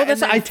time. Yeah, well,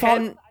 that's I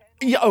thought.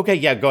 Yeah, okay,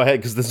 yeah, go ahead,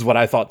 because this is what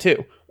I thought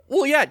too.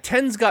 Well, yeah,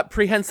 10's got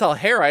prehensile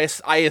hair.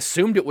 I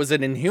assumed it was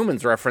an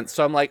Inhumans reference,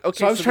 so I'm like, okay.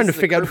 So I was trying to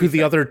figure out who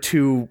the other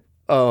two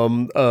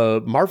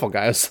Marvel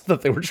guys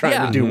that they were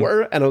trying to do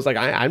were, and I was like,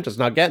 I'm just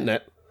not getting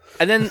it.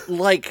 And then,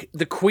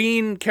 the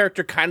Queen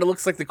character kind of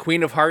looks like the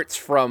Queen of Hearts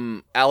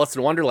from Alice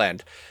in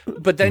Wonderland.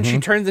 But then she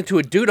turns into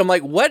a dude. I'm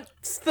like,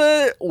 what's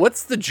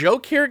the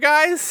joke here,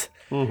 guys?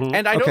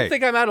 And I don't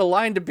think I'm out of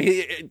line to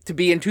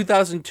be in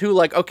 2002.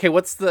 Like, okay,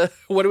 what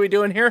are we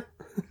doing here?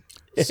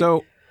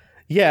 So,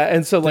 yeah.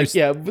 And so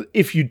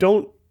if you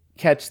don't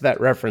catch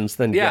that reference,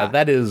 then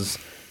that is,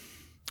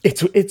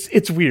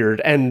 it's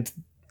weird. And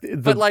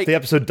the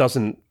episode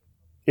doesn't,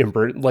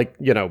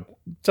 no,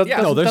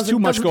 there's too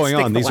much going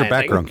on. These are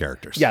background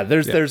characters. Yeah,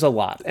 there's a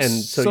lot, and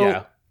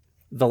so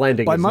the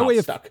landing is not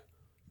stuck.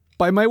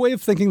 By my way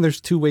of thinking,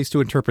 there's 2 ways to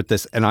interpret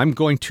this, and I'm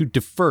going to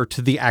defer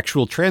to the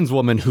actual trans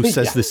woman who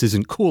says this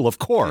isn't cool, of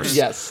course.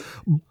 Yes,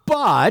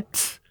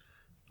 but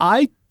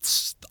I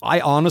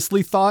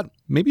honestly thought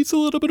maybe it's a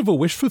little bit of a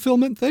wish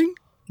fulfillment thing.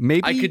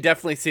 Maybe I could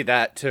definitely see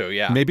that too.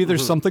 Yeah, maybe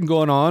there's something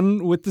going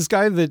on with this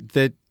guy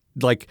that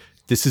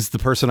this is the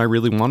person I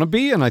really want to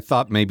be, and I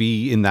thought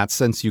maybe in that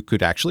sense you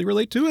could actually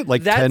relate to it.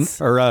 Like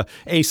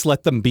Ace,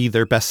 let them be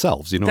their best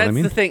selves. You know what I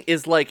mean? That's the thing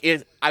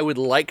is I would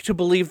like to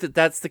believe that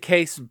that's the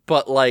case,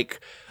 but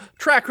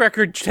track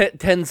record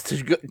tends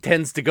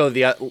to go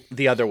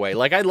the other way.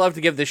 I'd love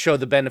to give this show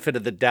the benefit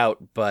of the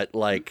doubt, but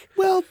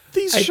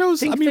these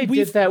shows. I mean, they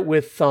did that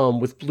with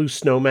Blue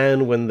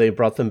Snowman when they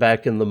brought them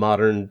back in the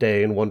modern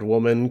day in Wonder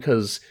Woman,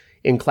 because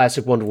in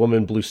classic Wonder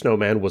Woman, Blue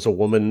Snowman was a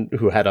woman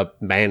who had a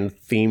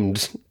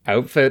man-themed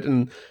outfit,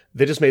 and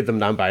they just made them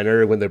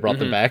non-binary when they brought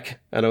them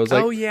back. And I was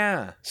like, oh,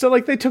 yeah. So,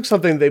 they took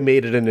something, they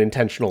made it an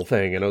intentional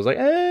thing, and I was like,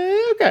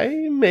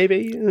 okay,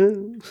 maybe.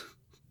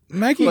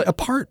 Maggie,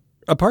 apart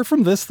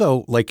from this,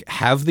 though,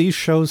 have these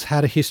shows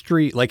had a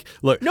history?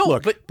 Look,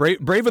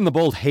 Brave and the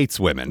Bold hates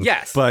women.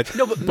 Yes. But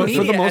for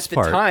the most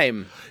part.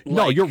 Time,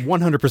 no, you're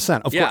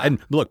 100%. Of course. And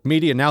look,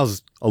 media now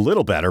is a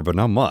little better, but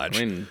not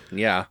much. I mean,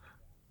 yeah.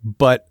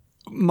 But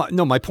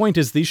my point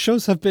is these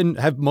shows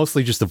have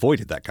mostly just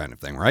avoided that kind of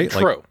thing, right?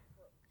 True.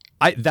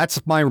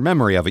 That's my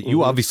memory of it.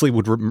 You obviously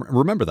would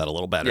remember that a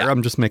little better. Yeah.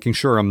 I'm just making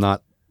sure I'm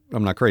not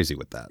crazy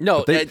with that.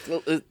 No,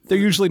 they're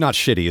usually not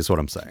shitty, is what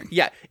I'm saying.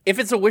 Yeah, if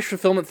it's a wish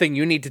fulfillment thing,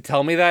 you need to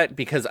tell me that,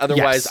 because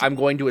otherwise I'm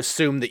going to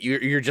assume that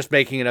you're just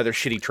making another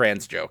shitty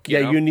trans joke.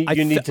 You know? You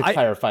need to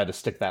clarify to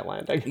stick that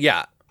landing.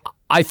 Yeah.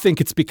 I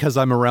think it's because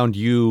I'm around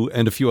you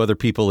and a few other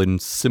people in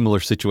similar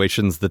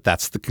situations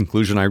that's the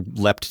conclusion I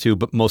leapt to,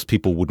 but most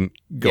people wouldn't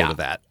go to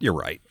that. You're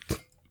right.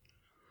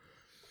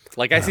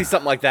 I see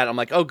something like that, I'm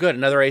like, oh, good,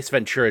 another Ace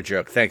Ventura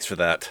joke. Thanks for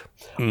that.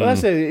 Well,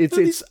 that's it.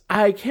 It's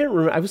I can't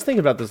remember. I was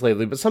thinking about this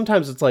lately, but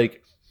sometimes it's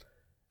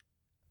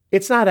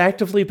it's not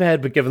actively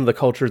bad, but given the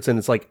culture it's in,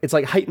 it's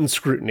like heightened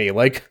scrutiny.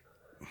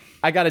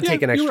 I got to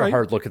take an extra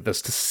hard look at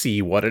this to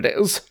see what it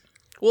is.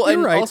 Well,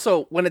 and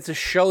also, when it's a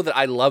show that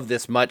I love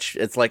this much,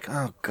 it's like,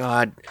 oh,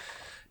 God.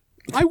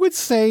 I would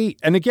say,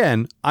 and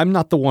again, I'm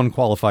not the one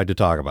qualified to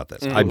talk about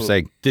this. I'm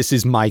saying this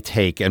is my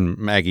take, and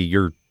Maggie,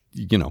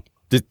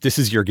 this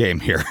is your game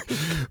here.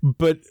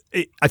 But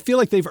I feel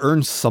like they've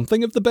earned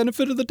something of the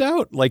benefit of the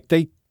doubt.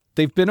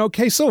 They've been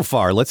okay so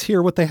far. Let's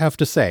hear what they have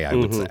to say, I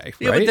would say. Right?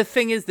 Yeah, but the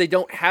thing is, they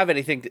don't have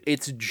anything.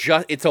 It's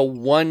a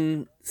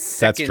 1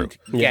 second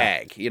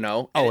gag,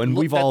 Oh, and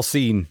we've all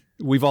seen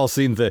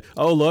the,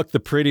 oh, look, the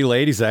pretty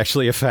lady's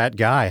actually a fat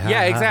guy.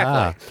 Yeah,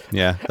 exactly.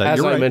 Yeah.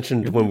 As I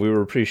mentioned when we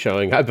were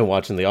pre-showing, I've been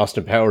watching the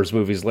Austin Powers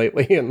movies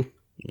lately, and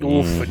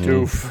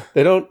oof.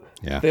 they don't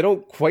Yeah. They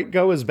don't quite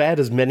go as bad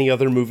as many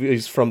other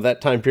movies from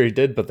that time period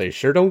did, but they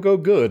sure don't go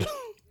good.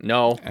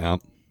 No.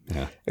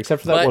 Yeah.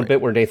 Except for that one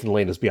bit where Nathan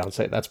Lane is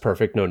Beyonce. That's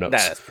perfect. No notes.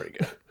 That's pretty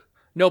good.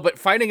 No, but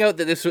finding out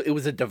that it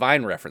was a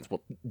Divine reference.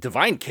 Well,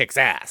 Divine kicks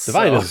ass.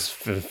 Divine is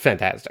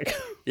fantastic.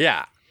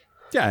 Yeah.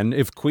 Yeah, and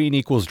if queen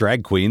equals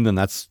drag queen, then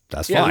that's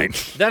fine.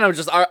 Then I'm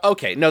just,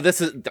 okay, no,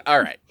 this is, all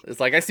right. It's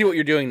like, I see what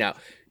you're doing now.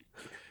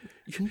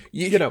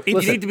 You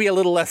need to be a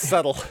little less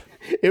subtle.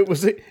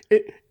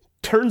 It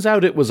turns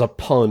out it was a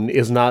pun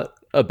is not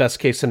a best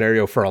case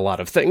scenario for a lot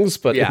of things,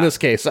 but in this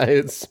case,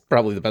 it's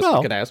probably the best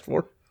we could ask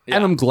for. Yeah.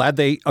 And I'm glad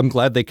they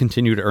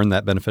continue to earn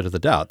that benefit of the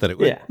doubt that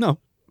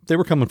they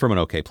were coming from an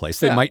okay place.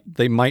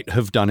 They might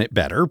have done it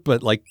better,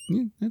 but like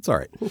it's all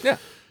right. Yeah.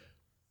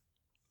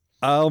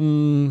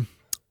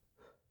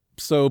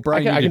 So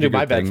Brian, I can do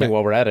my bad thing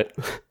while we're at it.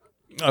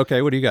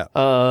 Okay, what do you got?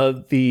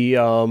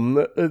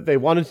 They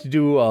wanted to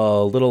do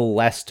a little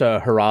last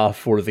hurrah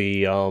for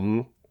the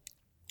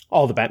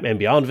all the Batman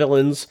Beyond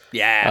villains.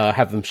 Yeah.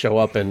 Have them show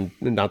up and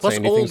not Plus say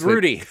anything. old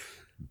Rudy.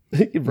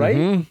 Right?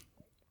 Mm-hmm.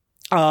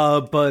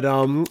 But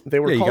they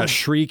were called... You got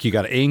Shriek, you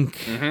got Ink.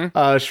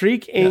 Mm-hmm.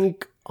 Shriek,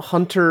 Ink,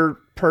 Hunter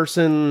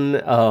Person,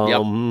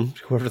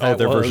 whoever that was.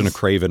 Their version of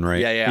Craven,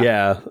 right?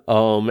 Yeah.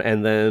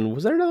 And then,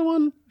 was there another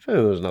one? I think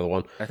there was another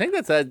one. I think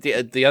that's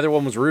the other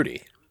one was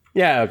Rudy.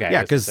 Yeah, okay.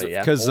 Yeah, because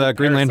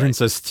Green Lantern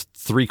says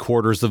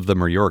 3/4 of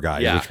them are your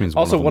guys, which means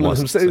also one of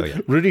them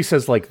says, Rudy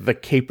says like the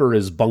caper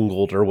is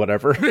bungled or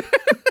whatever.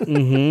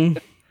 Mm-hmm.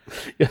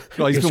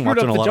 Well, he's been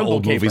watching a lot of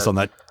old movies on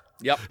that.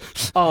 Yep.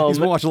 He's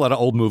been watching a lot of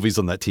old movies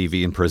on that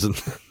TV in prison.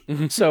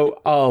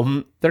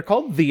 So they're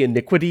called the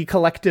Iniquity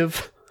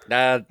Collective.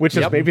 Which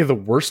is maybe the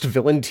worst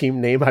villain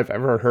team name I've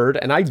ever heard,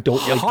 and I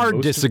don't like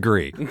hard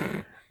disagree.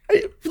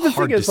 The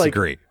thing is, like,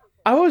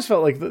 I always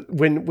felt like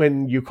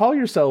when you call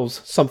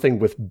yourselves something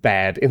with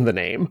bad in the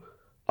name,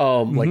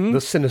 like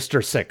the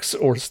Sinister Six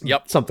or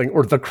something,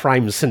 or the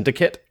Crime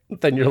Syndicate,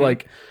 then you're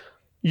like,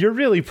 you're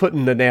really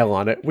putting the nail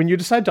on it. When you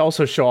decide to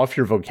also show off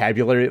your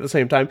vocabulary at the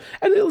same time,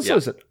 and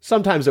listen,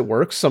 sometimes it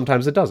works,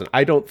 sometimes it doesn't.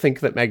 I don't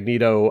think that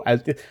Magneto...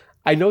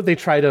 I know they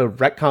try to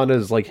retcon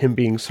as like him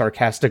being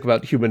sarcastic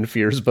about human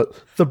fears, but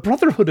the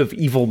Brotherhood of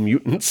Evil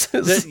Mutants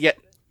is...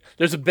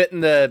 There's a bit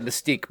in the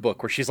Mystique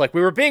book where she's like,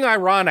 we were being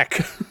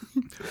ironic.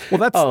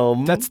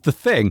 Well, that's the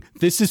thing.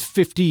 This is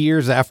 50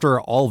 years after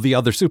all the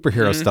other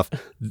superhero stuff.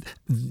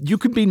 You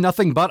can be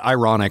nothing but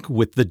ironic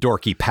with the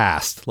dorky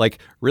past. Like,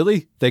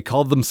 really? They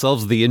called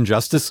themselves the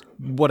Injustice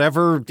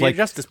whatever? The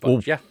Injustice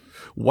Bunch, yeah.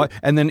 What?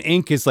 And then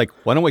Ink is like,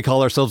 why don't we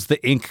call ourselves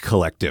the Ink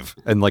Collective?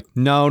 And like,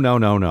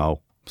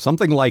 no.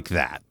 Something like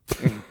that.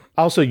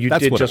 Also, you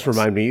did just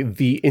remind me,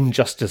 the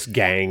Injustice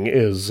Gang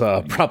is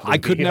probably... I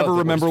could never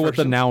remember what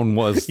the noun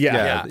was.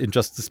 Yeah.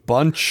 Injustice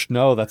Bunch?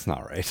 No, that's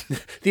not right.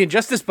 The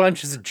Injustice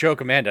Bunch is a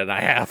joke Amanda and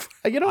I have.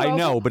 I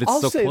know, but it's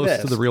so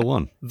close to the real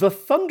one. The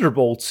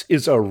Thunderbolts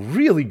is a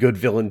really good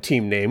villain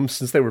team name,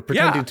 since they were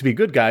pretending to be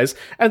good guys,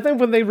 and then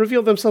when they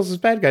revealed themselves as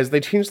bad guys, they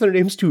changed their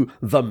names to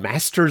the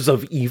Masters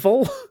of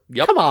Evil?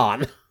 Yep. Come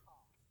on.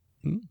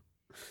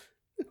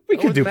 We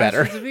could do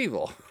better. Masters of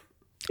Evil.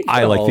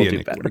 I like the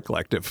Iniquity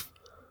Collective.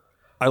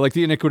 I like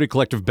the Iniquity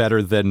Collective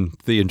better than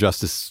the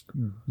Injustice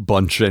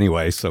Bunch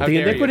anyway. So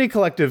the Iniquity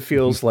Collective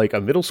feels like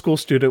a middle school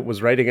student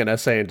was writing an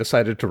essay and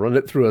decided to run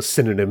it through a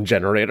synonym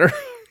generator.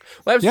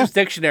 Webster's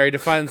Dictionary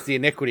defines the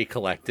Iniquity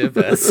Collective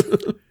as...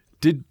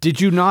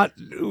 Did you not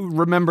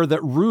remember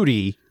that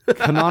Rudy,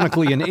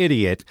 canonically an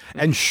idiot,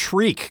 and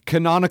Shriek,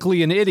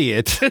 canonically an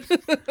idiot,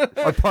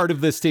 are part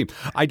of this team?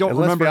 I don't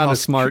remember how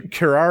smart...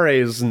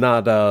 Curare is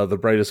not the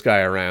brightest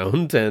guy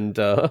around, and...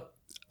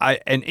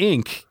 and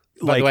Ink...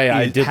 By the way,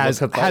 I did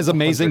has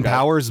amazing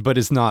powers, but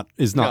is not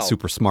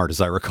super smart,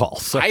 as I recall.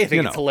 So, I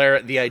think it's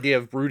hilarious. The idea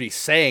of Rudy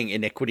saying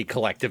Iniquity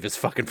Collective is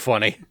fucking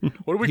funny.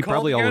 What do we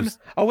call it again?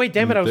 Oh, wait,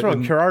 damn it, I was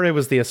wrong. Curare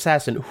was the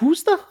assassin.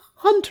 Who's the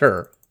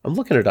hunter? I'm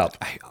looking it up.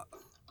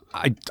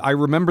 I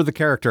remember the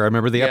character. I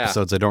remember the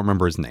episodes. I don't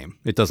remember his name.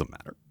 It doesn't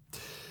matter.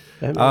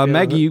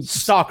 Maggie...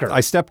 Stalker.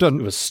 I stepped on...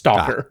 It was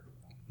Stalker.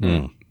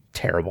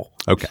 Terrible.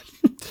 Okay.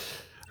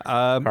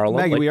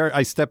 Maggie,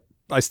 I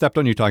stepped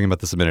on you talking about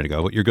this a minute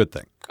ago. Your good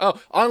thing. Oh,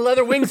 On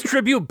Leather Wings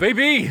tribute,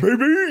 baby!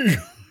 Baby!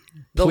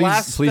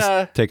 Please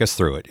take us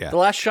through it, yeah. The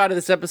last shot of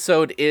this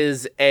episode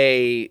is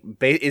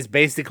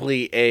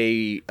basically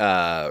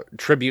a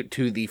tribute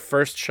to the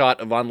first shot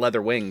of On Leather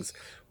Wings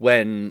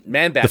when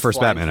Man-Bat's the first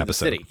flying Batman through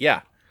episode. The city.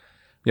 Yeah.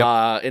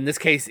 Yep. In this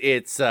case,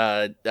 it's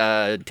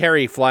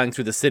Terry flying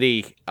through the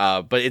city,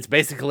 but it's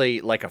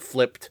basically like a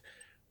flipped,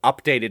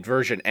 updated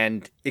version,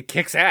 and it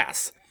kicks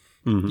ass.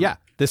 Mm-hmm. Yeah,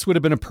 this would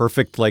have been a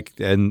perfect,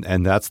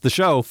 and that's the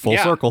show, full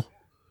circle.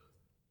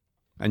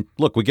 And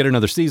look, we get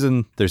another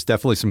season. There's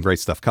definitely some great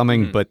stuff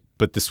coming, but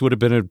this would have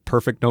been a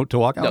perfect note to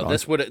walk out on.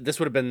 This would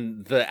have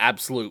been the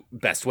absolute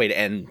best way to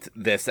end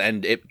this,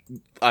 and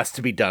us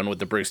to be done with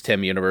the Bruce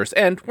Timm universe.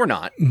 And we're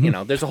not.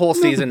 There's a whole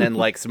season and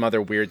like some other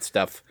weird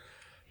stuff.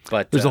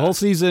 But there's a whole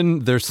season.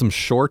 There's some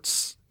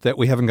shorts that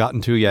we haven't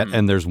gotten to yet,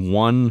 and there's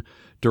one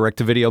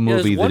direct-to-video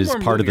movie that is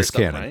part of this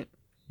canon. Right?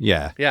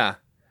 Yeah. Yeah.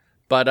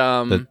 But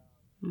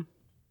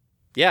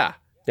Yeah.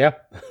 Yeah,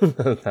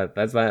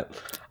 that's that.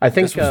 I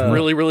think This was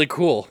really, really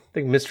cool. I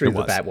think Mystery of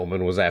the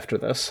Batwoman was after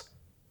this.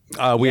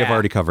 We have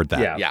already covered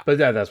that. Yeah. But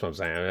that's what I'm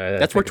saying.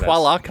 That's where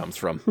Twala comes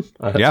from.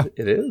 Yeah.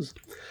 It is.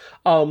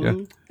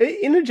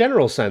 In a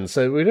general sense,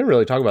 we didn't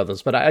really talk about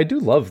this, but I do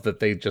love that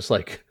they just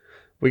like,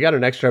 we got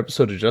an extra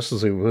episode of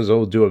Justice League.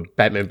 We'll do a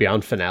Batman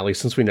Beyond finale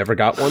since we never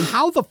got one.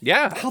 How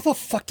the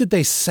fuck did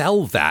they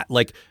sell that?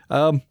 Like,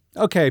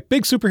 okay,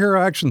 big superhero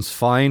action's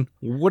fine.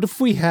 What if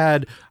we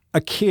had a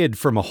kid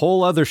from a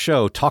whole other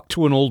show talk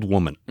to an old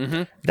woman?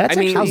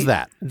 Mm-hmm. How's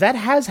that? That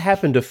has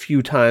happened a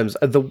few times.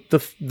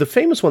 The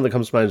famous one that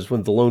comes to mind is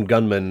when the lone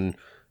gunman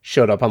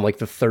showed up on like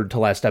the third to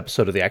last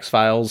episode of the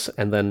X-Files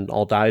and then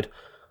all died.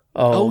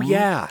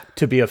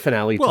 To be a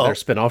finale to their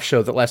spin-off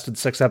show that lasted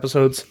 6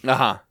 episodes.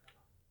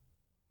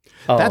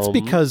 That's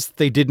because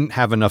they didn't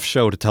have enough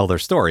show to tell their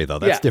story, though.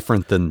 That's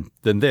different than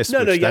this,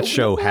 that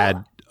show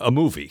had a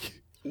movie.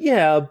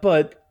 Yeah,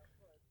 but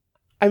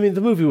I mean,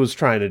 the movie was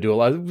trying to do a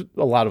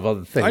lot of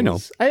other things. I know.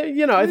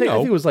 I think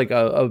it was like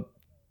a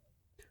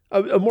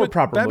more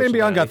proper. Batman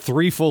Beyond got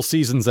 3 full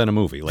seasons and a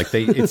movie. Like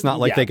it's not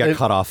like they got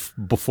cut off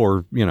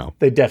before.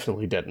 They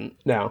definitely didn't.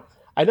 Now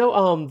I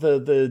know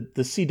the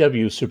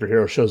CW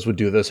superhero shows would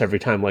do this every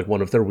time like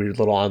one of their weird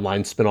little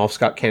online spinoffs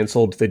got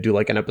canceled. They'd do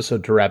like an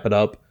episode to wrap it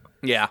up.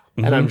 Yeah,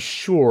 and I'm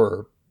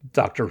sure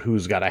Doctor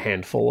Who's got a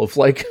handful of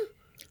like.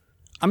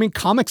 I mean,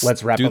 comics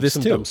let's wrap do up this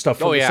some too. Dumb stuff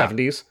from the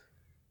 70s.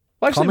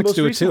 Well, actually, comics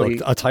do it recently,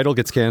 too. A title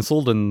gets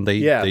canceled and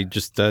they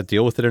just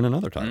deal with it in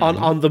another time.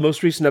 On the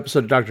most recent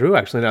episode of Doctor Who,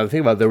 actually, now that I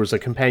think about it, there was a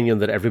companion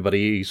that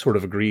everybody sort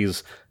of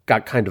agrees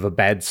got kind of a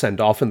bad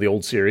send-off in the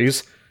old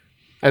series.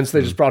 And so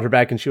they just brought her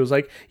back and she was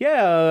like,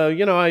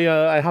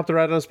 I hopped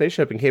around on a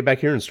spaceship and came back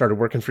here and started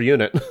working for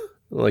UNIT.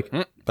 Like,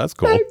 that's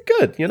cool.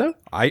 Good,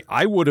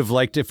 I would have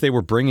liked if they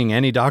were bringing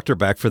any doctor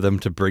back for them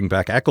to bring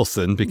back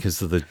Eccleston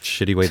because of the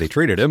shitty way they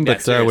treated him.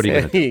 But what are you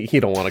going to do? He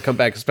don't want to come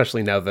back,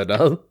 especially now that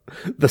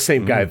the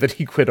same guy that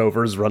he quit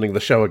over is running the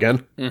show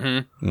again.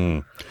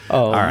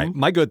 All right,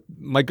 my good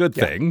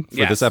thing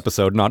for this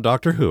episode, not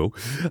Doctor Who.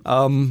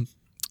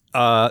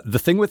 The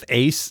thing with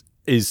Ace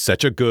is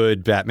such a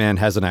good Batman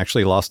hasn't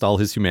actually lost all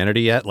his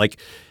humanity yet. Like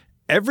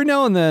every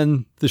now and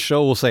then the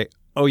show will say,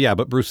 oh yeah,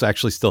 but Bruce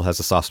actually still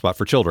has a soft spot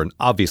for children,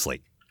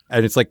 obviously.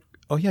 And it's like,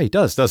 oh yeah, he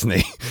does, doesn't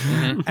he?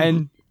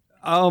 And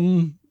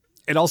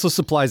it also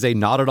supplies a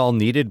not at all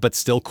needed but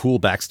still cool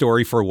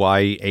backstory for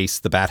why Ace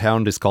the Bat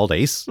Hound is called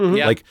Ace.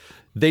 Like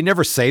they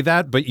never say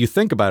that, but you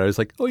think about it, it's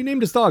like, oh, he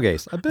named his dog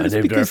Ace. I bet it's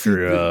named because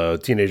after a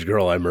teenage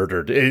girl I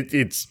murdered.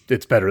 It's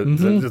better.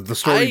 The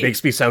story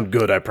makes me sound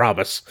good, I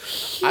promise.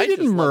 I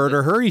didn't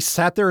murder her. He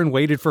sat there and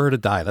waited for her to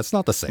die. That's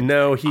not the same.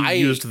 No, he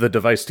used the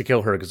device to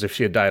kill her because if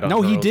she had died on her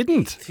own. No, he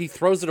didn't. He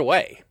throws it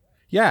away.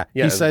 Yeah,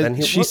 he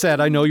said. She said,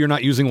 "I know you're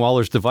not using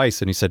Waller's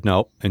device," and he said,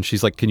 "No." And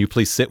she's like, "Can you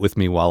please sit with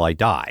me while I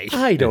die?"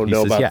 I don't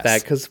know about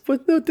that because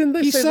didn't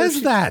they? He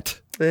says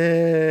that.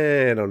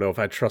 I don't know if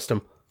I trust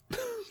him.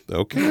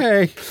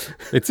 Okay,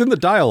 it's in the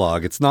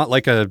dialogue. It's not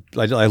like I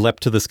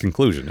leapt to this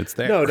conclusion. It's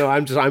there. No,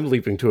 I'm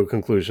leaping to a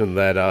conclusion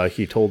that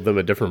he told them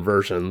a different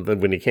version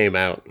than when he came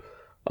out.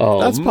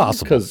 That's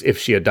possible because if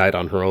she had died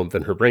on her own,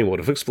 then her brain would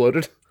have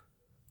exploded.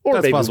 Or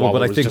that's maybe possible, Waller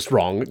but I was think just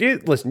wrong.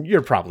 Listen,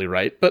 you're probably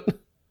right,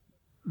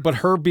 but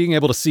her being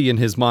able to see in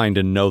his mind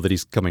and know that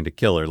he's coming to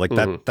kill her, like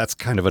that's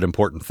kind of an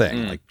important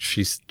thing. Like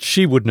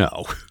she would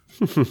know.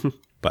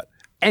 But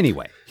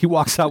anyway, he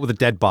walks out with a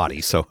dead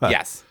body. So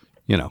yes.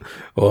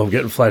 Well, I'm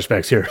getting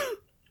flashbacks here.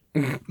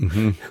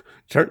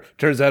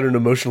 Turns out an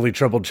emotionally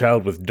troubled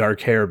child with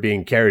dark hair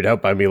being carried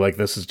out by me like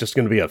this is just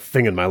going to be a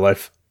thing in my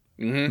life.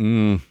 So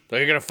you're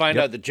going to find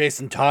out that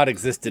Jason Todd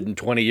existed in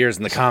 20 years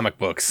in the comic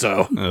books,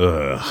 so.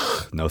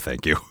 No,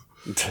 thank you.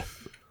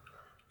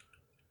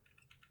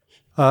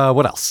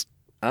 What else?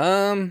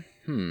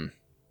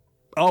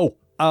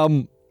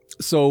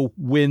 So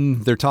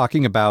when they're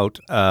talking about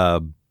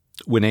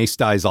when Ace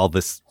dies, all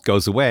this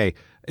goes away.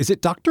 Is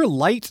it Dr.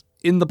 Light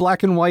in the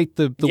black and white?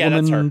 The woman?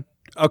 That's her.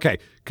 Okay,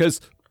 because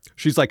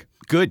she's like,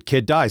 good,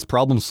 kid dies,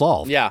 problem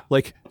solved. Yeah.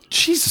 Like,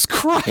 Jesus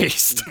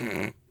Christ.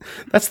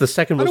 That's the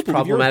second most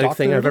problematic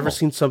thing I've ever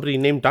seen somebody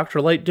named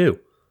Dr. Light do.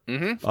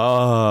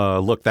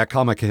 Look, that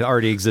comic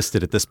already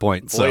existed at this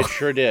point. So it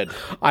sure did.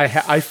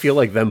 I feel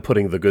like them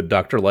putting the good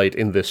Dr. Light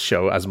in this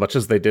show as much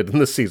as they did in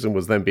this season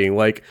was them being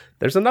like,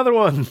 there's another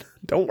one.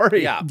 Don't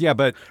worry. Yeah,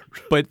 but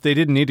they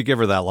didn't need to give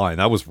her that line.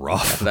 That was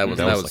rough. That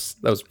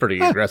was pretty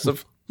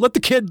aggressive. Let the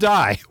kid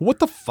die. What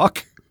the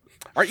fuck?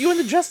 Aren't you in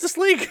the Justice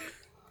League?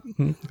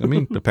 I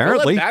mean,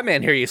 apparently. Let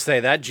Batman hear you say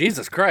that.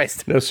 Jesus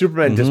Christ. No,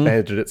 Superman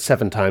disbanded it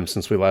 7 times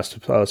since we last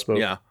spoke.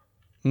 Yeah.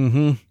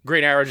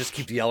 Green Arrow just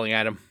keeps yelling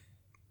at him.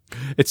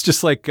 It's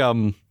just like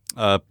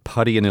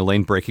Putty and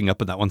Elaine breaking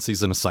up in that one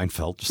season of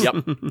Seinfeld. Just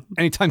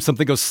anytime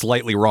something goes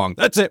slightly wrong,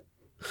 that's it.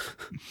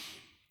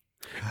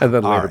 And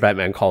then later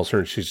Batman calls her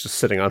and she's just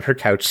sitting on her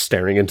couch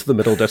staring into the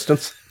middle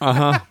distance.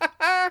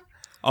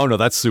 Oh, no,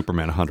 that's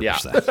Superman 100%.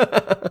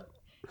 Yeah.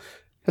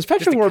 Has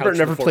Patrick Warburton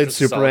never played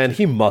Superman?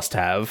 He must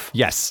have.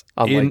 Yes.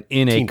 On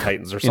in Teen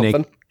Titans or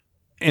something.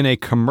 in a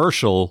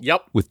commercial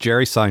Yep. with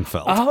Jerry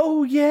Seinfeld.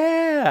 Oh,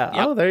 yeah.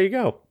 Yep. Oh, there you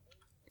go.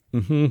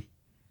 Mm-hmm.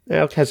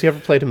 Yeah, has he ever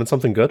played him in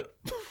something good?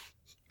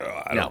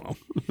 I don't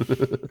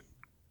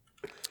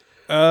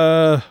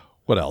know.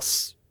 What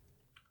else?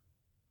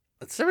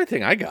 That's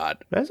everything I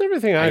got. That's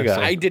everything I got.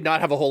 I did not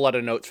have a whole lot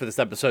of notes for this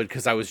episode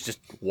because I was just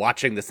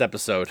watching this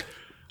episode.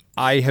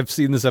 I have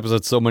seen this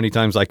episode so many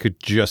times I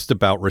could just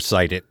about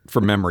recite it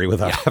from memory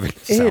without having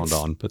the sound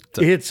on. But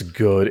it's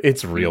good.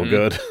 It's real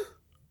good.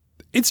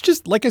 it's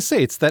just, like I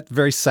say, it's that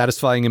very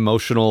satisfying,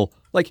 emotional,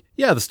 like,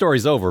 yeah, the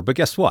story's over, but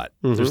guess what?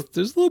 There's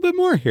a little bit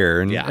more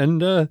here.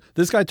 And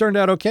this guy turned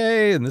out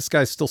okay, and this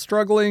guy's still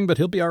struggling, but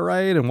he'll be all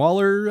right. And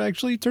Waller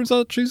actually turns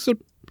out she's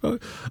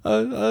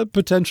a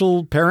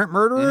potential parent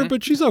murderer,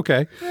 but she's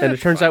okay. And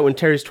it turns out when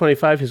Terry's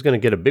 25, he's going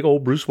to get a big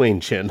old Bruce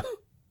Wayne chin.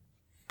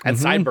 And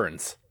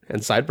sideburns.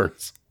 And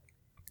sideburns.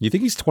 You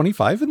think he's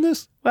 25 in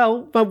this?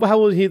 Well, how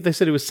old he? They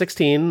said he was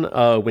 16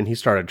 when he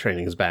started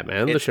training as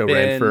Batman. The show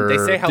ran for... They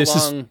say how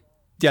long...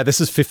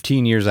 This is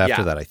 15 years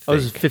after that, I think. Oh,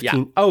 is it 15?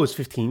 Yeah. Oh, it's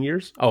 15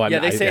 years? Oh,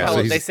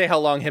 they say how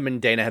long him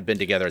and Dana have been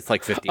together. It's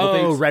like 15.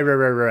 Oh,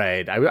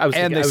 right. I was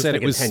thinking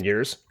it was 10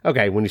 years.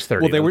 Okay, when he's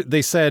 30. Well,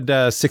 they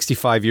said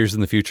 65 years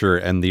in the future,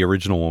 and the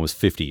original one was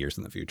 50 years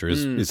in the future,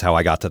 is how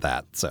I got to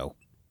that. So,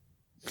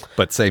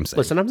 but same.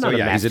 Listen, I'm not a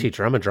math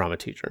teacher. I'm a drama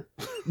teacher.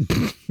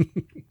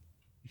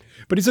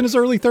 But he's in his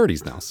early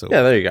 30s now. So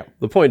yeah, there you go.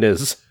 The point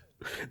is,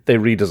 they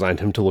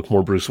redesigned him to look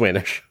more Bruce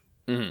Wayne-ish.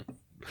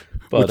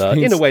 But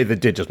in a way that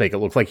did just make it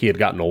look like he had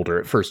gotten older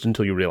at first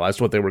until you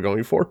realized what they were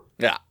going for.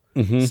 Yeah.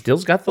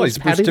 Still's got those he's a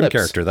Bruce patty Timm lips.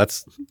 character.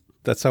 That's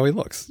how he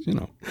looks, you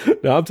know.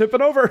 Now I'm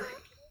tipping over.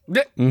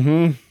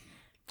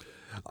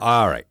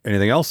 All right.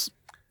 Anything else?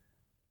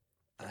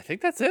 I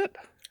think that's it.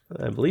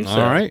 I believe so.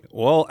 All right.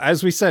 Well,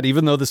 as we said,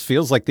 even though this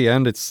feels like the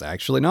end, it's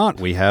actually not.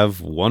 We have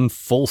one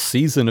full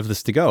season of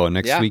this to go. And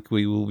next week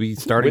we will be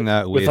starting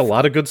with a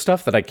lot of good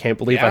stuff that I can't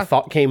believe I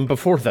thought came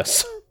before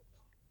this.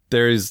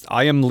 There's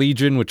I Am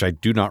Legion, which I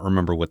do not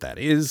remember what that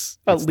is.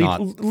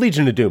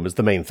 Legion of Doom is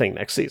the main thing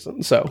next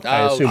season, so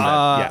I assume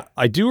that.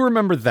 I do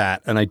remember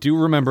that, and I do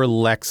remember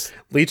Lex.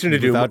 Legion of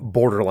Doom,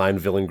 borderline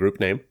villain group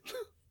name.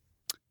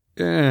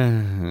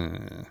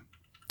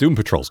 Doom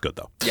Patrol's good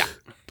though. Yeah,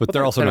 but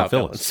they're also not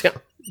villains.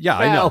 Yeah,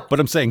 well, I know, but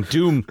I'm saying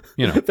Doom.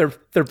 You know,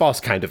 their boss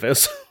kind of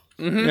is.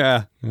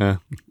 Yeah.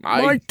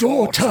 My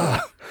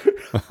daughter.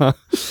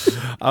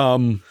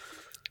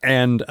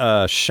 And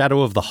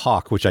Shadow of the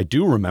Hawk, which I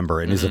do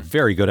remember and is a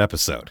very good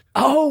episode.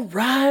 Oh,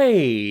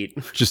 right.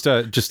 Just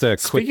a quick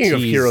Speaking of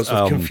tease, heroes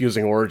with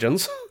confusing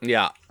origins.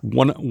 Yeah.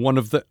 One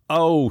of the...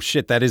 Oh,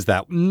 shit, that is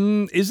that.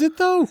 Is it,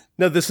 though?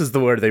 No, this is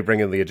where they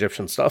bring in the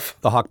Egyptian stuff.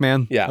 The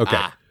Hawkman? Yeah. Okay.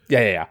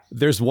 Yeah.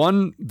 There's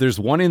one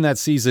in that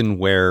season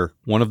where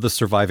one of the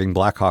surviving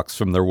Blackhawks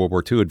from their World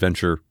War II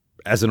adventure,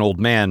 as an old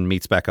man,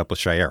 meets back up with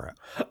Shiera.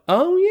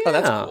 Oh, yeah. Oh,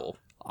 that's cool.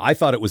 I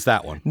thought it was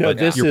that one. No,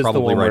 this you're is probably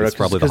the one right. where It's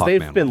probably the Hawkman.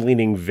 Because they've been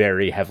leaning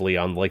very heavily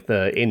on like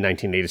the in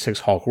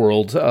 1986 Hawk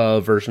World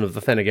version of the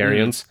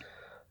Thenagarians.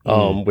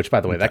 Which, by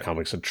the way, that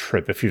comic's a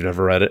trip if you've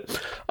never read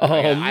it.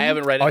 I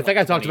haven't read it. I think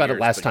I talked about it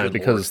last time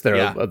because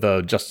they're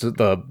the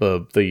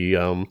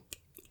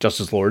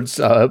Justice Lords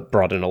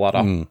brought in a lot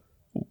of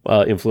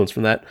influence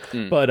from that.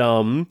 But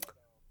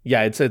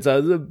yeah, it's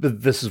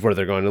this is where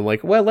they're going, and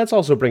like, well, let's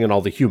also bring in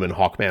all the human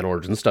Hawkman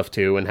origin stuff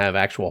too, and have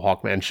actual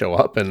Hawkman show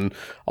up, and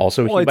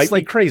also he might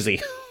be crazy.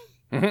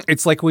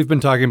 It's like we've been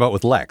talking about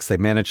with Lex. They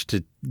managed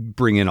to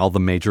bring in all the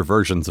major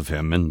versions of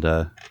him, and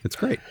it's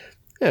great.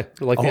 Yeah,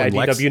 like the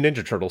IDW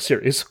Ninja Turtle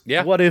series.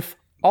 Yeah. What if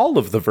all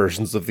of the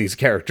versions of these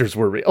characters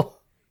were real?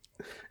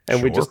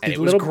 And we just did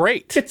little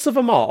bits of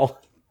them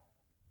all.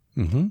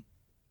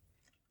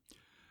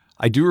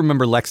 I do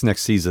remember Lex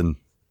next season,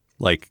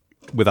 like,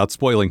 without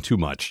spoiling too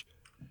much,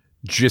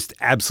 just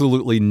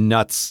absolutely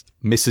nuts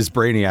Mrs.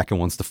 Brainiac and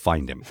wants to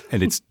find him.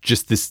 And it's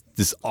just this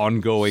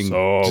ongoing...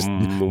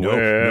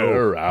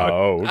 Somewhere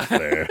out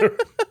there.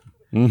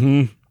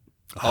 Oh,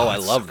 I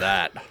love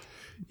that.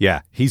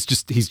 Yeah, he's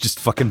just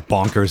fucking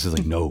bonkers. He's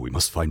like, no, we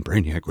must find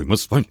Brainiac. We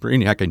must find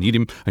Brainiac. I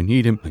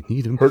need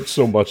him. Hurts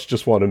so much,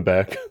 just want him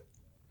back.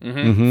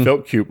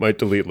 Felt cute, might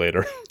delete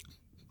later.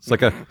 It's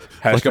like a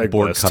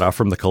board blessed. cut off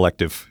from The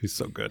Collective. He's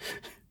so good.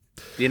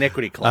 The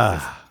Iniquity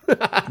Club.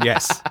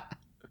 Yes.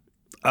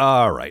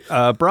 All right.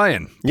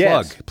 Brian,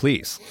 Yes. plug,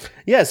 please.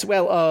 Yes,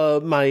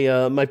 well, my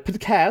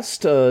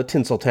podcast,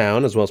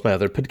 Tinseltown, as well as my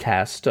other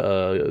podcast,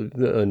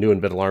 New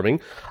and Bit Alarming,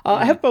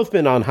 have both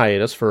been on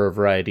hiatus for a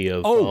variety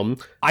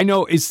of... I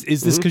know. Is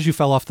this because you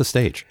fell off the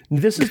stage?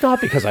 This is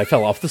not because I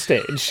fell off the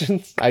stage.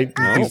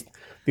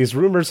 These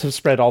rumors have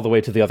spread all the way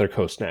to the other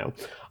coast now.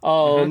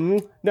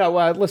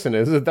 No, listen,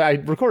 I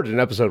recorded an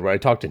episode where I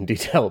talked in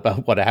detail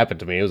about what happened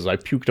to me. It was I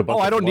puked a bunch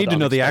of I don't blood need to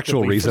know the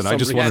actual unexpectedly reason. I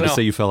just wanted to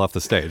say you fell off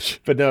the stage.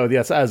 But no,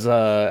 yes, as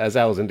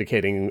Al was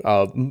indicating,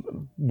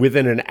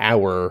 within an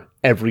hour,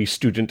 every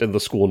student in the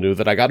school knew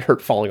that I got hurt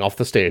falling off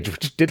the stage,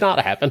 which did not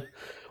happen.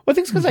 Well, I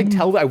think it's because I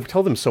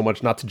tell them so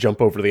much not to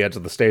jump over the edge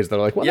of the stage. They're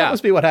like, well, that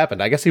must be what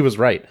happened. I guess he was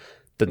right.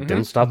 That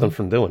didn't stop them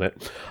from doing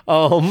it.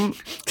 And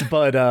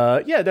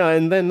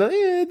then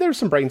there's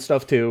some brain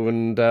stuff too,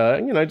 and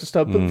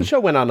the show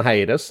went on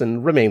hiatus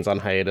and remains on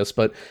hiatus,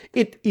 but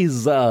it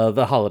is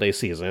the holiday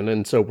season,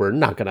 and so we're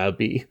not gonna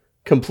be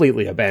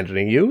completely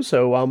abandoning you.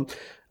 So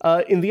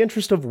in the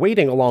interest of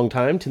waiting a long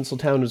time,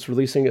 Tinseltown is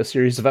releasing a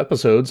series of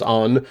episodes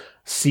on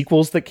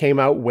sequels that came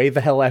out way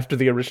the hell after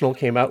the original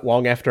came out,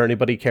 long after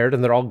anybody cared,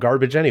 and they're all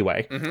garbage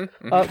anyway.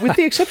 With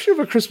the exception of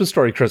A Christmas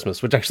Story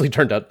Christmas, which actually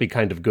turned out to be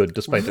kind of good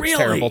despite its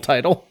terrible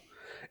title.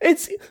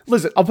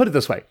 Listen, I'll put it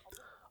this way.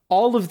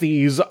 All of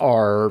these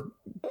are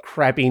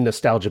crappy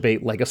nostalgia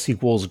bait Lego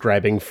sequels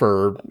grabbing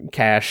for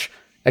cash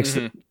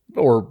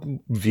or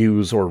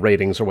views or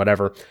ratings or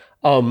whatever.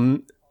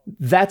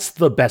 That's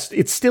the best.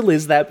 It still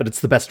is that, but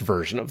it's the best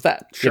version of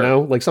that. Sure. You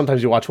know, like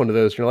sometimes you watch one of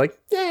those and you're like,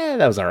 yeah,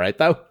 that was all right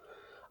though.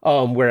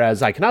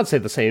 Whereas I cannot say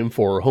the same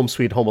for Home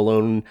Sweet Home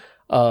Alone,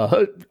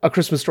 A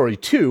Christmas Story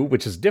 2,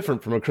 which is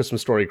different from A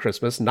Christmas Story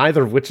Christmas,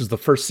 neither of which is the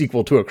first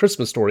sequel to A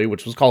Christmas Story,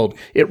 which was called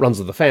It Runs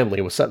with the Family,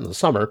 was set in the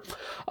summer,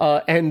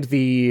 and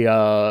the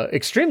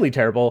extremely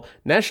terrible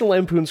National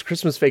Lampoon's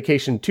Christmas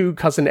Vacation 2,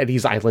 Cousin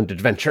Eddie's Island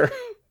Adventure.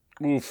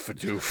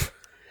 Oof-a-doof.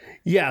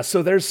 Yeah,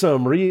 so there's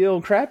some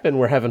real crap, and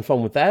we're having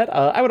fun with that.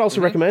 I would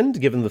also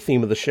recommend, given the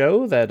theme of the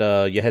show,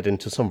 that you head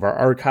into some of our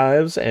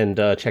archives and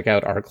check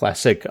out our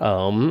classic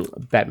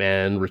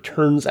Batman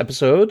Returns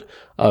episode,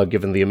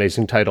 given the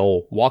amazing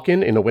title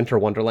Walkin' in a Winter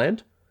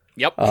Wonderland.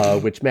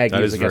 Yep. Which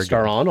Maggie is a guest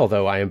star on,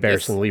 although I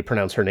embarrassingly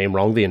pronounce her name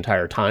wrong the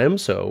entire time,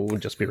 so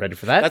just be ready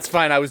for that. That's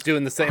fine. I was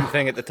doing the same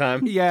thing at the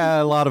time.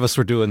 Yeah, a lot of us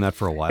were doing that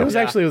for a while. It was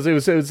actually,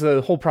 it was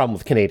a whole problem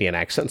with Canadian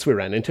accents we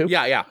ran into.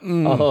 Yeah.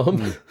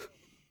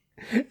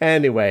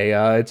 Anyway,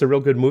 it's a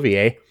real good movie,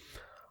 eh?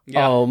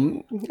 Yeah.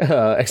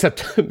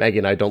 Except Maggie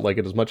and I don't like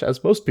it as much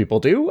as most people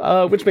do,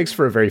 which makes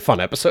for a very fun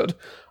episode.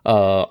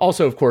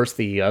 Also, of course,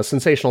 the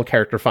sensational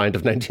character find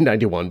of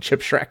 1991, Chip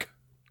Shrek.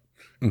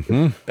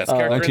 Best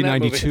character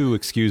 1992,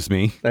 excuse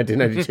me.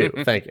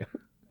 1992, thank you.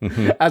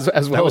 As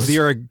well that was as... the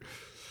year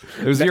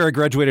it was the year I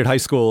graduated high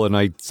school, and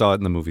I saw it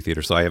in the movie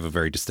theater, so I have a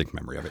very distinct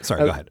memory of it.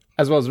 Sorry, go ahead.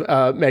 As well as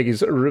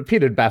Maggie's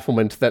repeated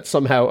bafflement that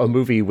somehow a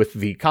movie with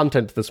the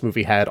content this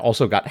movie had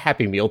also got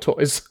Happy Meal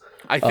toys.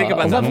 I think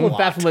about a that level of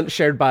bafflement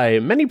shared by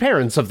many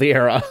parents of the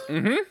era.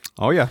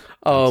 Oh, yeah.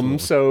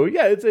 So,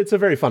 yeah, it's a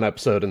very fun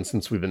episode, and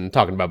since we've been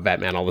talking about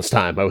Batman all this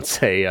time, I would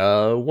say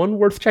one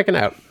worth checking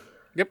out.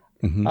 Yep.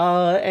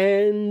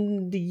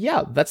 And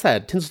yeah, that's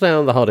that.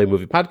 Tinseltown, the Holiday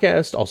Movie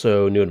Podcast.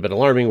 Also, new and a bit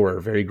alarming,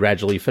 we're very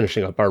gradually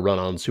finishing up our run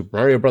on Super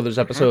Mario Brothers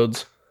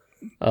episodes.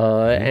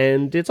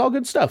 And it's all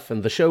good stuff.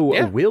 And the show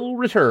will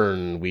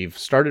return. We've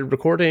started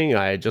recording.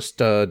 I just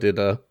did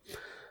a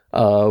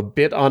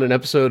bit on an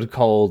episode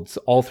called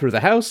All Through the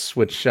House,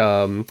 which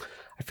I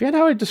forget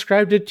how I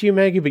described it to you,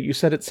 Maggie, but you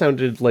said it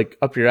sounded like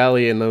up your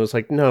alley, and I was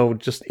like, no,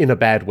 just in a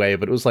bad way.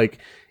 But it was like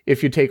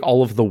if you take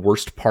all of the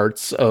worst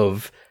parts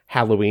of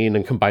Halloween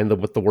and combine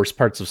them with the worst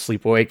parts of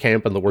Sleepaway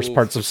Camp and the worst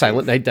parts of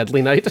Silent Night,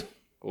 Deadly Night.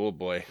 Oh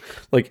boy.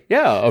 Like,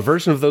 yeah, a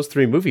version of those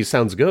three movies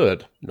sounds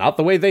good. Not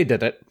the way they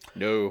did it.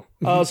 No.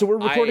 So we're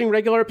recording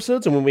regular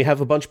episodes, and when we have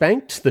a bunch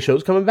banked, the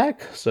show's coming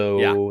back.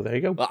 So there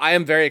you go. Well, I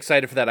am very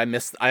excited for that. I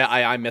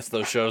miss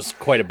those shows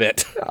quite a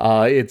bit.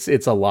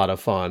 It's a lot of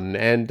fun,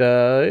 and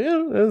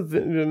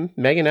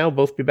Maggie and I will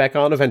both be back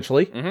on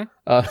eventually.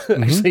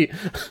 Actually,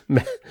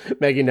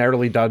 Maggie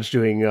narrowly dodged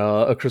doing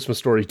A Christmas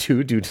Story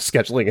 2 due to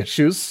scheduling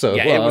issues. So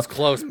yeah, it was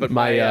close, but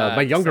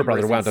my younger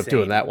brother wound up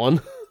doing that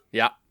one.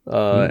 Yeah.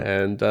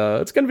 And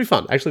it's going to be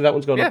fun. Actually, that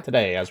one's going up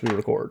today as we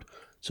record.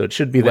 So it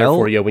should be there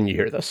for you when you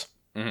hear this.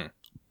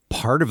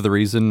 Part of the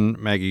reason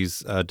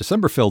Maggie's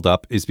December filled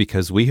up is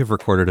because we have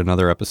recorded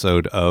another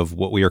episode of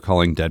what we are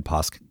calling Dead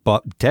Podcast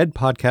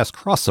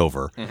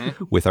Crossover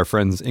with our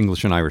friends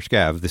English and Irish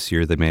Gav. This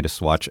year they made us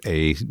watch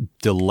a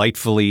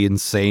delightfully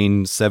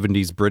insane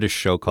 70s British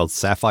show called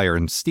Sapphire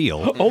and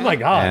Steel. Oh my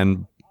God.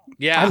 And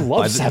I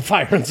love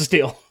Sapphire and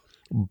Steel.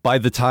 By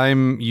the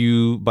time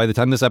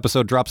this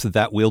episode drops,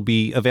 that will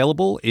be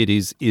available. It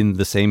is in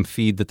the same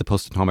feed that the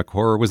Post Atomic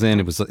Horror was in.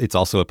 It's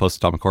also at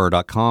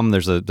postatomichorror.com.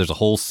 There's a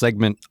whole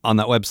segment on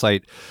that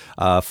website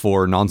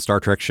for non-Star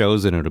Trek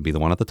shows, and it'll be the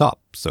one at the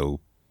top. So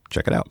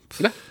check it out.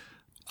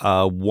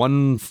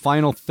 One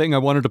final thing I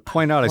wanted to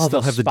point out: I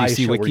still have the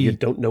DC Wiki. Where you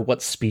don't know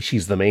what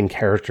species the main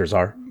characters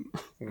are.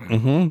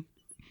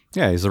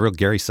 Yeah, it's a real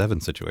Gary Seven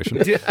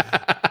situation.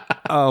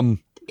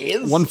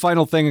 One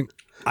final thing.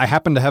 I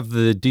happen to have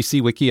the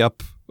DC Wiki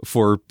up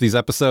for these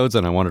episodes,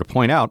 and I wanted to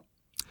point out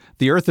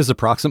the Earth is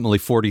approximately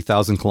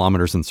 40,000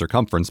 kilometers in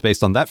circumference.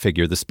 Based on that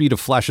figure, the speed of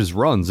Flash's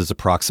runs is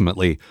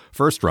approximately,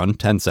 first run,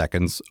 10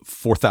 seconds,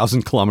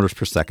 4,000 kilometers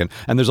per second.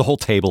 And there's a whole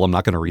table. I'm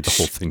not going to read the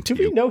whole thing to you.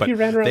 Do we know he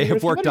ran around They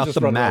have worked out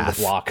the math.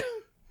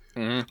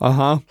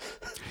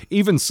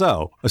 Even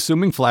so,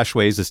 assuming Flash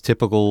weighs his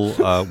typical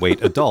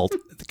weight adult,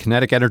 the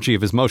kinetic energy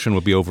of his motion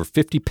would be over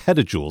 50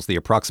 petajoules, the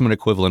approximate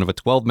equivalent of a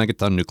 12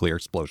 megaton nuclear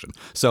explosion.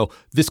 So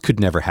this could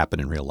never happen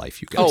in real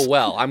life, you guys. Oh,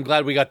 well, I'm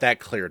glad we got that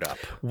cleared up.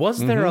 Was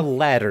there a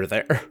ladder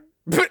there?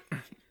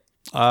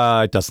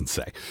 It doesn't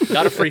say.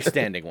 Not a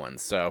freestanding one,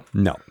 so.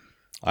 No.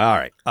 All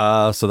right.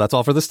 So that's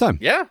all for this time.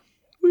 Yeah.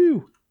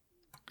 Woo.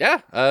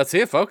 Yeah. See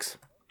you, folks.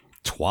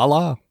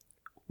 Twala.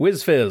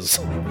 Whiz fizz.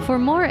 For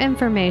more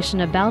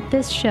information about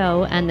this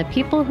show and the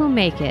people who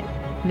make it,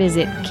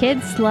 visit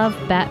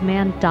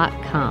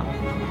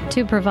kidslovebatman.com.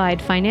 To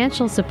provide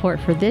financial support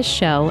for this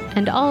show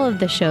and all of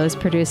the shows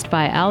produced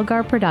by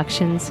Algar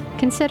Productions,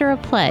 consider a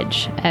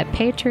pledge at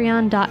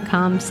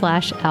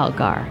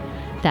patreon.com/Algar.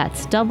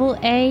 That's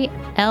AALGAR.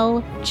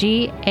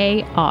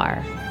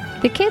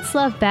 The Kids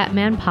Love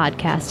Batman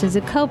podcast is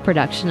a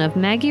co-production of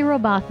Maggie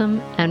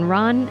Robotham and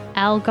Ron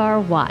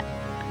Algar Watt.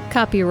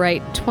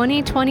 Copyright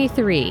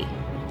 2023,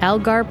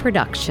 Algar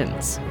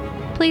Productions.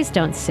 Please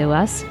don't sue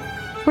us.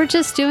 We're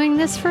just doing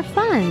this for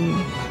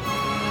fun.